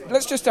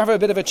let's just have a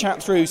bit of a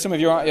chat through some of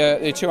your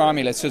 2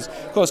 army lists.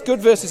 Of course, good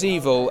versus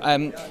evil.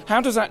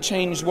 How does that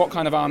change what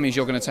kind of armies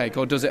you're going to take,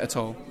 or does it at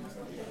all?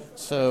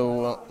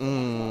 So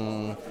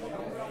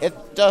it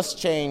does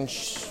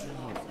change.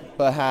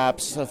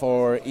 Perhaps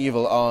for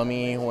Evil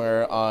Army,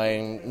 where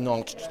I'm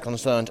not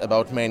concerned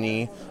about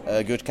many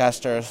good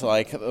casters,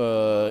 like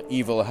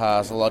Evil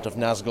has a lot of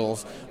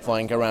Nazguls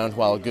flying around,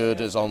 while Good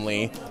is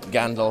only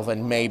Gandalf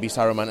and maybe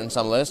Saruman in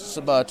some lists,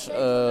 but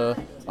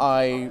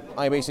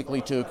I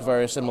basically took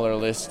very similar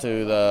lists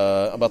to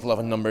the Battle of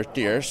Unnumbered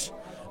Tiers.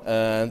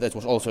 And it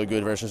was also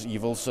Good versus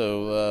Evil,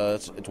 so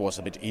it was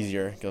a bit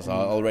easier because I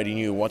already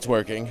knew what's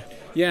working.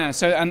 Yeah,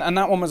 so and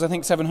that one was, I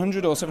think,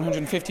 700 or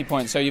 750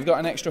 points, so you've got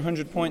an extra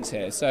 100 points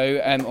here,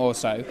 so or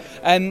so.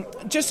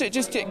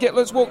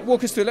 Let's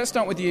walk us through. Let's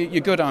start with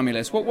your good army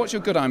list. What's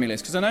your good army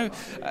list? Because I know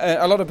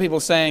a lot of people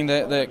saying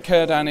that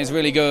Kurdan is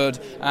really good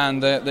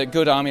and that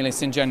good army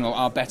lists in general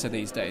are better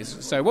these days.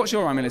 So what's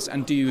your army list,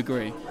 and do you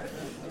agree?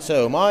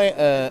 So my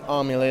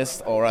army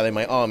list, or rather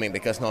my army,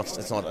 because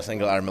it's not a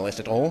single army list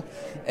at all,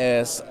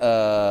 is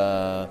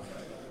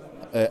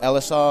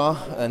Elisar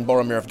and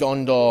Boromir of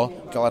Gondor,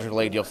 Galadriel,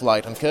 Lady of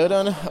Light and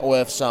Círdan,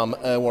 with some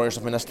Warriors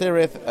of Minas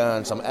Tirith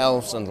and some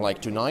Elves and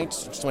 2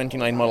 Knights. It's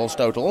 29 models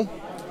total.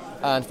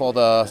 And for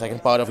the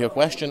second part of your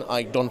question,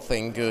 I don't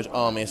think good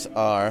armies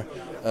are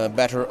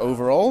better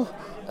overall.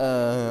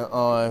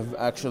 I've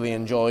actually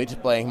enjoyed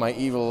playing my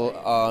evil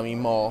army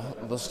more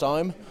this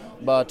time.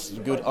 But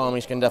good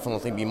armies can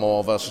definitely be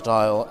more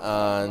versatile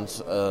and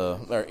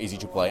they're easy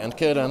to play. And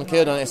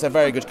Círdan is a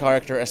very good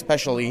character,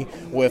 especially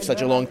with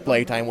such a long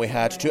playtime. We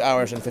had 2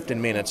 hours and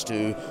 15 minutes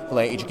to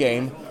play each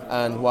game.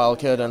 And while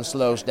Círdan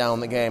slows down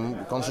the game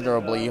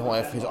considerably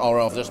with his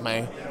Aura of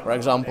Dismay, for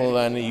example,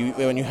 then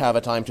when you have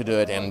a time to do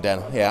it, and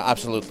then,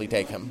 absolutely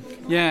take him.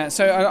 Yeah,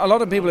 so a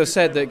lot of people have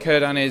said that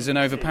Círdan is an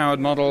overpowered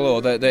model,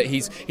 or that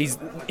he's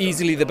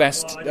easily the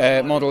best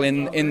model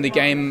in the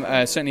game,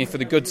 certainly for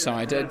the good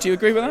side. Do you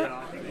agree with that?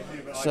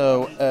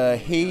 So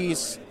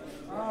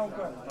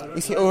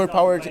is he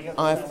overpowered?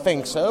 I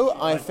think so.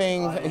 I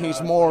think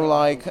he's more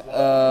like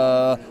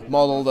a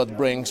model that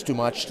brings too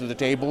much to the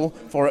table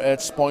for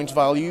its point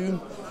value.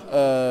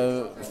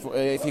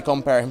 If you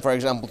compare him, for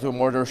example, to a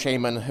Mordor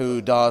Shaman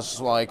who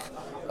does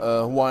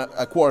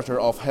a quarter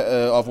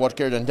of what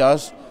Círdan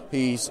does,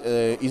 he's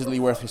easily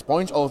worth his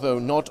points, although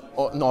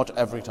not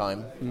every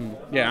time.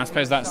 Yeah, I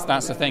suppose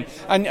that's the thing.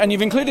 And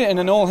you've included it in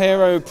an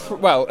all-hero,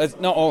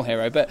 not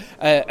all-hero, but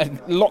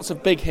lots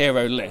of big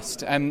hero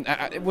list.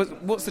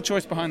 What's the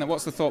choice behind that?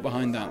 What's the thought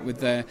behind that with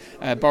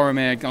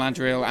Boromir,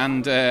 Galadriel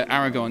and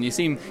Aragorn? You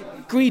seem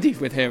greedy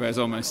with heroes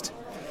almost.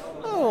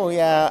 Oh,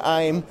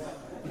 yeah,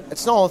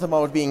 It's not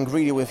about being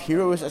greedy with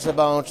heroes, it's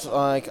about,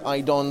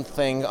 I don't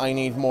think I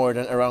need more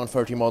than around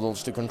 30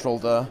 models to control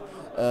the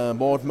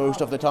board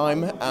most of the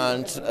time,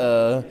 and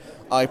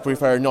I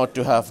prefer not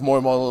to have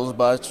more models,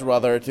 but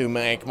rather to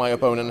make my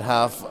opponent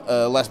have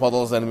less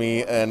models than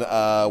me in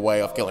a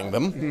way of killing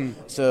them.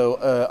 So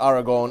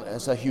Aragorn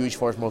is a huge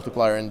force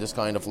multiplier in this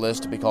kind of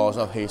list because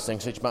of his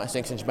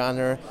 6-inch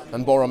banner,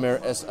 and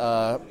Boromir is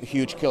a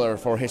huge killer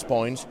for his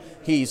points.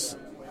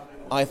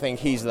 I think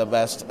he's the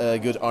best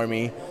good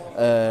army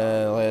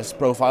list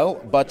profile,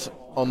 but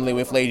only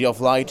with Lady of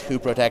Light, who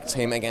protects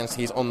him against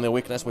his only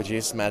weakness, which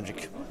is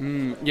magic.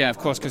 Yeah, of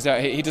course, because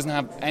he doesn't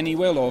have any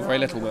will or very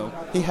little will.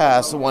 He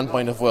has 1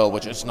 point of will,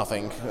 which is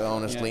nothing,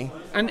 honestly.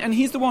 Yeah. And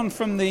he's the one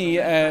from the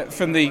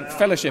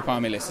Fellowship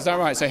army list, is that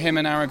right? So him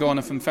and Aragorn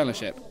are from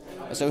Fellowship?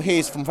 So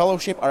he's from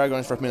Fellowship,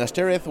 Aragorn is from Minas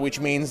Tirith, which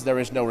means there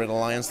is no Red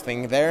Alliance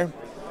thing there,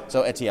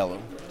 so it's yellow.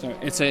 So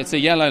it's a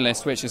yellow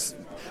list, which is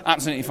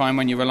absolutely fine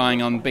when you're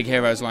relying on big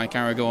heroes like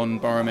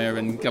Aragorn, Boromir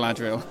and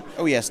Galadriel.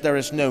 Oh yes, there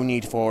is no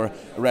need for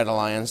Red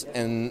Alliance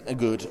in a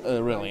good,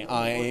 really.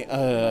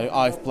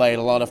 I've played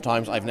a lot of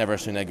times, I've never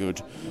seen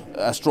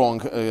a strong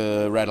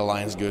Red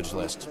Alliance good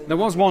list. There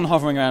was one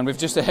hovering around. We've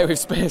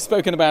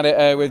spoken about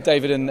it with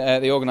David and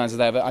the organisers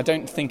there, but I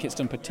don't think it's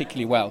done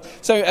particularly well.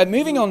 So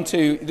moving on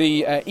to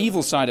the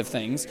evil side of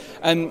things,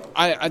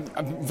 I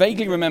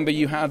vaguely remember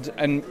you had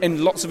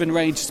in lots of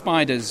enraged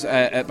spiders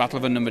at Battle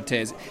of Unnumbered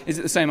Tiers. Is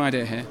it the same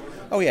idea here?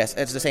 Oh yes,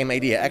 it's the same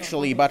idea.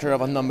 Actually, Battle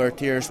of Unnumbered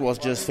Tiers was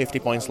just 50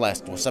 points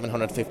less. It was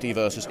 750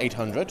 versus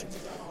 800.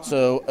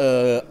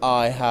 So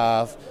I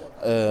have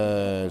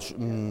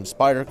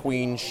Spider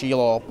Queen,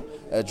 Shelob,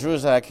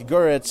 Druzak,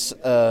 Guritz,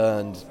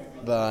 and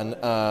then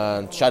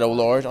Shadow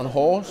Lord on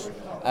horse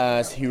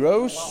as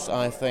heroes.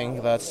 I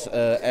think that's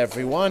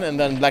everyone. And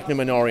then Black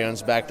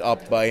Numenorians backed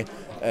up by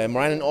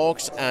Moran and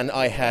Orcs, and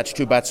I had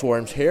 2 Bat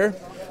Swarms here,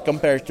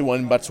 compared to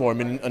 1 Bat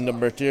Swarm in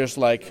Unnumbered Tiers,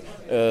 like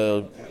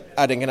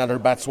adding another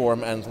Bat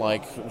Swarm and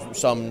like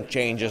some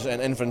changes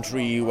in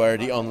infantry were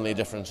the only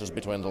differences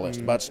between the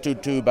list. But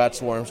two Bat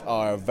Swarms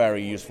are a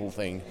very useful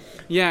thing.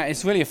 Yeah,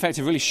 it's really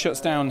effective. Really shuts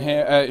down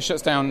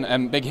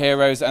big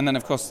heroes, and then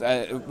of course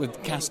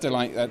with caster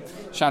like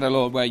Shadow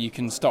Lord, where you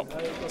can stop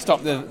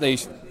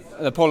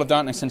the Pall of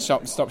Darkness and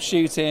stop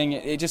shooting.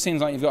 It just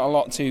seems like you've got a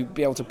lot to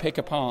be able to pick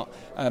apart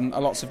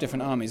lots of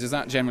different armies. Is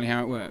that generally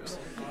how it works?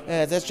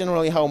 That's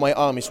generally how my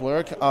armies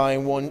work.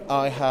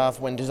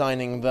 When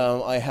designing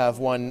them, I have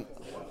one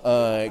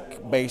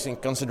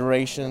basic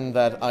consideration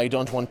that I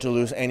don't want to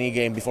lose any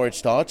game before it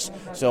starts,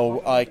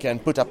 so I can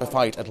put up a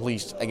fight at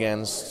least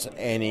against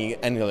any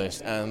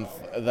list, and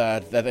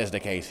that is the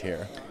case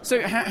here.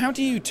 So how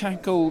do you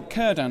tackle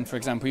Kurdan, for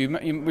example? We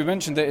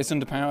mentioned that it's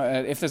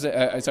underpowered, if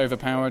it's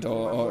overpowered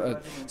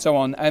or so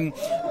on.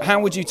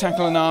 How would you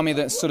tackle an army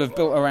that's sort of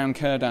built around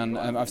Kurdan?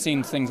 I've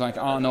seen things like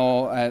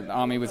Arnor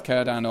army with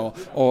Kurdan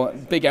or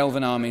big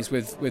elven armies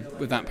with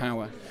that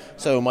power.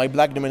 So my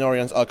Black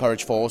Numenorians are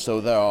Courage 4,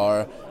 so they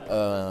are,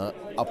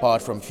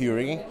 apart from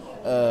Fury,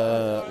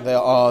 they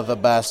are the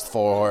best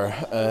for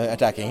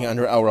attacking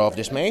under Aura of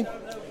Dismay.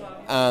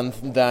 And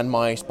then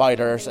my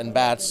Spiders and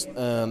Bats,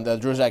 the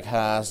Druzak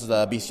has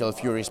the Bestial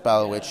Fury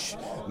spell, which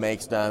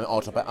makes them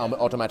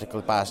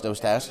automatically pass those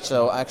tests.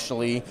 So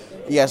actually,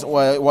 yes,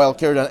 while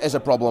Kurdan is a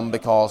problem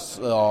because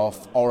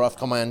of Aura of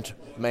Command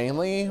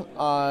mainly,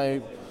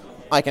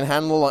 I can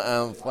handle,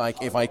 and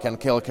if I can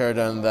kill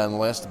Kurdan, then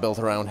list built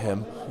around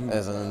him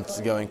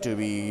isn't going to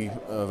be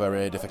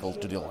very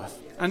difficult to deal with.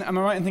 And am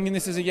I right in thinking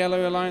this is a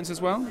Yellow Alliance as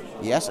well?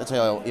 Yes, it's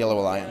a Yellow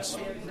Alliance.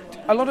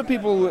 A lot of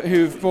people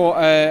who've bought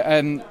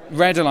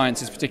Red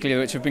Alliances, particularly,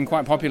 which have been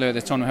quite popular at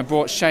this tournament, have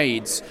brought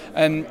shades.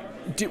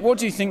 What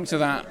do you think to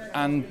that,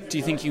 and do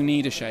you think you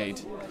need a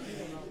shade?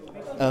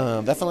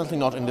 Definitely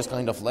not in this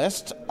kind of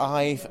list.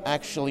 I've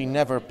actually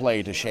never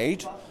played a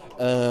shade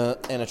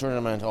in a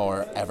tournament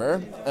or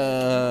ever.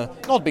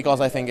 Not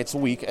because I think it's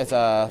weak as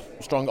a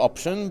strong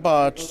option,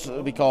 but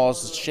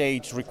because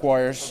shade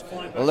requires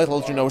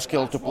little to no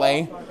skill to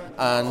play,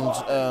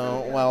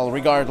 and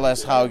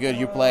regardless how good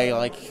you play,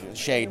 like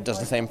shade does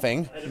the same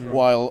thing.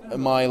 While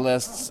my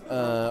lists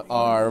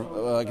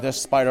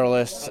this spider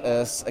list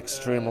is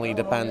extremely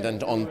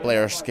dependent on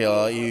player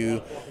skill.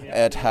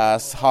 It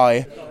has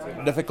high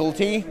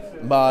difficulty,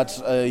 but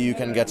you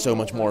can get so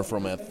much more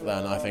from it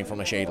than I think from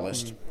a shade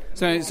list.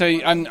 So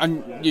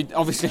and you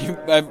obviously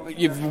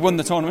you've won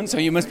the tournament, so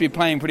you must be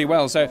playing pretty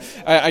well. So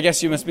I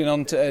guess you must be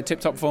on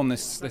tip-top form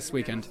this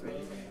weekend.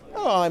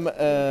 Oh,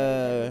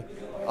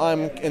 I'm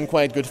in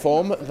quite good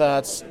form.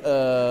 That's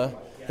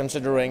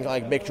considering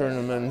like big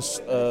tournaments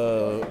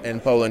in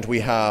Poland.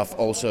 We have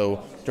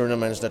also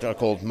tournaments that are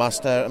called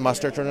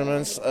master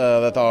tournaments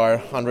that are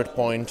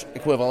 100-point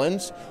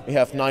equivalents. We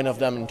have 9 of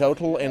them in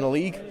total in a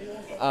league.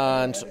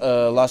 And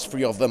last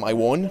 3 of them I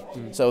won,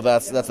 so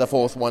that's the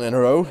 4th one in a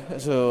row.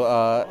 So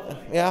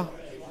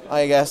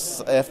I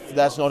guess if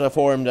that's not a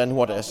form, then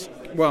what is?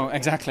 Well,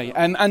 exactly.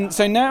 And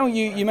so now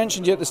you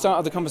mentioned at the start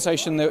of the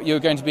conversation that you were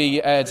going to be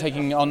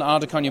taking on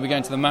Ardacon. You were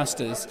going to the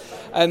Masters.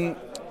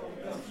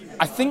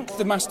 I think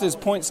the Masters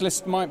points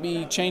list might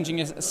be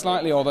changing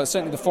slightly, or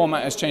certainly the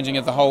format is changing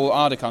of the whole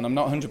Ardacon. I'm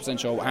not 100%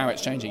 sure how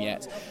it's changing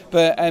yet.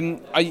 But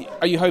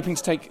are you hoping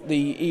to take the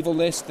evil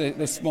list,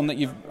 this one that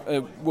you've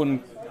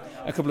won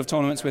a couple of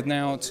tournaments with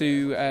now,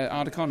 to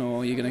Ardacon,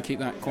 or are you going to keep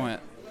that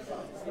quiet?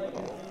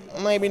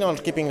 Maybe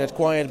not keeping that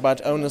quiet,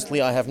 but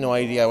honestly I have no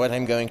idea what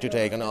I'm going to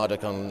take on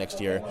Ardacon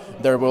next year.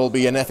 There will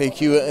be an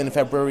FAQ in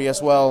February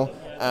as well,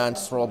 and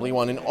probably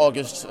one in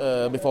August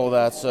before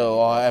that,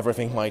 so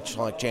everything might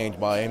change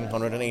by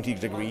 180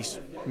 degrees.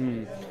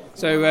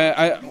 So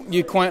are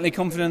you quietly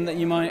confident that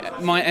you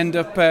might end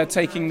up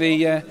taking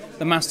the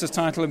Masters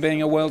title and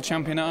being a world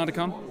champion at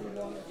Ardacon?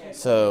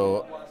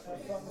 So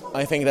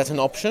I think that's an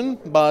option,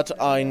 but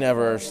I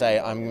never say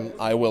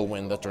I will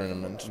win the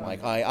tournament.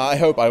 I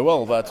hope I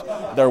will,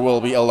 but there will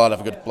be a lot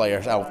of good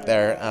players out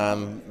there.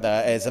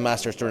 It's a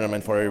Masters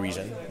tournament for a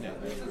reason. Yeah.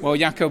 Well,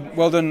 Jakob,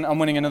 well done on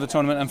winning another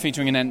tournament and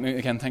featuring in Entmoot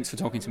again. Thanks for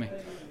talking to me.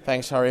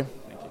 Thanks, Harry.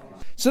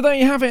 So there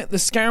you have it, the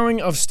scouring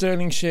of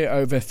Stirlingshire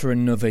over for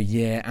another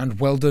year, and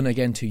well done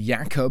again to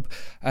Jakob.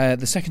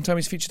 The second time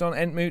he's featured on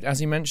Entmoot, as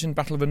he mentioned,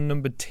 Battle of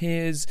Unnumbered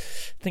Tears,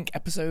 I think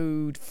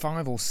episode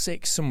 5 or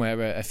 6,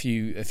 somewhere a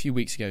few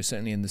weeks ago,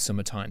 certainly in the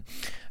summertime.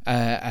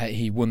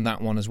 He won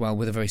that one as well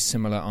with a very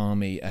similar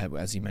army,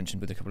 as he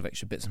mentioned, with a couple of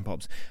extra bits and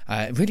bobs.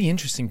 Really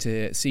interesting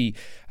to see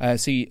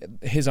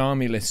his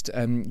army list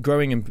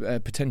growing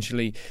and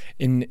potentially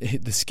in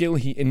the skill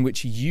in which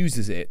he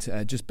uses it,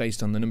 just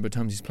based on the number of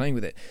times he's playing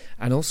with it,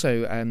 and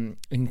also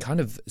in kind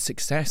of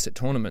success at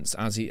tournaments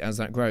as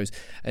that grows.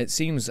 It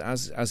seems,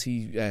 as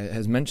he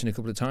has mentioned a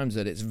couple of times,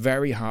 that it's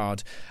very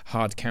hard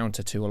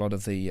counter to a lot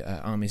of the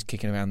armies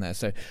kicking around there.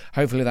 So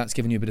hopefully that's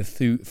given you a bit of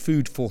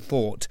food for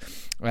thought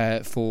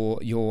for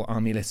your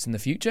army lists in the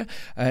future.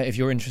 If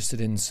you're interested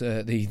in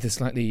the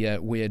slightly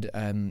weird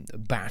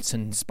bat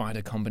and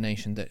spider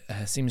combination that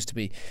seems to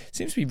be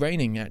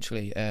reigning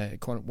actually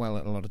quite well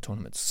at a lot of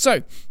tournaments.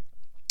 So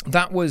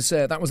that was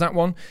that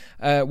one.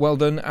 Well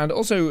done. And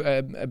also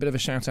a bit of a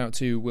shout out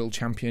to Will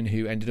Champion,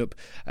 who ended up,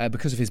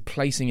 because of his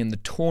placing in the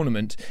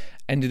tournament,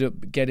 ended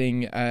up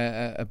getting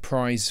a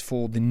prize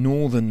for the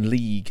Northern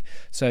League.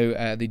 So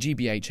the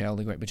GBHL,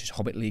 the Great British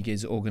Hobbit League,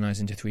 is organised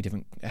into 3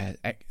 different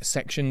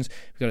sections.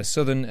 We've got a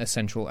Southern, a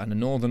Central and a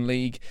Northern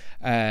League,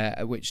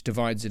 which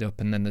divides it up,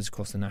 and then there's of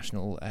course the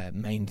national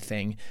main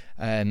thing.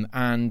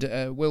 And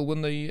Will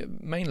won the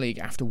main league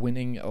after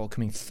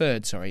coming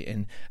third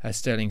in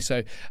Stirling.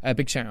 So a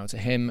big shout out to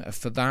him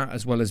for that,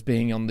 as well as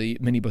being on the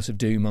minibus of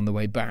doom on the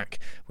way back,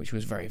 which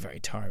was very, very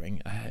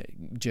tiring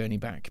journey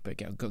back,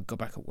 but got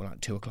back at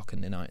like 2 o'clock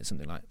in the night,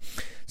 something like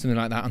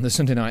that on the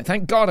Sunday night.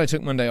 Thank God I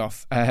took Monday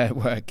off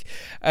work.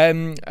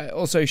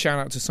 Also shout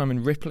out to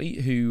Simon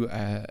Ripley, who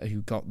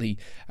got the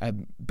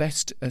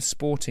best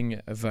sporting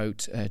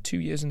vote 2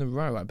 years in a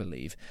row, I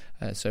believe.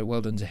 So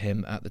well done to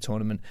him at the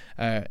tournament.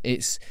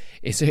 It's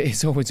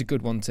always a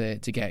good one to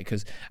get,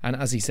 because, and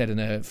as he said in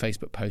a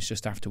Facebook post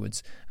just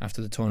afterwards,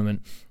 after the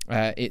tournament,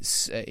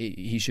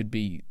 he should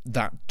be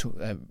that.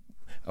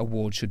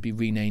 Award should be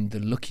renamed the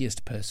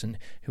luckiest person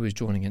who is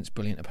drawn against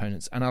brilliant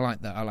opponents, and I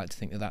like that. I like to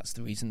think that that's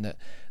the reason that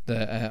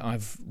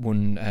I've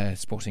won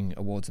sporting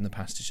awards in the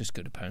past. It's just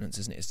good opponents,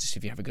 isn't it? It's just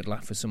if you have a good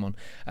laugh with someone.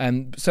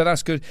 So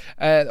that's good.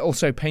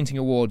 Also, painting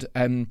award.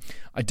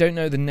 I don't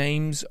know the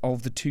names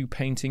of the 2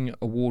 painting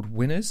award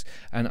winners,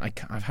 and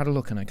I've had a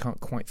look and I can't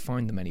quite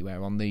find them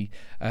anywhere on the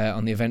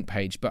event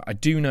page. But I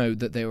do know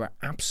that they were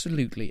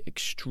absolutely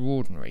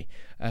extraordinary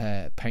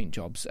paint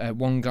jobs.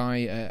 One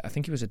guy, I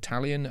think he was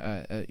Italian.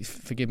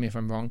 Forgive me if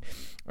I'm wrong.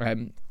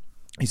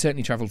 He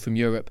certainly travelled from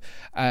Europe.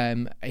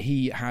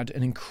 He had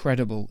an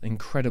incredible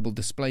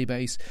display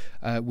base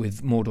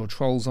with Mordor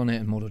trolls on it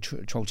and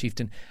Mordor troll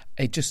chieftain.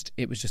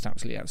 It was just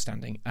absolutely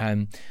outstanding.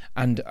 And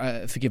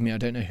forgive me, I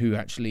don't know who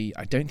actually.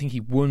 I don't think he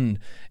won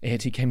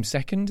it. He came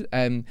second.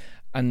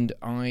 And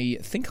I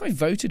think I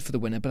voted for the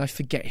winner, but I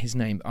forget his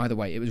name. Either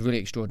way, it was really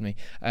extraordinary.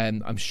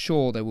 I'm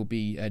sure there will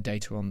be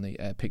data on the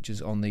pictures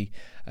on the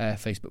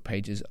Facebook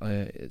pages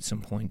at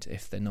some point,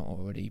 if they're not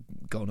already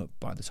gone up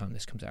by the time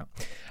this comes out.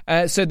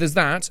 So there's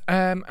that.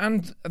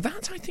 And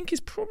that, I think,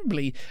 is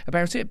probably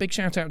about it. Big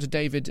shout out to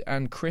David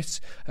and Chris,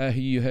 who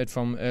you heard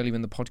from earlier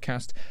in the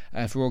podcast,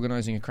 for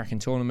organising a cracking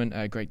tournament.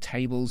 Great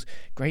tables,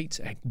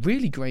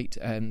 really great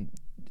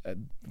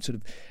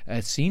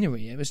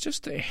scenery. It was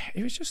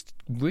just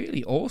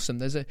really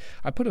awesome.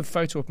 I put a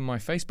photo up on my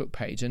Facebook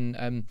page,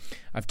 and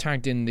I've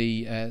tagged in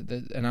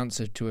an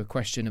answer to a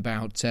question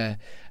about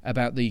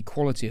the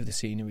quality of the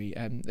scenery.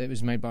 It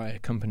was made by a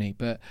company,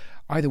 but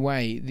either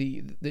way,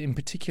 in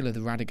particular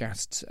the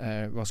Radagast's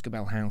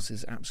Roscabel house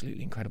is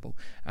absolutely incredible,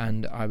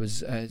 and I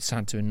was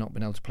sad to have not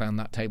been able to play on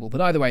that table.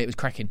 But either way, it was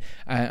cracking,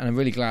 and I'm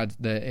really glad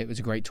that it was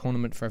a great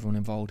tournament for everyone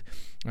involved.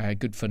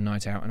 Good fun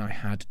night out, and I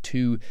had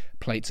 2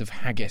 plates of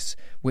haggis,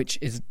 which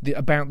is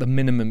about the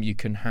minimum you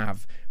can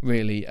have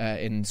really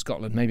in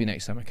Scotland. Maybe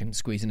next time I can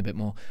squeeze in a bit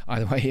more.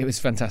 Either way, it was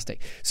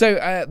fantastic.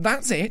 So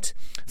that's it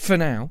for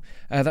now.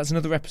 That's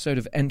another episode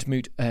of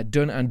Entmoot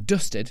done and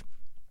dusted.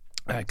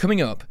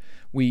 Coming up,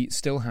 we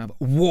still have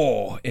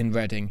War in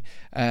Reading,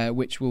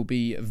 which will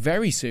be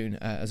very soon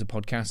as a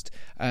podcast.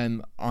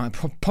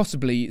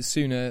 Possibly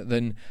sooner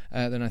than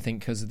I think,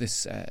 because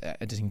this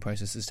editing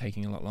process is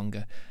taking a lot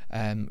longer.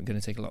 Going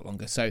to take a lot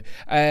longer. So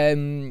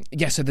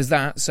so there's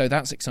that. So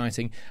that's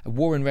exciting.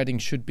 War in Reading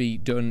should be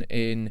done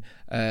in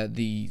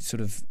the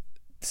sort of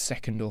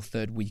 2nd or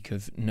 3rd week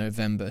of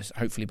November,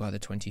 hopefully by the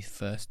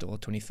 21st or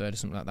 23rd or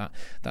something like that.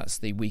 That's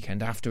the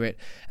weekend after it.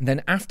 And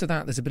then after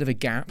that, there's a bit of a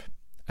gap.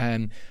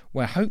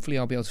 Where hopefully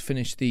I'll be able to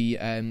finish the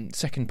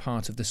second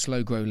part of the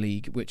Slow Grow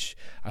League, which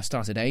I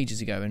started ages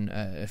ago and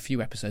a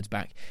few episodes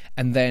back.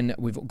 And then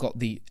we've got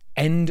the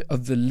end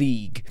of the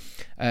league,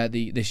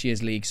 this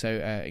year's league.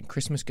 So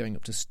Christmas going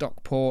up to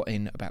Stockport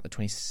in about the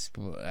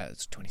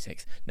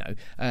 26th. No,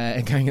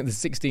 going at the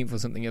 16th or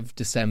something of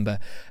December.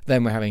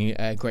 Then we're having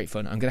great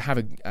fun. I'm going to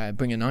have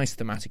bring a nice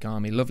thematic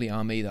army, lovely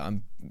army that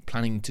I'm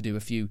planning to do a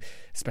few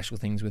special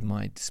things with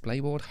my display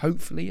board.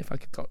 Hopefully, if I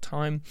got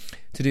time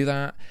to do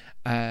that.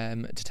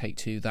 To take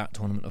to that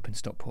tournament up in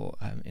Stockport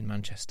in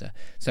Manchester.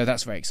 So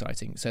that's very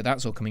exciting. So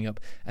that's all coming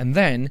up. And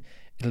then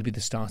it'll be the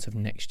start of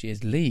next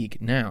year's league.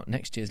 Now,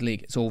 next year's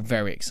league, it's all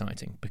very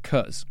exciting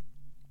because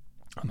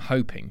I'm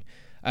hoping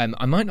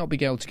I might not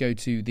be able to go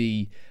to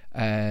the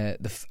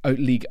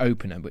league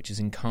opener, which is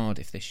in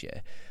Cardiff this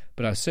year,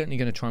 but I'm certainly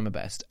going to try my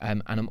best.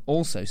 And I'm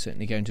also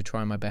certainly going to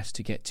try my best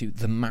to get to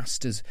the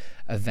Masters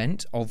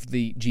event of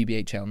the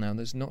GBHL. Now,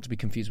 there's not to be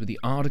confused with the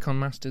Ardacon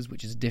Masters,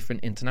 which is a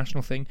different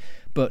international thing,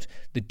 but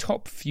the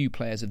top few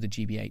players of the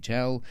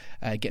GBHL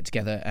get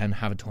together and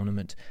have a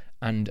tournament.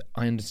 And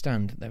I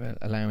understand they're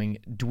allowing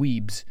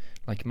dweebs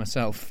like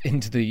myself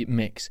into the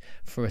mix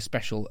for a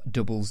special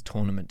doubles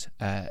tournament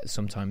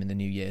sometime in the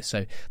new year.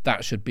 So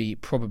that should be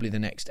probably the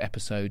next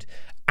episode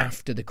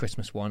after the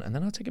Christmas one, and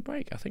then I'll take a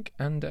break, I think,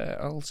 and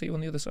I'll see you on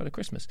the other side of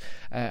Christmas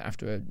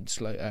after a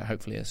slow,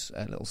 hopefully a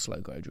little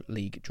slow grow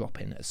league drop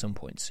in at some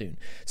point soon.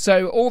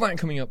 So all that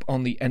coming up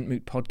on the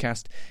Entmoot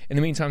podcast. In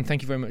the meantime,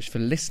 thank you very much for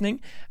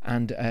listening,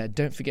 and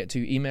don't forget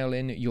to email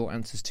in your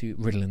answers to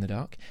Riddle in the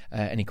Dark.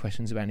 Any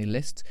questions about any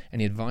lists,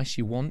 any advice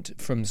you want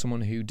from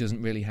someone who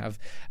doesn't really have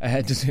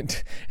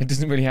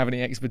doesn't really have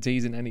any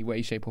expertise in any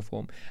way, shape or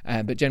form,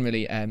 but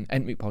generally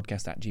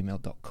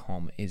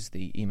entmootpodcast@gmail.com is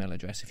the email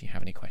address if you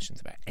have any questions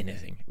about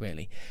anything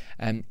really.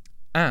 And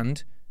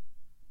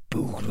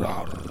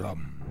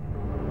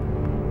Boorarum.